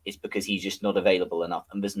enough. It's because he's just not available enough.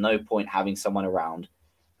 And there's no point having someone around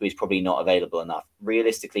who is probably not available enough.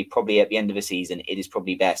 Realistically, probably at the end of the season, it is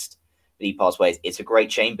probably best that he parts ways. It's a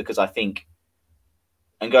great shame because I think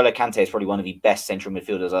N'Golo Kante is probably one of the best central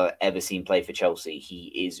midfielders I've ever seen play for Chelsea.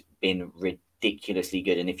 He has been ridiculously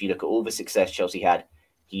good. And if you look at all the success Chelsea had,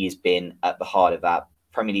 he has been at the heart of that.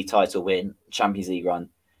 Premier League title win, Champions League run.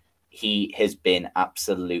 He has been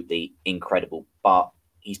absolutely incredible. But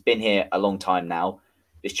he's been here a long time now.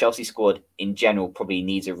 This Chelsea squad in general probably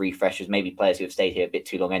needs a refresh. There's maybe players who have stayed here a bit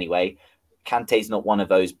too long anyway. Kante's not one of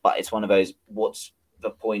those, but it's one of those, what's the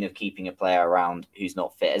point of keeping a player around who's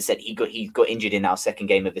not fit? As I said, he got injured in our second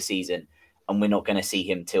game of the season, and we're not going to see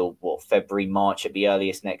him till February, March at the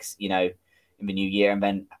earliest next, in the new year. And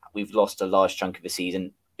then we've lost a large chunk of the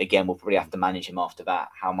season. Again, we'll probably have to manage him after that.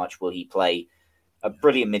 How much will he play? A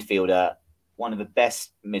brilliant midfielder, one of the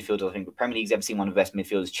best midfielders I think the Premier League's ever seen, one of the best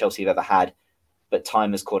midfielders Chelsea have ever had. But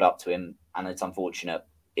time has caught up to him, and it's unfortunate.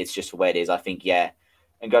 It's just the way it is. I think, N'Golo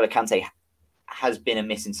Kante has been a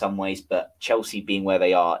miss in some ways, but Chelsea being where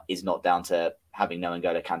they are is not down to having no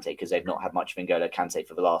N'Golo Kante, because they've not had much of N'Golo Kante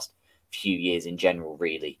for the last few years in general,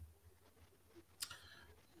 really.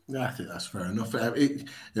 Yeah, I think that's fair enough.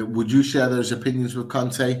 Would you share those opinions with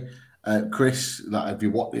Conte, Chris? Have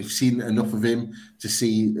you seen enough of him to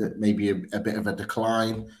see maybe a bit of a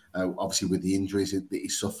decline, obviously with the injuries that he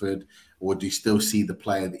suffered, or do you still see the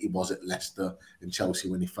player that he was at Leicester and Chelsea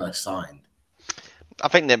when he first signed? I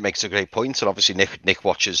think Nick makes a great point, and obviously Nick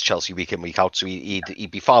watches Chelsea week in, week out, so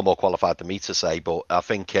he'd be far more qualified than me to say. But I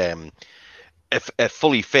think if a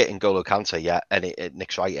fully fit N'Golo Kante, and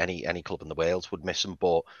Nick's right, any club in the Wales would miss him.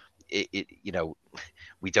 But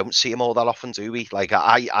we don't see him all that often, do we? Like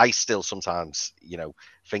I still sometimes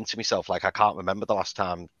think to myself, like, I can't remember the last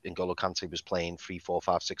time N'Golo Kante was playing 3, 4,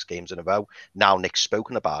 5, 6 games in a row. Now Nick's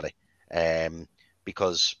spoken about it,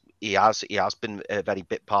 because he has been a very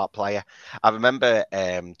bit part player. I remember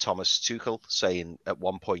Thomas Tuchel saying at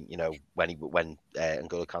one point, when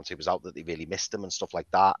N'Golo Kante was out, that they really missed him and stuff like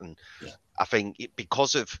that. And I think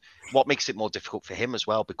because of what makes it more difficult for him as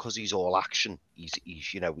well, because he's all action, he's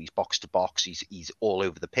box to box, he's all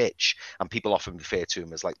over the pitch, and people often refer to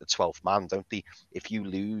him as like the 12th man, don't they? If you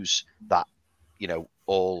lose that,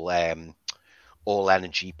 all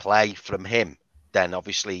energy play from him, then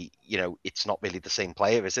obviously, it's not really the same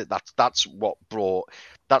player, is it? That's what brought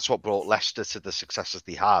Leicester to the successes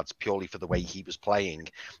they had, purely for the way he was playing.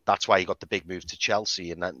 That's why he got the big move to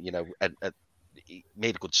Chelsea, and then he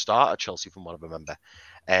made a good start at Chelsea, from what I remember.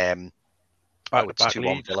 It's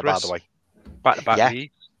 2-1 Villa, by the way. Back-to-back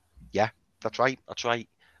league. Yeah, that's right.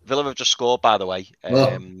 Villa have just scored, by the way.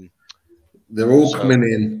 They're all coming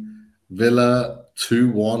in. Villa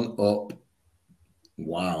 2-1 up.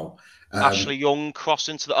 Wow. Ashley Young cross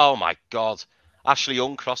into the. Oh my God! Ashley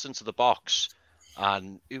Young cross into the box,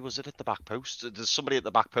 and who was it at the back post? There's somebody at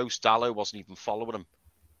the back post. Dallo wasn't even following him.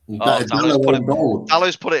 Oh,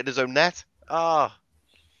 Dallo's put it in his own net. Oh.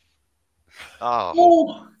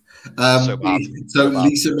 So bad.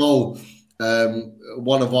 Lisa Mole,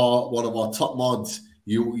 one of our top mods,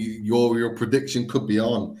 your prediction could be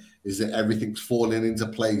on. Is that everything's falling into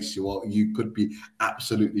place? You could be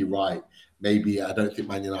absolutely right. Maybe I don't think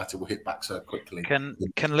Man United will hit back so quickly. Can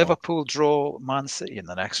Liverpool draw Man City in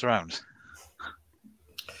the next round?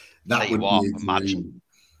 That would be imagine.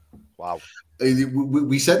 Wow.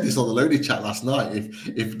 We said this on the Loaded Chat last night.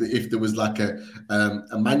 If there was like a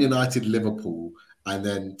Man United Liverpool, and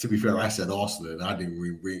then to be fair, I said Arsenal, and I didn't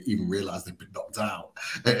even realize they'd been knocked out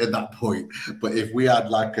at that point. But if we had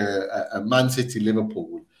like a Man City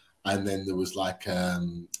Liverpool, and then there was like I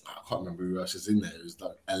can't remember who else is in there. It was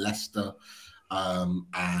like a Leicester,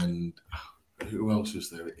 and who else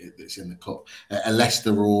was there that's in the cup? A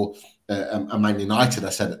Leicester or a Man United. I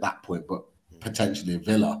said at that point, but potentially a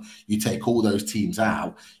Villa. You take all those teams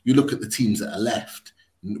out. You look at the teams that are left.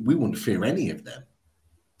 We wouldn't fear any of them.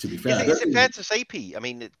 To be fair, is it fair to say, Pete? I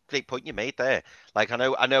mean, great point you made there. Like, I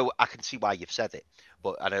know, I can see why you've said it,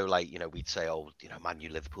 but I know, like, we'd say, Man U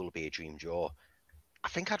Liverpool will be a dream draw. I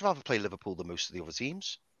think I'd rather play Liverpool than most of the other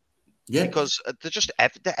teams. Yeah, because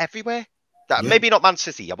they're everywhere. Maybe not Man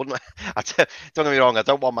City. I wouldn't. Don't get me wrong. I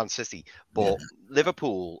don't want Man City, but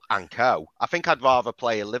Liverpool and co. I think I'd rather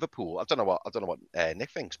play a Liverpool. I don't know what Nick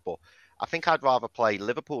thinks, but I think I'd rather play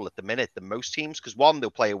Liverpool at the minute than most teams because one,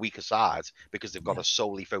 they'll play a weaker side because they've got to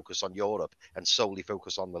solely focus on Europe and solely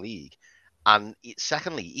focus on the league. And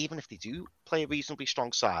secondly, even if they do play a reasonably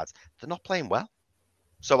strong side, they're not playing well.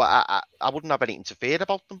 So I wouldn't have anything to fear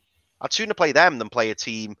about them. I'd sooner play them than play a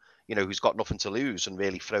team who's got nothing to lose and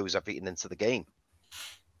really throws everything into the game.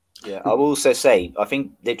 Yeah, I will also say, I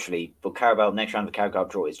think literally, but next round of the Carabao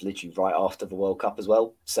draw is literally right after the World Cup as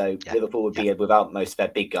well. So Liverpool would be without most of their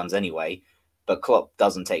big guns anyway. But Klopp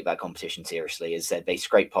doesn't take that competition seriously. As said, they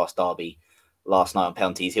scraped past Derby last night on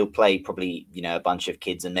penalties. He'll play probably a bunch of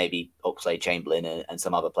kids and maybe Oxlade-Chamberlain and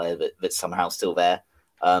some other player that's somehow still there.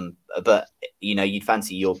 But you'd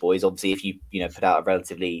fancy your boys. Obviously, if you put out a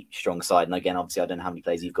relatively strong side, and again, obviously, I don't know how many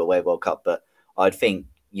players you've got away World Cup, but I'd think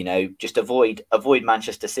just avoid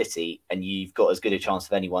Manchester City, and you've got as good a chance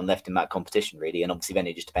of anyone left in that competition, really. And obviously, then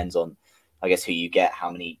it just depends on, I guess, who you get,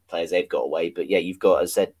 how many players they've got away. But yeah, you've got,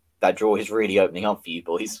 as I said, that draw is really opening up for you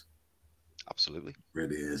boys. Absolutely,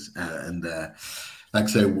 really is. And like I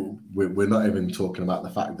say, we're not even talking about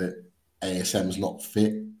the fact that ASM's not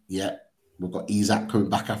fit yet. We've got Isak coming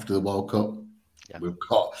back after the World Cup. Yeah. We've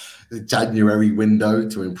got the January window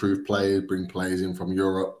to improve players, bring players in from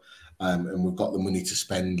Europe. And we've got the money to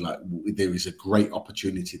spend. Like, there is a great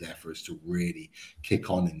opportunity there for us to really kick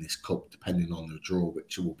on in this cup, depending on the draw,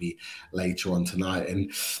 which will be later on tonight.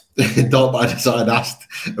 And Dark by Design asked,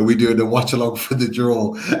 "Are we doing a watch along for the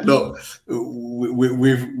draw?" Look,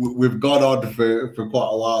 we've gone on for quite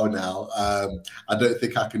a while now. I don't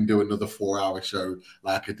think I can do another 4-hour show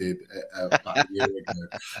like I did about a year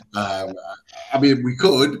ago. I mean, we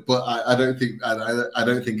could, but I don't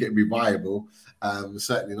think it'd be viable.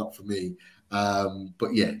 Certainly not for me.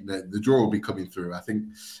 But yeah, the draw will be coming through. I think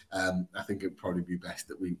it'd probably be best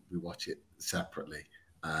that we watch it separately.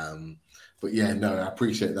 But yeah, no, I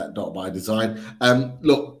appreciate that, Dot by Design.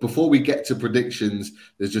 Look, before we get to predictions,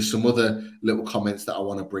 there's just some other little comments that I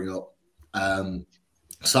want to bring up.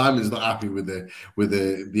 Simon's not happy with the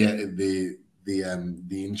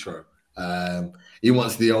intro. He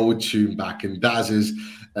wants the old tune back, and Daz has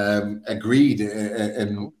agreed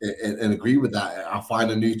and agree with that. I'll find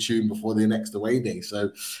a new tune before the next away day,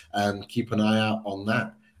 so keep an eye out on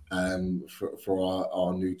that for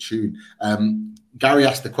our new tune. Gary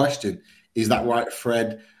asked the question: is that right,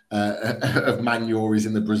 Fred of Man U is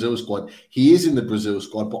in the Brazil squad? He is in the Brazil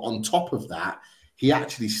squad, but on top of that, he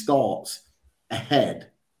actually starts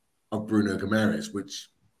ahead of Bruno Guimaraes, which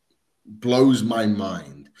blows my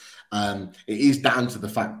mind. It is down to the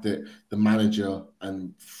fact that the manager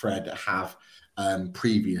and Fred have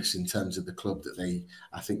previous in terms of the club that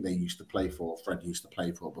I think they used to play for. Fred used to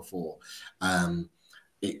play for before.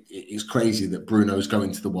 It's crazy that Bruno's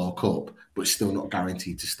going to the World Cup, but still not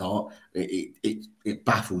guaranteed to start. It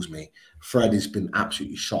baffles me. Fred has been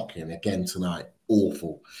absolutely shocking again tonight.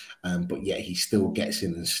 Awful. But yet he still gets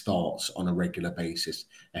in and starts on a regular basis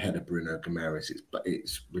ahead of Bruno Guimaraes.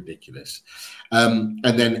 It's ridiculous. And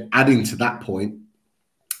then adding to that point,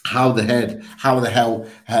 how the hell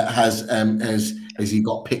has he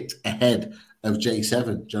got picked ahead of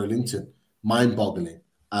J7, Joe Linton? Mind-boggling.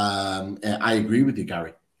 I agree with you,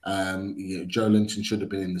 Gary. Joe Linton should have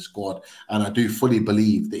been in the squad, and I do fully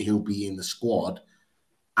believe that he'll be in the squad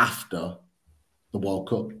after the World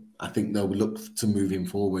Cup. I think they'll look to move him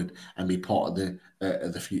forward and be part of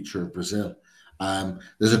the future of Brazil.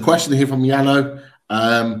 There's a question here from Yano.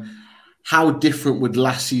 How different would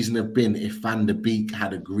last season have been if Van der Beek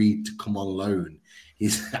had agreed to come on loan?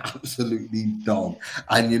 He's absolutely dog.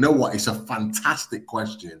 And you know what? It's a fantastic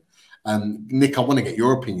question. Nick, I want to get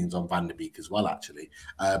your opinions on Van der Beek as well, actually.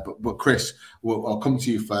 But Chris, I'll come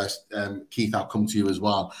to you first. Keith, I'll come to you as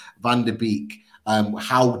well. Van der Beek,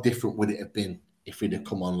 how different would it have been if he'd have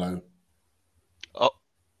come on loan?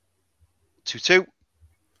 2-2.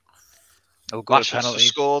 It'll go to Manchester penalties.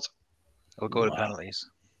 scored. It'll go to penalties.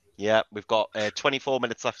 Yeah, we've got 24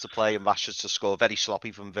 minutes left to play, and Rashford to score. Very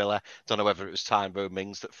sloppy from Villa. Don't know whether it was Tyrone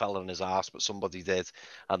Mings that fell on his arse, but somebody did.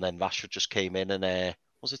 And then Rashford just came in, and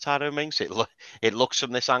was it Tyrone Mings? It looks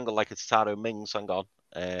from this angle like it's Tyrone Mings. Hang on.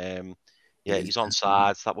 Yeah, he's on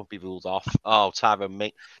sides. That won't be ruled off. Oh, Tyrone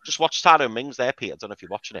Mings. Just watch Tyrone Mings there, Pete. I don't know if you're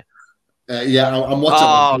watching it. Yeah, I'm watching.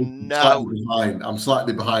 Oh, no. I'm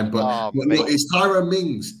slightly behind. But look, it's Tyrone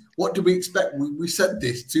Mings. What do we expect? We said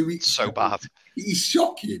this 2 weeks ago. So bad. He's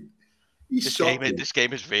shocking. This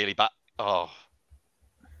game is really bad. Oh,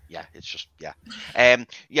 yeah, it's just yeah.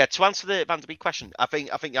 To answer the Van der Beek question, I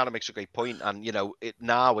think Yana makes a great point. And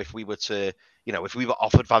now, if we were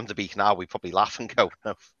offered Van der Beek now, we'd probably laugh and go,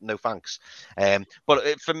 no thanks.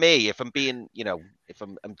 But for me, if I'm being, if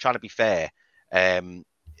I'm trying to be fair, it's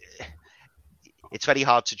very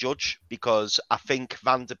hard to judge, because I think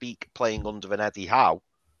Van der Beek playing under an Eddie Howe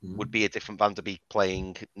would be a different Van der Beek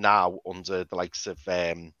playing now under the likes of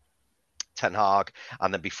Ten Hag,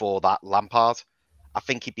 and then before that Lampard. I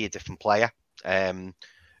think he'd be a different player.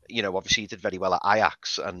 Obviously he did very well at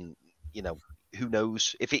Ajax, and who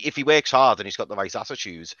knows, if he works hard and he's got the right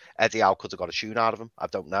attitude, Eddie Howe could have got a tune out of him. I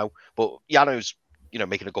don't know, but Yano's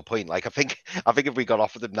making a good point. Like I think if we got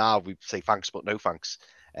offered him now, we'd say thanks, but no thanks.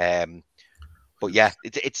 But yeah,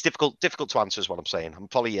 it's difficult to answer, is what I'm saying. I'm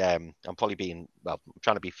probably being, I'm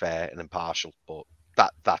trying to be fair and impartial, but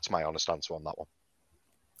that's my honest answer on that one.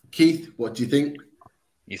 Keith, what do you think?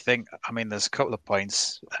 There's a couple of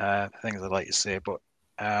points, things I'd like to say, but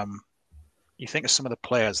you think of some of the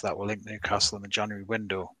players that were linked to Newcastle in the January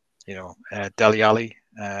window, Dele Alli,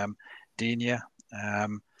 Digne,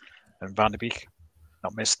 and Van der Beek.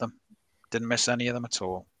 Not missed them. Didn't miss any of them at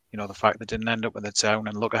all. The fact they didn't end up with the town,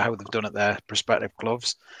 and look at how they've done at their prospective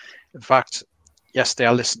clubs. In fact, yesterday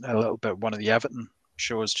I listened to a little bit of one of the Everton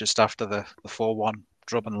shows just after the 4-1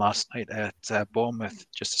 drubbing last night at Bournemouth,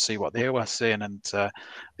 just to see what they were saying, and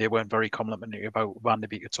they weren't very complimentary about Van der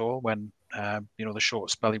Beek at all when the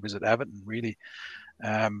short spell he was at Everton, really.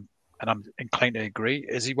 And I'm inclined to agree.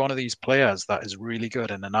 Is he one of these players that is really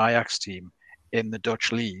good in an Ajax team in the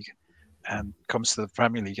Dutch league and comes to the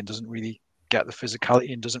Premier League and doesn't really get the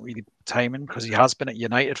physicality and doesn't really time in? Because he has been at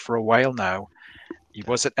United for a while now. He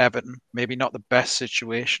was at Everton, maybe not the best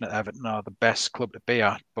situation at Everton or the best club to be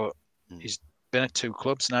at, but he's been at two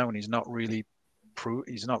clubs now, and he's not really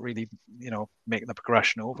making the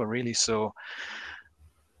progression over, really. So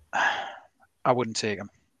I wouldn't take him.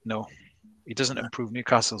 No, he doesn't improve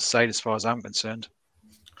Newcastle's side as far as I'm concerned.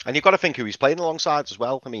 And you've got to think who he's playing alongside as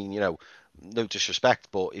well. I mean, no disrespect,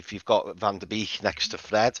 but if you've got Van der Beek next to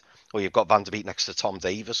Fred, or you've got Van der Beek next to Tom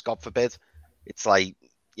Davies, God forbid, it's like,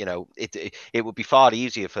 it would be far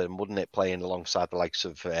easier for him, wouldn't it, playing alongside the likes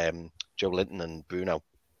of Joe Linton and Bruno?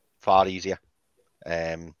 Far easier.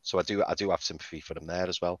 So I do have sympathy for him there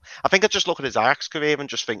as well. I think I just look at his Ajax career and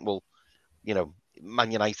just think, well,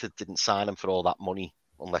 Man United didn't sign him for all that money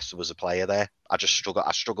unless there was a player there. I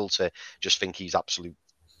struggle to just think he's absolute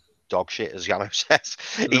dog shit, as Yano says.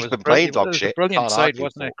 He's been playing dog shit. Brilliant side,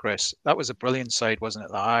 wasn't it, Chris? That was a brilliant side, wasn't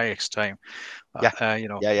it? The Ajax time.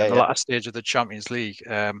 The last stage of the Champions League.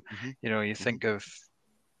 You think of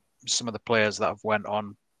some of the players that have went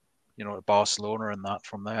on, to Barcelona and that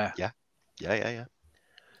from there. Yeah.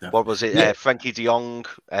 What was it? Frankie de Jong.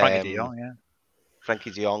 Frankie de Jong, yeah.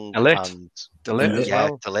 Frankie de Jong. De Ligt as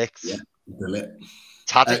well. De Ligt. Yeah, De Ligt.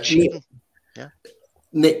 Tadic.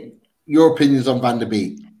 Nick, your opinions on Van der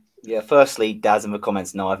Beek? Yeah, firstly, Daz in the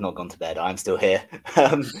comments, no, I've not gone to bed. I'm still here.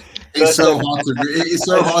 It's so hard to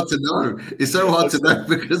know. It's so hard to know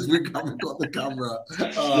because we haven't got the camera.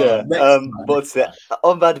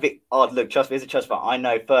 On Van der Beek, look, trust me, as a Trust fan, I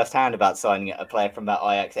know firsthand about signing a player from that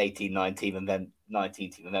Ajax 18-19 and then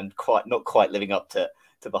 19 team, and then not quite living up to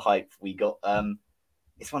the hype we got.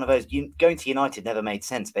 It's one of those, going to United never made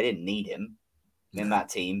sense. They didn't need him in that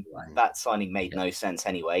team. Right. That signing made no sense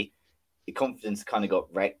anyway. The confidence kind of got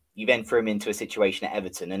wrecked You then threw him into a situation at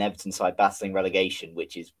Everton, an Everton side battling relegation,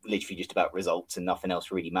 which is literally just about results and nothing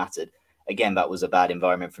else really mattered. Again, that was a bad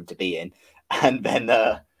environment for him to be in. And then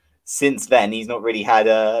since then, he's not really had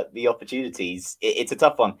the opportunities. It's a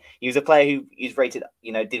tough one. He was a player who is rated,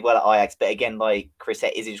 did well at Ajax. But again, like Chris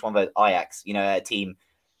said, is it just one of those Ajax, a team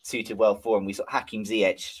suited well for him? We saw Hakim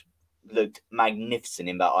Ziyech looked magnificent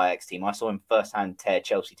in that Ajax team. I saw him firsthand tear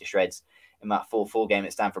Chelsea to shreds in that 4-4 game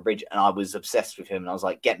at Stamford Bridge, and I was obsessed with him. And I was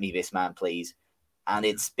like, get me this man, please. And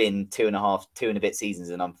it's been 2 and a bit seasons,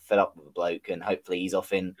 and I'm fed up with the bloke. And hopefully he's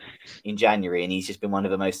off in January. And he's just been one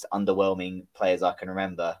of the most underwhelming players I can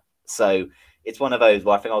remember. So it's one of those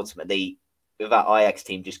where I think ultimately that Ajax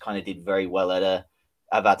team just kind of did very well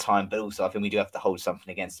at that time. But also I think we do have to hold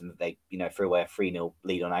something against them. They, threw away a 3-0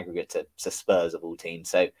 lead on aggregate to Spurs of all teams.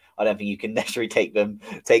 So I don't think you can necessarily take them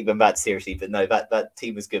that seriously. But no, that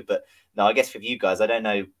team was good. But no, I guess for you guys, I don't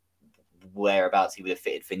know whereabouts he would have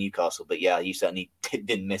fitted for Newcastle. But yeah, you certainly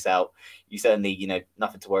didn't miss out. You certainly,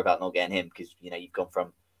 nothing to worry about not getting him because, you've gone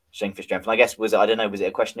from strength for strength. And I guess, was it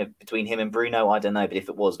a question of between him and Bruno? I don't know. But if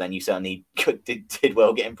it was, then you certainly did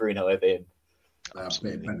well getting Bruno over him.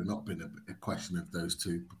 It better not been a question of those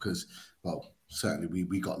two because, well, certainly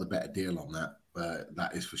we got the better deal on that.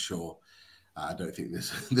 That is for sure. I don't think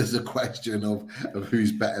there's a question of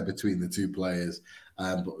who's better between the two players.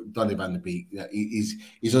 But Donny van de Beek,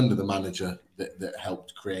 he's under the manager that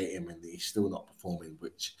helped create him, and he's still not performing,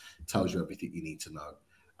 which tells you everything you need to know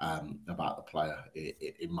about the player,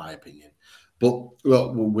 in my opinion. But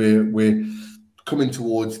look, we're coming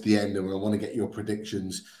towards the end, and I want to get your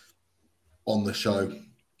predictions on the show.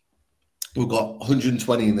 We've got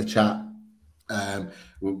 120 in the chat.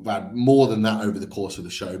 We've had more than that over the course of the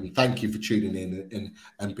show. And thank you for tuning in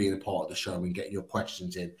and being a part of the show and getting your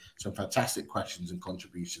questions in. Some fantastic questions and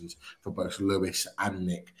contributions for both Lewis and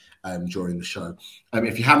Nick during the show.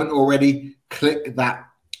 If you haven't already, click that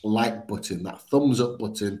like button, that thumbs up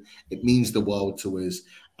button. It means the world to us.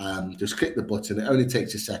 Just click the button. It only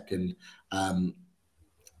takes a second.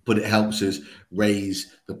 But it helps us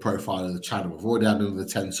raise the profile of the channel. We've already had another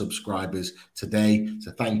 10 subscribers today.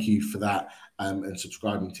 So thank you for that and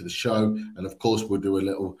subscribing to the show. And of course, we'll do a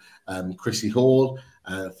little Chrissy Hall.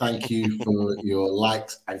 Thank you for your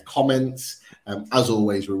likes and comments. As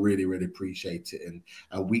always, we really, really appreciate it.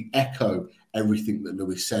 And we echo everything that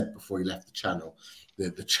Lewis said before he left the channel.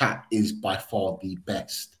 The chat is by far the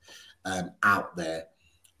best out there.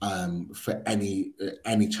 For any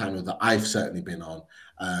channel that I've certainly been on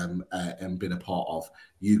and been a part of.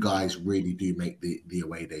 You guys really do make the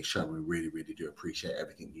Away Day show. We really, really do appreciate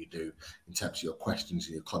everything you do in terms of your questions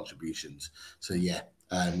and your contributions. So yeah,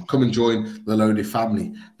 come and join the Loaded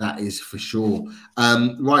family. That is for sure.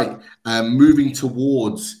 Moving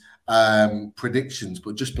towards predictions,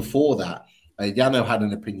 but just before that, Yano had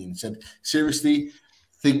an opinion. Said, seriously,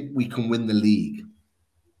 think we can win the league?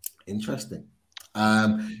 Interesting.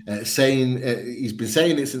 He's been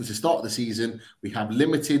saying it since the start of the season. We have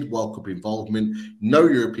limited World Cup involvement, no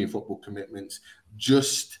European football commitments,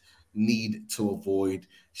 just need to avoid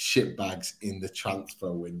shitbags in the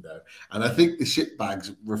transfer window. And I think the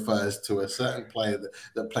shitbags refers to a certain player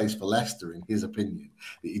that plays for Leicester, in his opinion,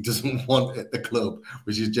 that he doesn't want at the club,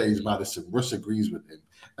 which is James Maddison. Russ agrees with him,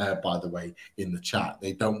 by the way, in the chat.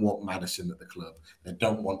 They don't want Maddison at the club. They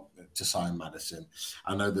don't want to sign Maddison.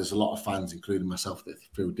 I know there's a lot of fans, including myself, that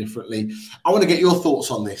feel differently. I want to get your thoughts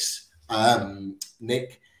on this,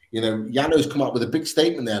 Nick. Yano's come up with a big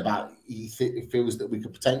statement there about he feels that we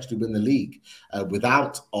could potentially win the league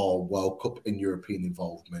without our World Cup and European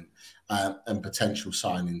involvement and potential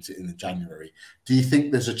signings in January. Do you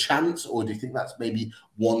think there's a chance, or do you think that's maybe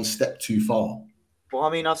one step too far? Well, I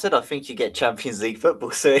mean, I've said I think you get Champions League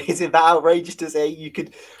football, so is it that outrageous to say you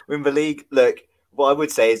could win the league? Look, what I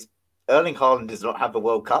would say is Erling Haaland does not have the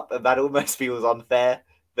World Cup, and that almost feels unfair,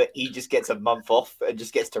 but he just gets a month off and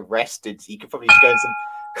just gets to rest, and he could probably just go in some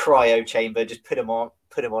cryo chamber, just put him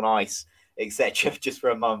on ice, etc., just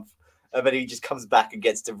for a month, and then he just comes back and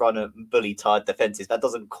gets to run and bully tired defenses. That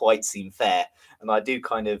doesn't quite seem fair, and I do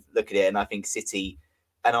kind of look at it, and I think City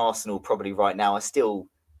and Arsenal probably right now are still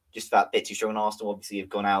just that bit too strong. And Arsenal obviously have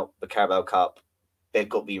gone out the Carabao Cup. They've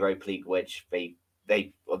got the Europa League, which they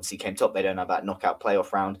obviously came top. They don't have that knockout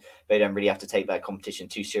playoff round. They don't really have to take that competition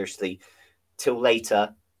too seriously till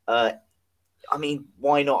later. I mean,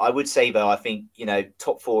 why not? I would say, though, I think,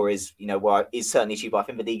 top four is, is certainly achievable. I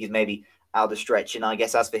think the league is maybe out of the stretch. And I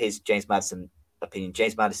guess as for his James Maddison opinion,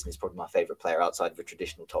 James Maddison is probably my favourite player outside of the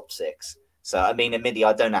traditional top six. So, I mean, admittedly,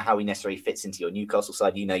 I don't know how he necessarily fits into your Newcastle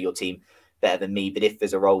side. You know your team better than me. But if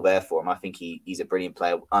there's a role there for him, I think he's a brilliant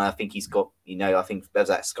player. And I think he's got, I think there was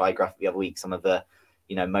that Sky graphic the other week, some of the,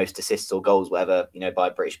 most assists or goals, whatever, by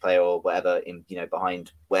a British player or whatever, in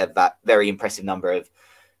behind whatever that very impressive number of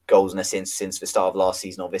goals and assists since the start of last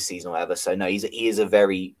season or this season or whatever. So no, he is a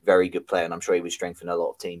very, very good player, and I'm sure he would strengthen a lot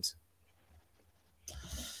of teams.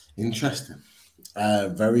 Interesting.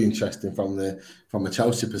 Very interesting from a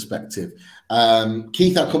Chelsea perspective.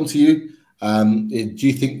 Keith, I'll come to you. Do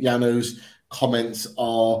you think Jano's comments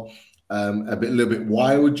are a little bit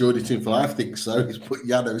wild? Jordy Tunful, I think so. He's put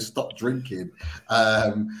Jano stop drinking.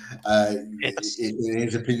 In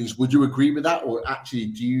his opinions, would you agree with that, or actually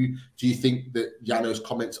do you think that Jano's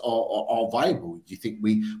comments are viable? Do you think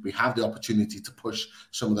we have the opportunity to push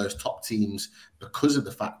some of those top teams because of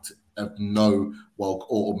the fact of no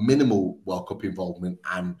minimal World Cup involvement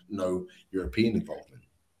and no European involvement?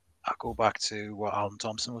 I'll go back to what Alan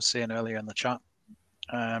Thompson was saying earlier in the chat.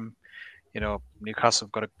 Newcastle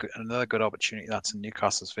have got another good opportunity that's in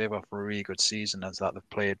Newcastle's favour for a really good season, as that they've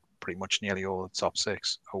played pretty much nearly all the top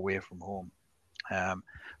 6 away from home.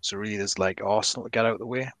 So really there's like Arsenal to get out of the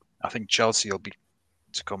way. I think Chelsea will be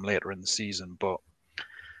to come later in the season, but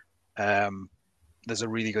there's a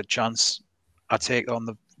really good chance. I take on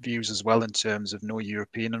the views as well in terms of no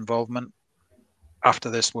European involvement. After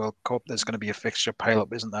this World Cup, there's going to be a fixture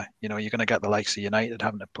pile-up, isn't there? You're going to get the likes of United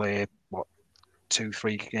having to play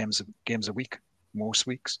 2-3 games a week, most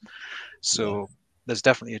weeks. So there's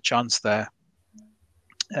definitely a chance there.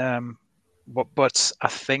 But I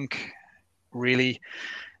think really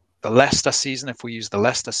the Leicester season, if we use the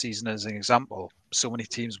Leicester season as an example, so many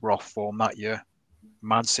teams were off form that year.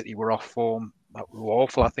 Man City were off form. That were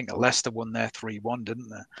awful. I think Leicester won their 3-1, didn't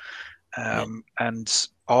they? And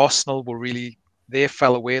Arsenal were really, they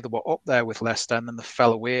fell away. They were up there with Leicester, and then they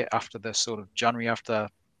fell away after the sort of January, after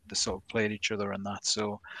they sort of played each other and that.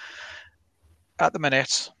 So at the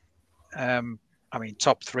minute,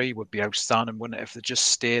 top 3 would be outstanding, wouldn't it? If they just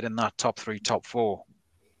stayed in that top 3, top 4,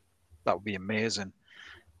 that would be amazing.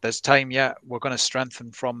 There's time yet. We're going to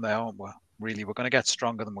strengthen from there, aren't we? Really, we're going to get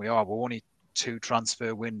stronger than we are. We're only 2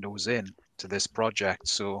 transfer windows in to this project,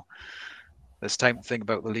 so there's time to think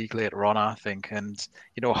about the league later on, I think. And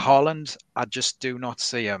Haaland, I just do not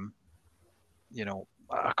see him.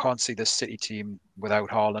 I can't see this City team without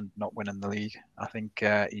Haaland not winning the league. I think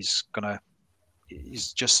he's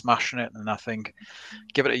just smashing it, and I think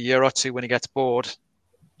give it a year or 2 when he gets bored,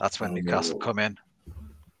 that's when Newcastle come in.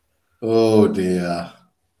 Oh dear.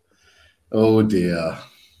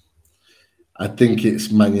 I think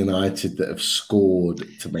it's Man United that have scored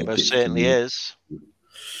to make it. It certainly is.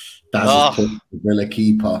 That's the Villa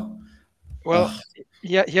keeper. Well,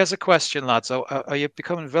 yeah. Here's a question, lads. Are you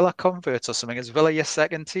becoming Villa converts or something? Is Villa your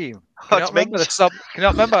second team? Can you not remember the sub? Can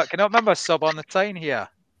you not remember a sub on the time here?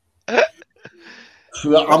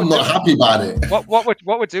 I'm not happy about it. What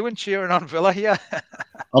we're doing cheering on Villa here?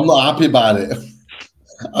 I'm not happy about it.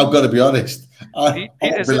 I've got to be honest.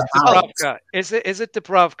 Is it Dubravka? Is it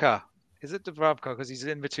Dubravka? Is it Dubravka because he's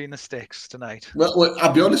in between the sticks tonight? Well,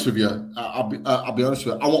 I'll be honest with you. I'll be honest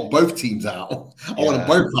with you. I want both teams out. I want them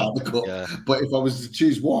both out of the cup. Yeah. But if I was to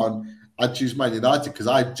choose one, I'd choose Man United because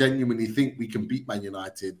I genuinely think we can beat Man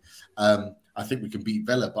United. I think we can beat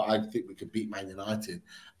Villa, but I think we can beat Man United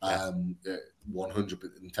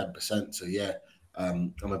 110%. So yeah,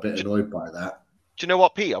 I'm a bit annoyed by that. Do you know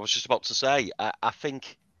what, Pete? I was just about to say. I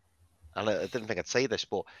think, and I didn't think I'd say this,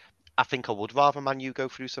 but I think I would rather Man U go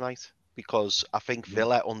through tonight. Because I think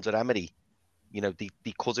Villa under Emery, they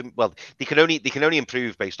couldn't. Well, they can only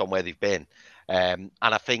improve based on where they've been, and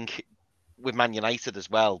I think with Man United as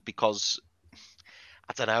well, because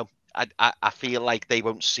I don't know, I feel like they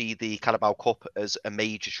won't see the Carabao Cup as a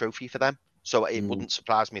major trophy for them. So it wouldn't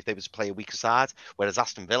surprise me if they were to play a weaker side. Whereas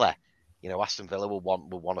Aston Villa will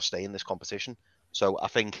want to stay in this competition. So I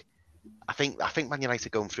think Man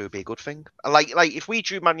United going through would be a good thing. Like if we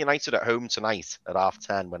drew Man United at home tonight at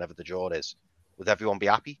 10:30, whenever the draw is, would everyone be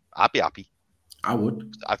happy? I'd be happy. I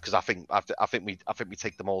would, because I think we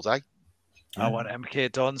take them all day. I want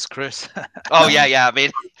MK Dons, Chris. Oh yeah. I mean,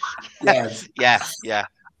 yes. yeah.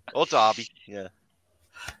 Or Derby, yeah.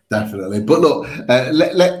 Definitely. But look,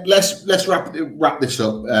 let's wrap this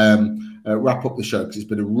up. Wrap up the show because it's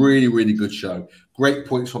been a really, really good show. Great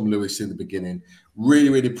points from Lewis in the beginning. Really,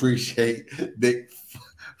 really appreciate Nick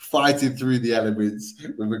fighting through the elements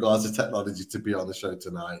with regards to technology to be on the show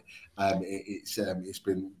tonight. It's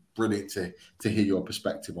been brilliant to hear your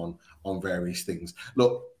perspective on various things.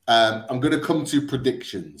 Look, I'm going to come to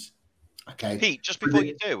predictions. Okay, Pete. Just before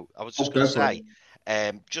you do, I was just going to say,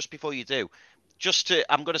 just before you do.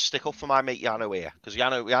 I'm going to stick up for my mate Jano here because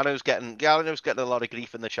Jano's getting a lot of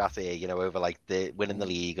grief in the chat here, over like the winning the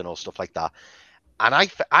league and all stuff like that. And I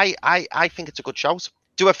think it's a good shout.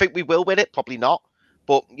 Do I think we will win it? Probably not.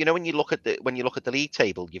 But when you look at the league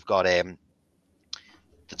table, you've got the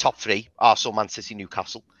top three: Arsenal, Man City,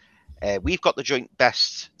 Newcastle. We've got the joint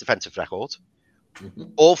best defensive record. Mm-hmm.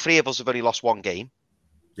 All three of us have only lost one game.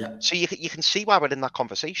 Yeah. So you can see why we're in that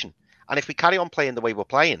conversation. And if we carry on playing the way we're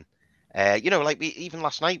playing, even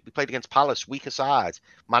last night we played against Palace, weaker side,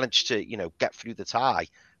 managed to get through the tie.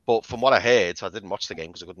 But from what I heard, I didn't watch the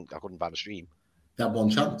game because I couldn't find a stream. They had one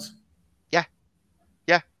chance. Yeah.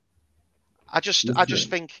 I just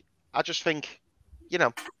think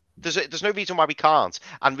there's no reason why we can't.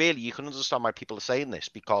 And really, you can understand why people are saying this,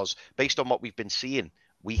 because based on what we've been seeing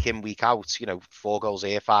week in, week out, 4 goals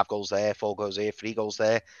here, 5 goals there, 4 goals here, 3 goals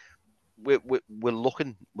there, we're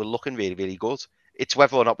looking really, really good. It's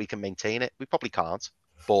whether or not we can maintain it. We probably can't,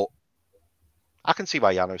 but I can see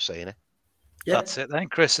why Yano's saying it. Yeah. That's it then,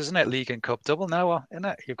 Chris, isn't it? League and Cup double now, isn't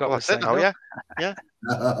it? You've got That's it now, yeah.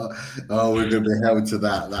 Oh, we're going to be held to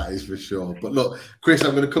that is for sure. But look, Chris,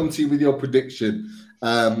 I'm going to come to you with your prediction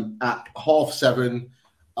at 7:30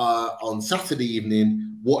 on Saturday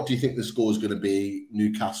evening. What do you think the score is going to be?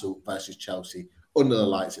 Newcastle versus Chelsea under the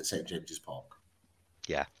lights at St James's Park.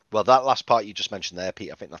 Yeah, well, that last part you just mentioned there,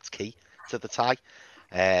 Pete, I think that's key to the tie.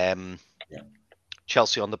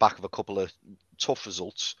 Chelsea on the back of a couple of tough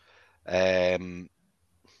results. I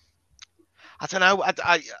don't know.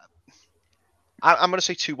 I'm going to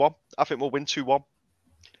say 2-1. I think we'll win 2-1.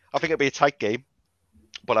 I think it'll be a tight game,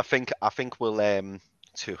 but I think we'll to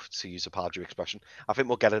use a Pardew expression, I think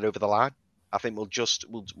we'll get it over the line. I think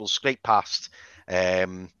we'll scrape past,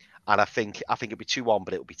 and I think it'll be 2-1,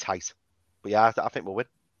 but it'll be tight. But yeah, I think we'll win.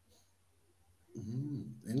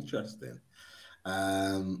 Interesting.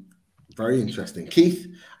 Very interesting. Keith,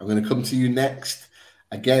 I'm going to come to you next.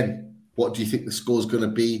 Again, what do you think the score's going to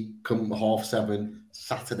be come 7:30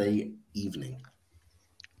 Saturday evening?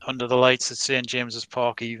 Under the lights at St James's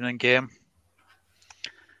Park evening game.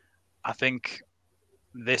 I think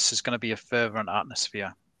this is going to be a fervent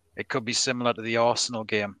atmosphere. It could be similar to the Arsenal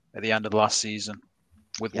game at the end of last season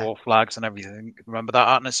with war flags and everything. Remember that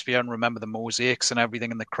atmosphere and remember the mosaics and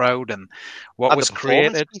everything in the crowd and what was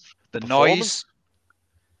created, the noise.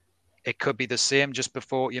 It could be the same just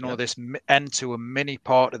before, this end to a mini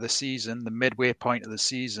part of the season, the midway point of the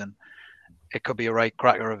season. It could be a right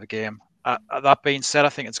cracker of a game. That being said, I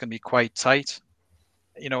think it's going to be quite tight.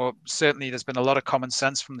 Certainly there's been a lot of common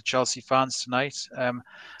sense from the Chelsea fans tonight,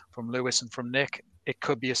 from Lewis and from Nick. It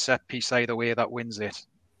could be a set piece either way that wins it.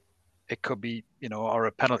 It could be, or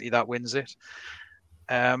a penalty that wins it.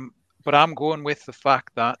 But I'm going with the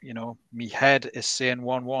fact that, my head is saying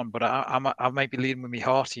 1-1, but I might be leading with my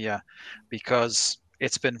heart here because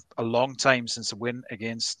it's been a long time since a win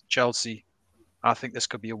against Chelsea. I think this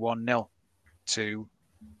could be a 1-0 to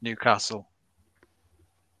Newcastle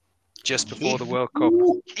just before the World Cup.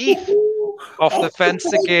 Keith. Off the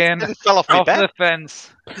fence again. Fell off the fence.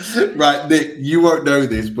 Right, Nick, you won't know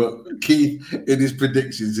this, but Keith, in his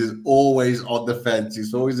predictions, is always on the fence.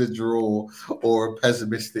 It's always a draw or a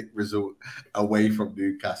pessimistic result away from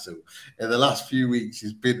Newcastle. In the last few weeks,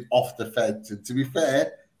 he's been off the fence. And to be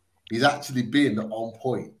fair, he's actually been on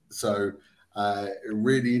point. So, a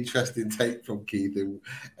really interesting take from Keith.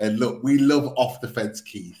 And look, we love off the fence,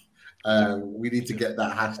 Keith. We need to get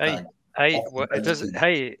that hashtag.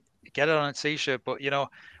 Hey, get it on a t-shirt, but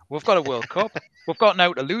we've got a World Cup. We've got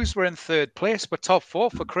now to lose. We're in 3rd place. We're top 4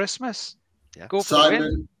 for Christmas. Yeah. Go for the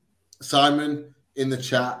win. Simon in the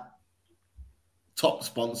chat, top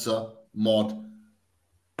sponsor, mod,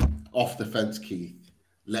 off the fence, Keith.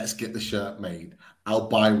 Let's get the shirt made. I'll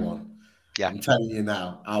buy one. Yeah. I'm telling you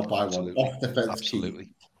now, I'll buy one. Off the fence, Absolutely.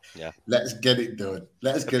 Keith. Yeah. Let's get it done.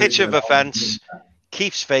 Let's get Picture it of a fence,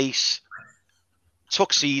 Keith's face,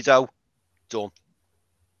 tuxedo, done.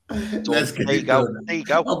 Let's get there it you go. done. There you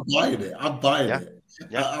go. I'm buying it.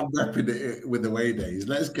 Yeah. I'm repping it with the way days.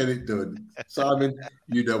 Let's get it done. Simon,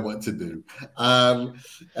 you know what to do.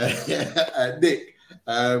 Nick,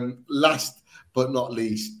 last but not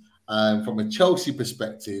least, from a Chelsea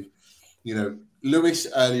perspective, Lewis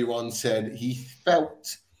earlier on said he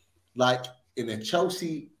felt like in a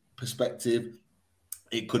Chelsea perspective,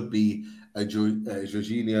 it could be a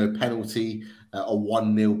Jorginho penalty, a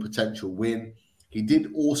 1-0 potential win. He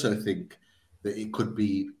did also think that it could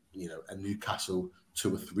be, a Newcastle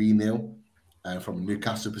 2 or 3-0 from a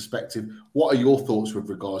Newcastle perspective. What are your thoughts with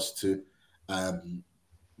regards to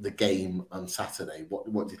the game on Saturday?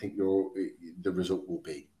 What do you think the result will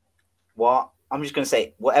be? Well, I'm just going to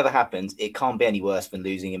say, whatever happens, it can't be any worse than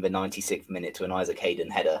losing in the 96th minute to an Isaac Hayden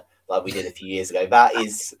header like we did a few years ago. That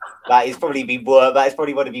is probably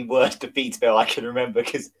one of the worst defeats, Bill, I can remember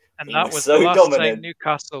because And He that was was so the last dominant. time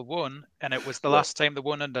Newcastle won, and it was the last time they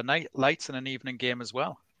won under lights in an evening game as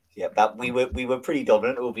well. Yeah, that we were pretty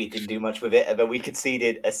dominant, albeit didn't do much with it, and then we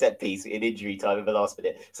conceded a set piece in injury time in the last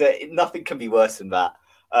minute. So nothing can be worse than that.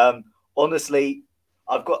 Honestly,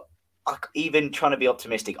 even trying to be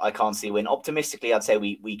optimistic, I can't see a win. Optimistically, I'd say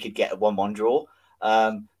we could get a 1-1 draw.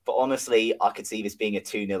 But honestly, I could see this being a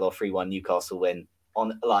 2-0 or 3-1 Newcastle win.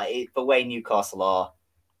 The way Newcastle are,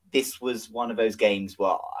 this was one of those games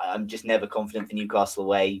where I'm just never confident for Newcastle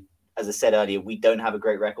away. As I said earlier, we don't have a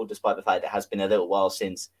great record, despite the fact it has been a little while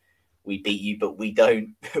since we beat you, but we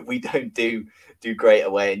don't do great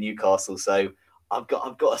away at Newcastle. So I've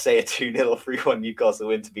got to say a 2-0 or 3-1 Newcastle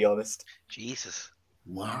win, to be honest. Jesus.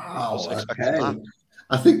 Wow. Wasn't expecting Okay. that.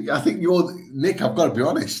 I think you're Nick. I've got to be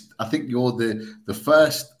honest. I think you're the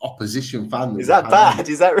first opposition fan. Is that bad?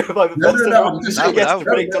 Is that No. I'm just saying. the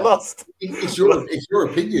predict lost. It's your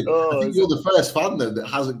opinion. I think you're the first fan though that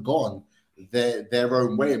hasn't gone their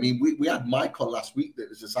own way. I mean, we had Mike on last week that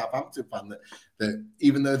was a Southampton fan that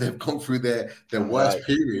even though they've gone through their worst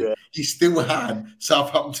period, he still had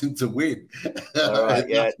Southampton to win. All right,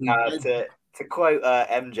 yeah. To quote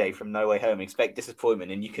MJ from No Way Home, expect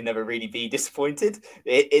disappointment and you can never really be disappointed.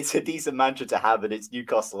 It's a decent mantra to have, and it's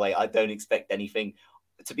Newcastle away. I don't expect anything.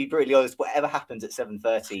 To be brutally honest, whatever happens at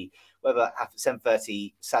 7:30, whether after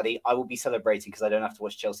 7:30, Sadie, I will be celebrating because I don't have to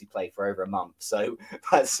watch Chelsea play for over a month. So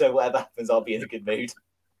whatever happens, I'll be in a good mood.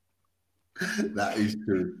 That is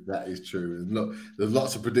true. Look, there's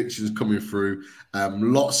lots of predictions coming through.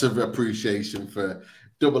 Lots of appreciation for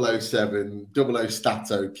 007, 00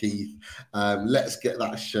 Stato, Keith. Let's get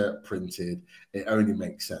that shirt printed. It only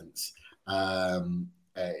makes sense.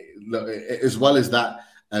 Look, as well as that,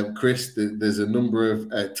 Chris, there's a number of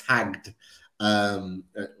tagged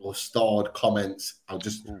or starred comments. I'll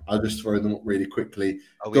just throw them up really quickly.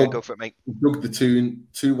 Oh, yeah, go for it, mate. Doug the Toon,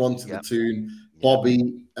 2-1 to the Toon.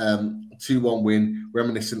 Bobby, 2-1 win,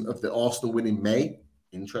 reminiscent of the Arsenal win in May.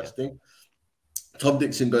 Interesting. Tom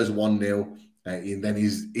Dixon goes 1-0. And then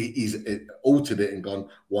he's altered it and gone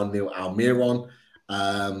 1-0 Almiron.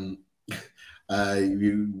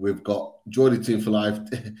 We've got Jordy Toon for life.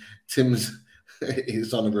 Tim's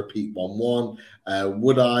is on a repeat 1-1.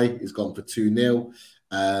 Woodeye is gone for 2-0.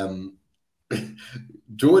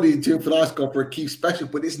 Jordy Toon for life gone for a Keith special,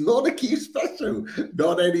 but it's not a Keith special,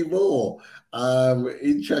 not anymore.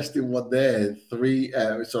 Interesting one there.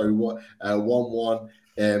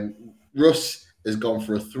 1-1. Russ has gone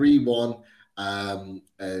for a 3-1.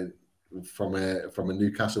 From a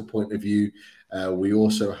Newcastle point of view, we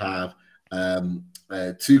also have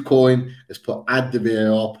 2Coin has put add the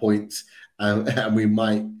VAR points, and we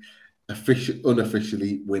might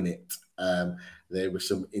unofficially win it. There were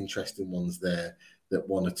some interesting ones there that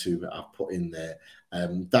one or two I've put in there.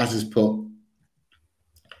 Daz has put,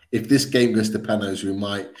 if this game goes to penalties, we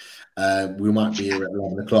might be here at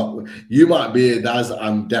 11 o'clock. You might be here, Daz.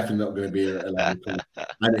 I'm definitely not going to be here at 11 o'clock.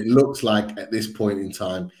 And it looks like at this point in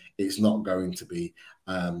time, it's not going to be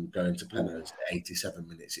going to penalties. At 87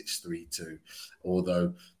 minutes, it's 3-2.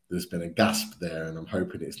 Although there's been a gasp there, and I'm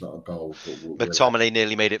hoping it's not a goal. But McTominay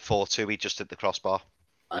nearly made it 4-2. He just hit the crossbar.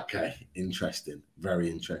 Okay, interesting. Very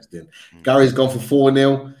interesting. Gary's gone for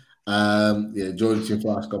 4-0. Jordan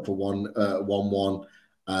Flash gone for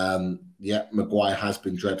 1-1. Maguire has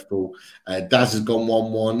been dreadful. Daz has gone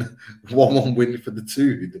 1-1. 1-1 win for the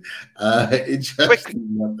Toon.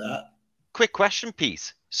 Interesting on that. Quick question,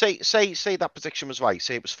 Pete. Say that prediction was right.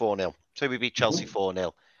 Say it was 4-0. Say we beat Chelsea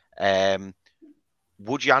 4-0.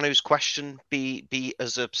 Would Janu's question be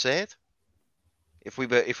as absurd? If we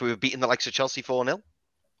were beating the likes of Chelsea 4-0,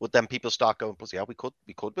 would then people start going, bloody hell, we could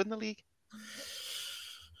win the league?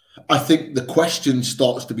 I think the question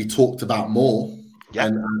starts to be talked about more. Yeah.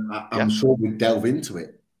 And I'm sure we delve into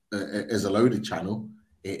it as a loaded channel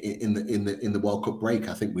in the World Cup break.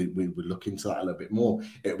 I think we would look into that a little bit more.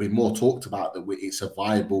 It'll be more talked about that it's a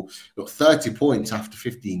viable. Look, 30 points after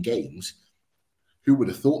 15 games. Who would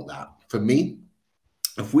have thought that? For me,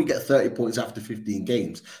 if we get 30 points after 15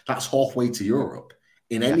 games, that's halfway to Europe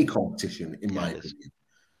in any competition, in my opinion.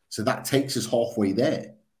 So that takes us halfway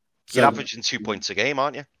there. You're averaging 2 points a game,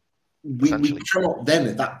 aren't you? We cannot then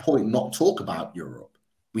at that point not talk about Europe.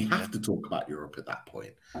 We have to talk about Europe at that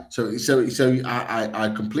point. So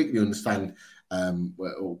I completely understand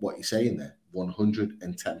what you're saying there,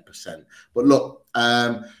 110%. But look,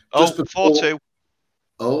 4-2.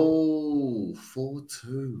 Oh,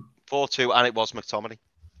 4-2. 4-2, and it was McTominay.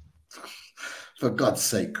 For God's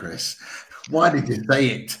sake, Chris, why did you say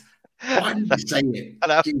it? Why did you say it? I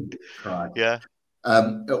know. Yeah.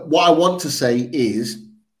 What I want to say is,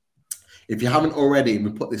 if you haven't already, and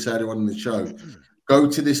we put this earlier on in the show, go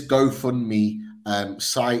to this GoFundMe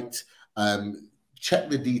site. Check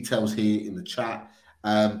the details here in the chat.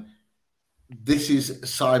 This is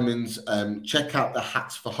Simon's. Check out the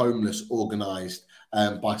Hats for Homeless, organised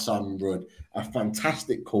by Simon Rudd. A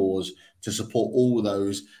fantastic cause to support all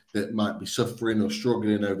those that might be suffering or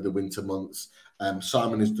struggling over the winter months.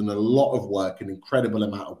 Simon has done a lot of work, an incredible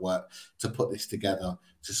amount of work to put this together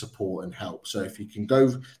to support and help. So if you can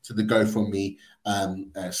go to the GoFundMe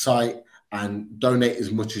site and donate as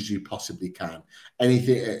much as you possibly can.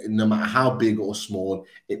 Anything, no matter how big or small,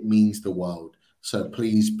 it means the world. So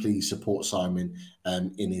please support Simon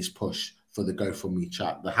in his push for the GoFundMe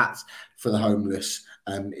chat. The Hats for the Homeless,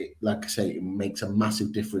 like I say, it makes a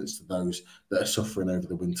massive difference to those that are suffering over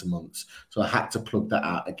the winter months. So I had to plug that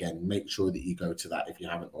out again. Make sure that you go to that if you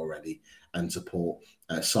haven't already and support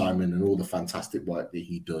Simon and all the fantastic work that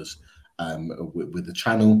he does with the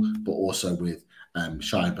channel, but also with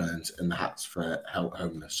Shyburns and the Hats for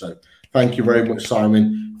Homeless. So thank you very much,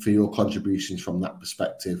 Simon, for your contributions from that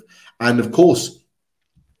perspective. And of course,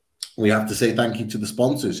 we have to say thank you to the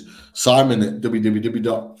sponsors. Simon at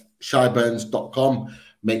www.shyburns.com.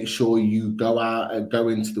 Make sure you go out and go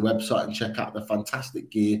into the website and check out the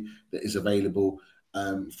fantastic gear that is available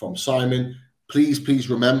from Simon. Please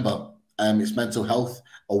remember, it's Mental Health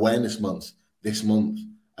Awareness Month this month,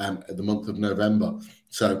 the month of November.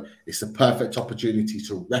 So it's a perfect opportunity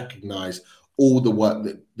to recognise all the work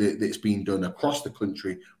that's been done across the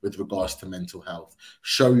country with regards to mental health.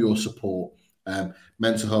 Show your support.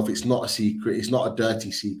 Mental health, it's not a secret, it's not a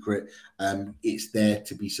dirty secret. It's there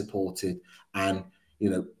to be supported, and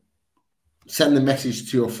send the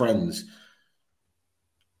message to your friends.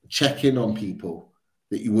 Check in on people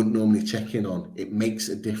that you wouldn't normally check in on. It makes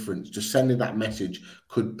a difference. Just sending that message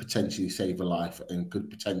could potentially save a life and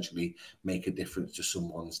could potentially make a difference to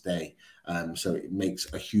someone's day. So it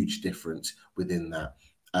makes a huge difference within that.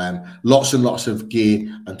 Lots and lots of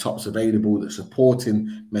gear and tops available that's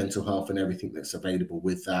supporting mental health and everything that's available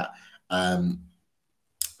with that. And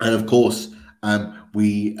of course,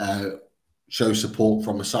 we show support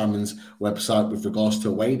from Simon's website with regards to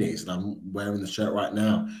away days. And I'm wearing the shirt right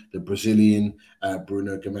now, the Brazilian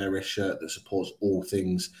Bruno Guimaraes shirt that supports all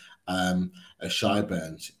things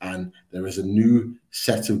Shyburns. And there is a new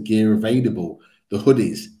set of gear available: the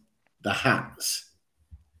hoodies, the hats,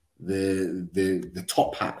 the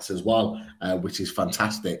top hats as well, which is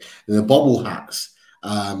fantastic. The bobble hats,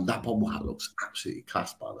 that bobble hat looks absolutely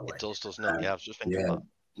class, by the way. It does, doesn't it? Yeah, I was just thinking that.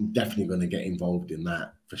 Definitely going to get involved in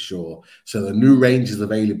that for sure. So the new range is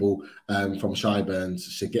available from Shyburns.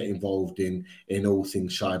 So get involved in all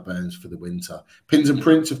things Shyburns for the winter. Pins and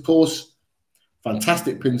prints, of course,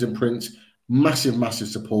 fantastic pins and prints. Massive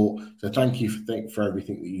support. So thank you for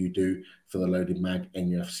everything that you do for the Loaded Mag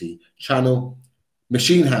NUFC channel.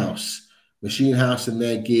 Machine House and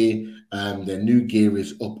their gear, their new gear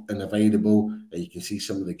is up and available. You can see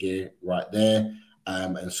some of the gear right there,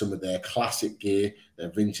 and some of their classic gear,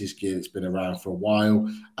 their vintage gear that's been around for a while.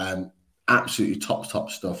 Absolutely top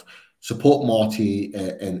stuff. Support Marty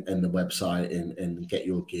and the website and get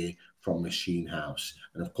your gear from Machine House.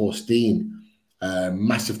 And of course, Dean,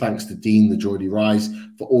 massive thanks to Dean, the Geordie Rise,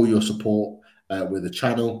 for all your support with the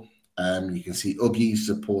channel. You can see Uggy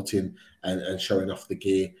supporting and showing off the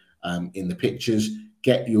gear in the pictures.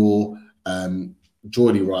 Get your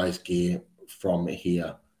Geordie Rise gear from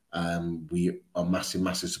here. We are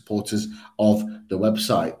massive supporters of the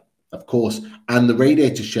website, of course, and the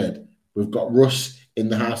Radiator Shed. We've got Russ in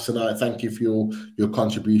the house tonight. Thank you for your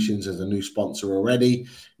contributions as a new sponsor already.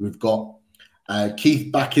 We've got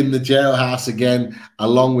Keith back in the jailhouse again,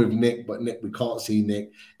 along with Nick, but Nick, we can't see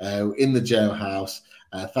Nick in the jailhouse.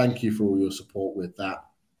 Thank you for all your support with that.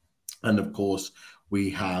 And of course, we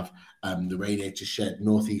have the Radiator Shed,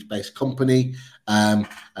 Northeast-based company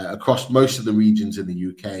across most of the regions in the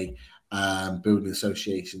UK, building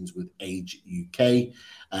associations with Age UK,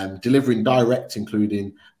 delivering direct,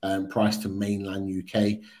 including price to mainland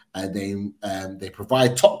UK. They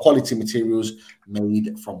provide top quality materials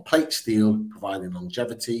made from plate steel, providing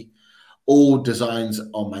longevity. All designs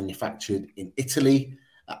are manufactured in Italy.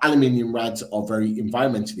 Aluminium rads are very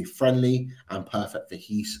environmentally friendly and perfect for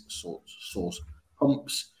heat source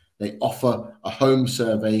pumps. They offer a home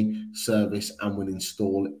survey service and will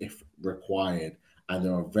install if required. And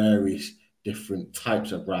there are various different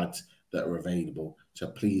types of rads that are available. So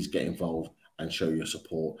please get involved and show your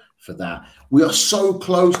support for that. We are so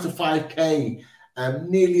close to 5K,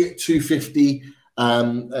 nearly at 250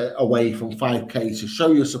 away from 5K. So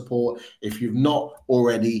show your support. If you've not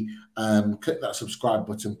already, click that subscribe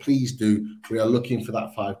button. Please do. We are looking for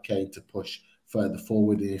that 5K to push further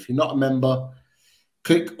forward. And if you're not a member,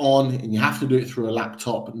 Click on, and you have to do it through a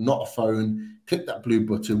laptop, not a phone. Click that blue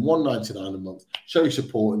button, $1.99 a month. Show your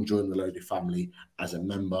support and join the Loaded family as a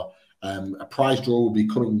member. A prize draw will be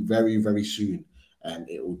coming very, very soon, and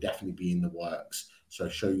it will definitely be in the works. So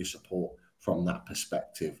show your support from that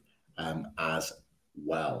perspective as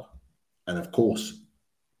well. And of course,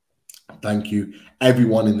 thank you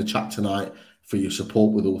everyone in the chat tonight for your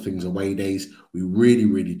support with all things away days. We really,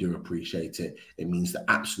 really do appreciate it. It means the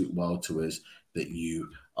absolute world to us that you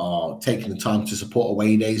are taking the time to support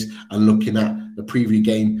away days and looking at the preview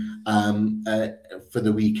game for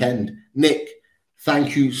the weekend. Nick,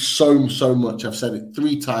 thank you so much. I've said it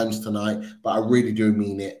 3 times tonight, but I really do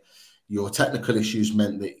mean it. Your technical issues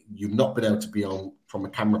meant that you've not been able to be on from a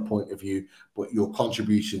camera point of view, but your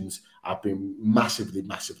contributions have been massively,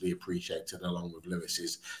 massively appreciated along with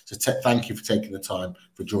Lewis's. So thank you for taking the time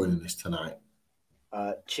for joining us tonight.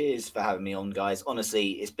 Cheers for having me on, guys.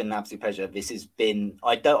 Honestly, it's been an absolute pleasure. This has been,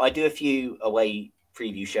 I do a few away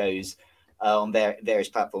preview shows on various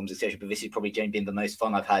platforms, etc. But this has probably generally been the most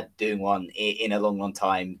fun I've had doing one in a long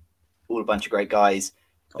time. All a bunch of great guys.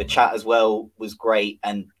 The chat as well was great.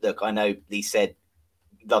 And look, I know Lee said,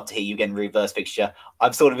 love to hear you again, reverse fixture.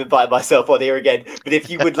 I'm sort of inviting myself on here again. But if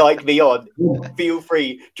you would like me on, feel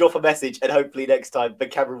free, drop a message, and hopefully next time the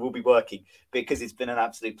camera will be working, because it's been an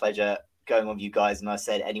absolute pleasure going on with you guys. And I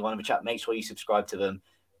said, anyone in the chat, make sure you subscribe to them.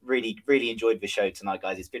 Really, really enjoyed the show tonight,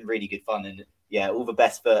 guys. It's been really good fun. And yeah, all the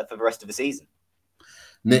best for the rest of the season.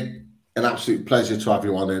 Nick, an absolute pleasure to have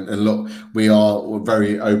you on. And look, we're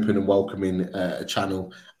very open and welcoming a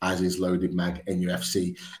channel, as is Loaded Mag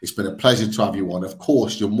NUFC. It's been a pleasure to have you on. Of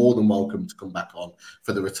course, you're more than welcome to come back on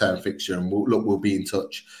for the return fixture, and we'll be in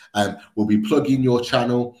touch. We'll be plugging your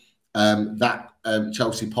channel,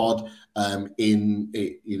 Chelsea Pod, in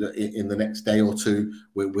the next day or two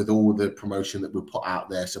with all the promotion that we'll put out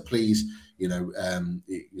there. So please,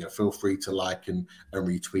 feel free to like and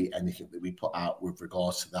retweet anything that we put out with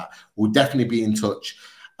regards to that. We'll definitely be in touch.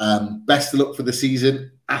 Best of luck for the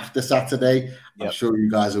season after Saturday. Yep. I'm sure you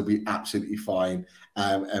guys will be absolutely fine.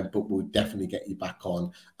 But we'll definitely get you back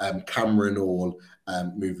on camera and all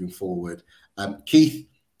moving forward. Keith,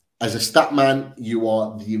 as a stat man, you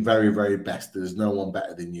are the very, very best. There's no one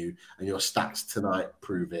better than you, and your stats tonight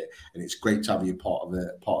prove it. And it's great to have you part of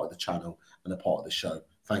the channel and a part of the show.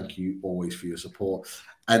 Thank you always for your support.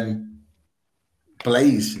 And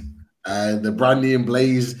Blaze, the Brandy and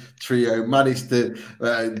Blaze trio managed to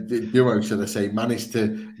duo, should I say, managed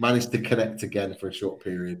to connect again for a short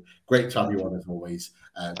period. Great to have you on as always,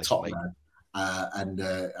 top man. And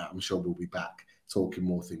I'm sure we'll be back talking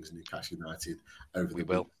more things Newcastle United over the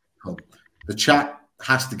week. The chat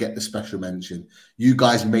has to get the special mention. You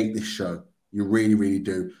guys make this show. You really, really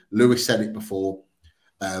do. Lewis said it before.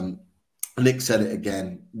 Nick said it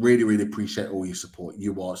again. Really, really appreciate all your support.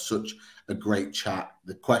 You are such a great chat.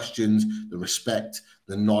 The questions, the respect,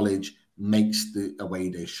 the knowledge makes the Away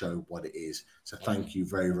Day show what it is. So thank you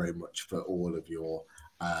very, very much for all of your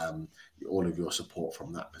support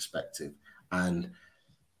from that perspective. And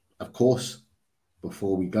of course,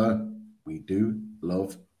 before we go, we do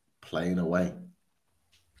love playing away.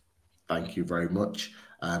 Thank you very much.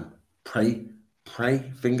 Pray,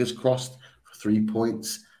 fingers crossed for 3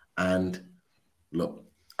 points. And look,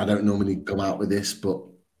 I don't normally come out with this, but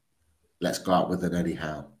let's go out with an Eddie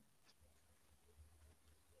Howe.